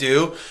think I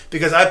do.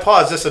 Because I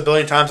paused this a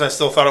billion times and I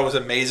still thought it was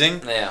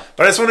amazing. Yeah.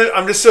 But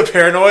I'm just so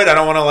paranoid. I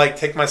don't want to like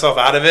take myself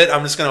out of it.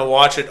 I'm just going to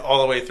watch it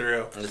all the way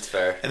through. That's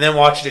fair. And then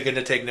watch it again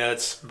to take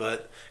notes.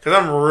 But... Because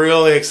I'm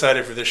really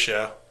excited for this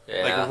show.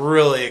 Yeah. Like,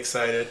 really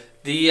excited.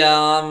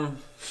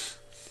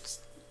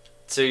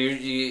 So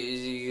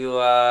you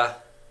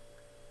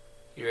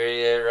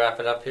ready to wrap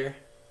it up here?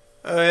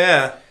 Oh,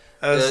 yeah.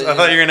 I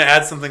thought you were going to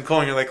add something cool,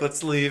 and you're like,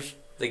 let's leave.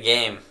 The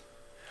game.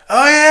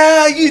 Oh,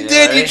 yeah, you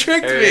did. Ready? You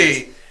tricked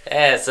me.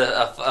 Yeah, it's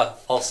a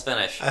false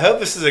finish. I hope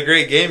this is a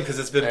great game, because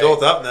it's been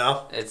built up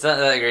now. It's not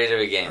that great of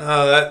a game.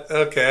 Oh,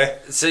 okay.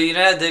 So you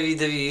know how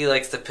WWE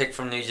likes to pick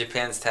from New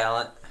Japan's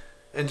talent?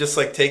 And just,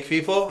 like, take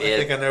people? Yeah. I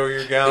think I know where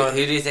you're going.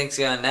 Who do you think's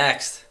going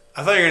next?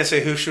 I thought you were going to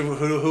say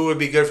who would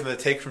be good from the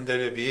take from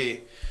WWE.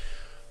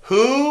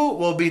 Who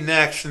will be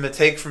next from the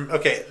take from...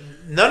 Okay,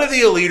 none of the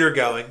Elite are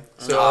going.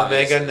 So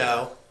Omega,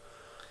 no.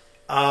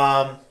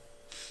 I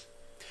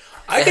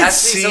can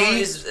see... someone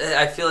who's,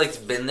 I feel like, has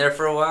been there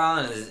for a while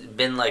and has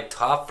been, like,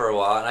 top for a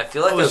while. And I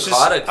feel like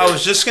Okada I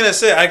was just going to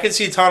say, I could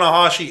see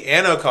Tanahashi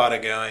and Okada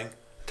going.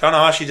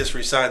 Tanahashi just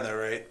resigned, though,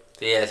 right?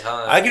 Yeah,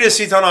 I could just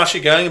see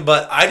Tanahashi going,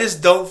 but I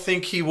just don't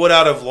think he would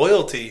out of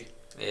loyalty.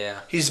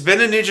 Yeah. He's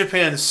been in New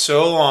Japan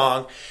so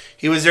long.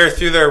 He was there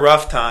through their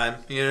rough time.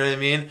 You know what I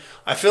mean?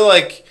 I feel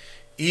like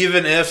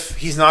even if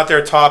he's not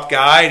their top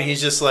guy and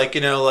he's just like,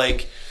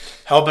 like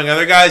helping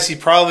other guys, he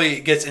probably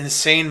gets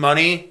insane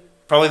money,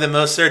 probably the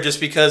most there just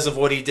because of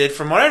what he did.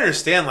 From what I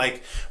understand,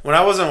 like when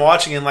I wasn't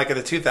watching in like in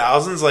the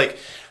 2000s, like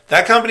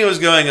that company was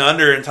going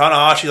under and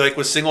Tanahashi like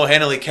was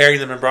single-handedly carrying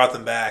them and brought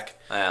them back.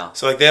 Wow.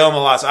 So like they owe him a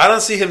lot. So I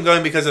don't see him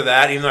going because of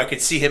that, even though I could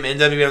see him in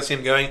WWE, I don't see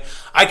him going.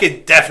 I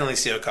could definitely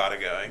see Okada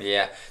going.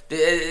 Yeah.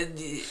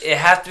 It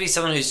has to be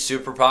someone who's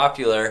super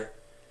popular.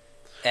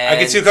 I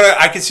could see Okada,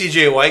 I could see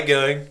Jay White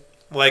going.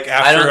 Like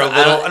after a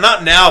little,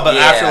 not now, but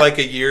after like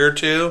a year or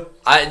two.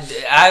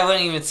 I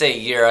wouldn't even say a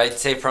year. I'd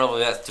say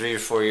probably about 3 or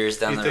 4 years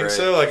down the road. You think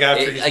so? Like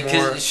after he's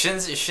more...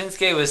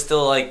 Shinsuke was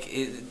still like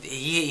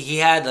he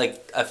had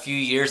like a few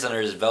years under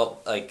his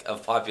belt like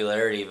of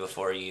popularity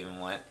before he even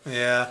went.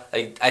 Yeah.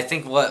 Like I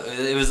think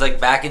it was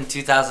like back in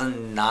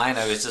 2009.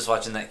 I was just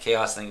watching that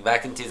Chaos thing.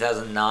 Back in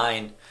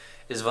 2009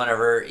 is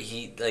whenever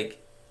he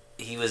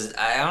was.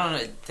 I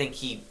don't think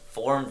he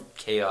formed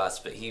Chaos,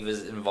 but he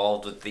was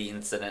involved with the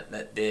incident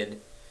that did.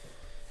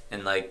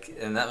 And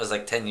that was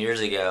like 10 years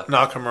ago.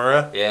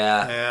 Nakamura?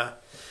 Yeah. Yeah.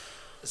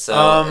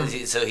 So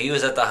he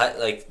was at the height,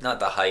 like not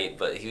the height,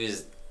 but he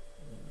was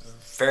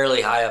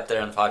fairly high up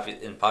there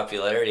in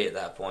popularity at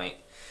that point.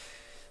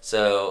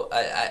 So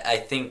I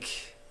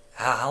think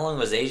how long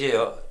was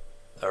AJ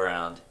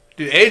around?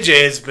 Dude,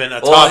 AJ has been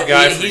a top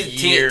guy for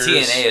he's years.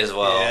 TNA as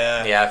well.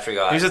 Yeah, I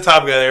forgot. He's a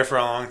top guy there for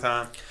a long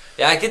time.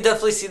 Yeah, I could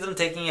definitely see them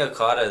taking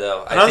Okada,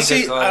 though. I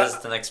think Okada's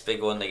the next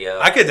big one to go.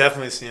 I could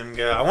definitely see him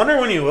go. I wonder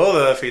when he will,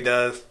 though, if he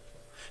does.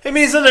 I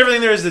mean, he's done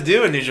everything there is to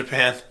do in New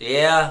Japan.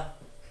 Yeah.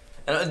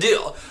 Dude,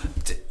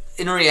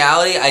 in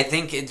reality, I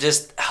think it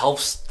just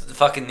helps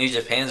fucking New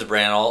Japan's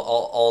brand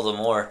all the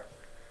more.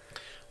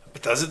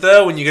 But does it,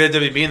 though, when you go to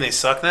WB and they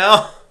suck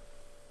now?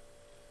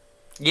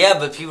 Yeah,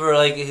 but people are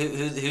like,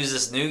 who's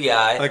this new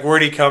guy? Like,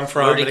 where'd he come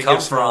from? Where'd he come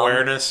from?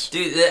 Awareness.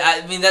 Dude,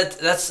 I mean,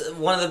 that's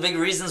one of the big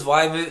reasons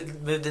why I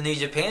moved to New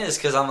Japan is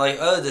because I'm like,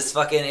 oh, this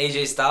fucking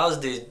AJ Styles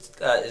dude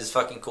is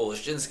fucking cool.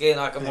 Shinsuke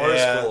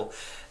Nakamura's cool.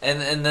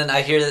 And then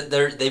I hear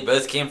that they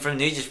both came from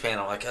New Japan.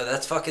 I'm like, oh,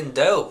 that's fucking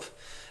dope.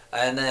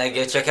 And then I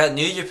go check out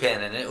New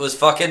Japan, and it was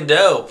fucking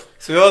dope.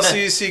 So who else do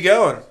you see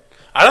going?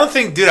 I don't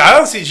see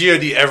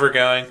GOD ever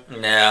going.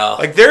 No.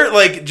 Like, they're,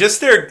 like,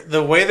 just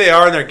the way they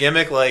are in their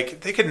gimmick,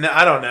 like, they could,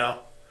 I don't know.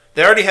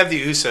 They already have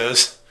the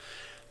Usos.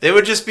 They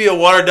would just be a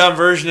watered-down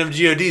version of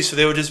GOD, so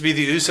they would just be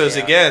the Usos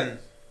again.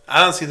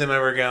 I don't see them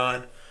ever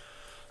going.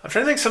 I'm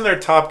trying to think of some of their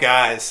top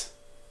guys.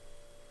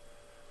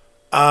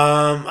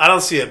 I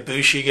don't see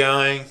Ibushi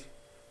going.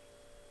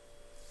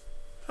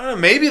 I don't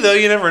know, maybe, though,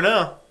 you never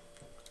know.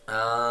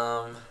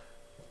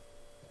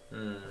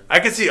 I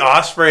could see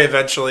Ospreay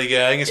eventually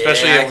going,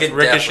 especially with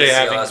Ricochet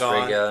having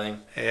gone. Going.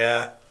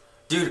 Yeah,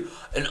 dude,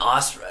 an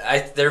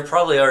Ospreay. There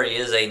probably already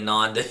is a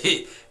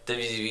non-WWE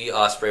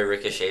Ospreay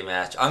Ricochet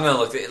match. I'm gonna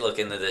look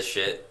into this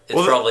shit.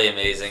 It's probably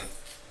amazing.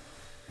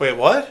 Wait,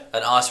 what?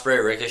 An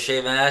Ospreay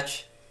Ricochet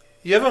match?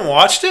 You haven't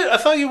watched it? I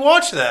thought you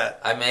watched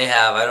that. I may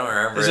have. I don't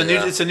remember.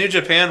 It's a New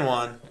Japan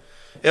one.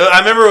 I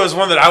remember it was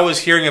one that I was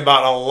hearing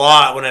about a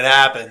lot when it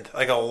happened.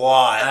 Like, a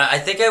lot. I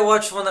think I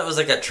watched one that was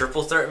like a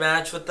triple threat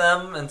match with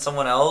them and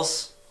someone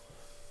else.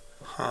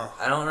 Huh.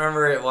 I don't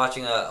remember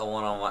watching a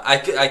one-on-one. I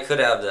could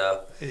have,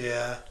 though.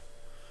 Yeah.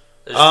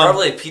 There's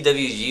probably a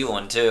PWG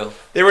one, too.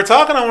 They were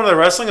talking on one of the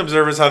Wrestling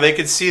Observers how they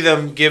could see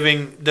them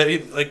giving...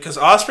 Because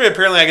Ospreay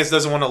apparently, I guess,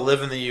 doesn't want to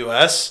live in the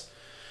U.S.,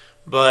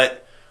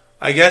 but...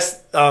 I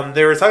guess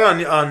they were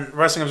talking on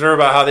Wrestling Observer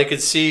about how they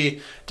could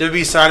see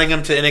WWE signing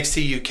him to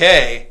NXT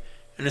UK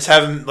and just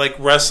have him like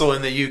wrestle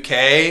in the UK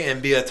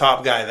and be a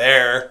top guy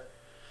there.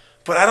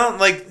 But I don't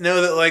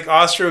know that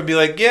Ospreay would be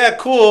like, yeah,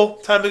 cool,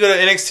 time to go to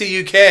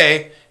NXT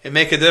UK and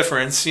make a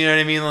difference. You know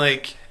what I mean?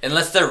 Like,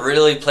 unless they're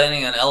really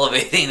planning on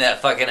elevating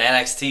that fucking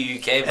NXT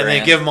UK brand. And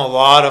they give him a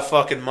lot of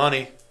fucking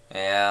money.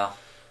 Yeah.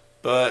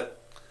 But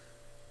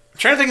I'm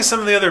trying to think of some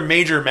of the other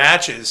major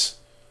matches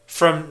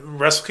from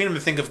Wrestle Kingdom to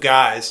think of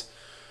guys.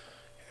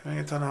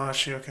 I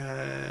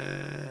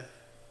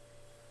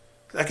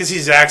could see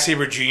Zack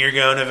Sabre Jr.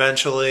 going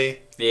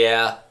eventually.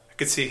 Yeah. I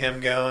could see him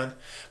going.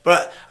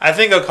 But I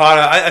think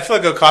Okada, I feel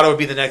like Okada would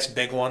be the next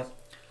big one.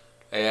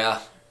 Yeah.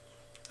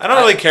 I don't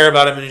really care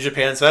about him in New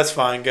Japan, so that's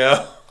fine.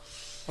 Go.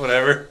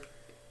 Whatever.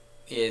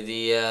 Yeah,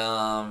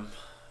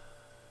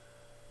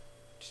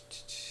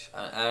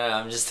 I don't know.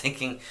 I'm just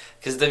thinking,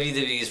 because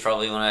WWE's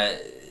probably want to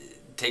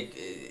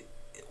take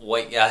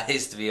white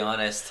guys, to be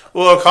honest.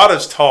 Well,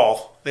 Okada's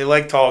tall. They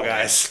like tall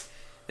guys.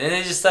 Then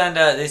they just signed.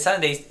 They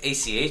signed ACH,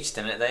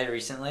 didn't they,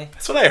 recently?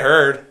 That's what I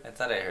heard. I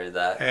thought I heard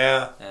that.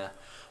 Yeah.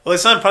 Well, they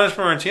signed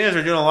Punishment Martinez.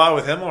 They're doing a lot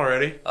with him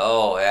already.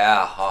 Oh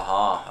yeah.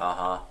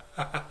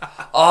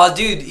 Oh,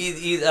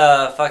 dude,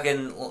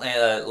 fucking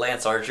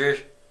Lance Archer.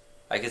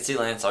 I could see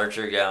Lance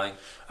Archer going.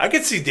 I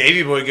could see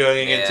Davey Boy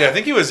going again too. I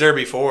think he was there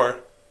before.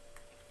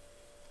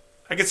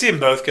 I could see them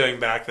both going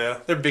back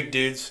though. They're big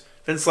dudes.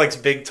 Vince likes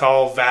big,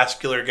 tall,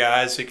 vascular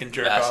guys who can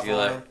jerk off on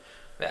them.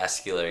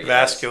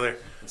 Vascular.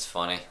 It's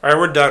funny. All right,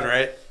 we're done,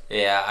 right?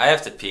 Yeah, I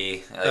have to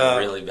pee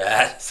really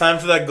bad. It's time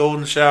for that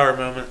golden shower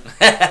moment.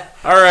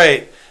 All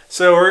right,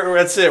 so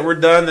that's it. We're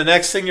done. The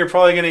next thing you're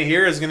probably going to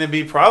hear is going to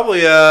be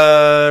probably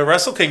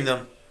Wrestle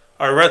Kingdom.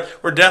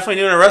 We're definitely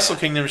doing a Wrestle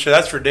Kingdom show.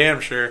 That's for damn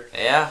sure.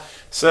 Yeah.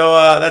 So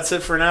that's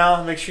it for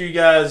now. Make sure you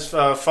guys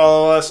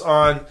follow us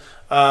on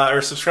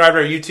or subscribe to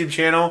our YouTube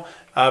channel,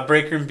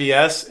 Breakroom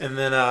BS, and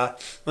then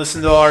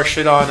listen to all our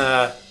shit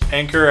on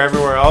Anchor or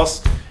everywhere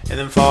else. And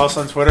then follow us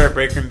on Twitter at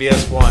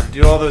BreakroomBS1.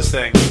 Do all those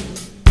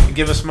things. And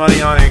give us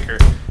money on Anchor.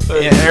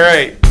 Yeah, all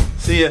right.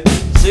 See ya.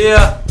 See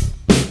ya.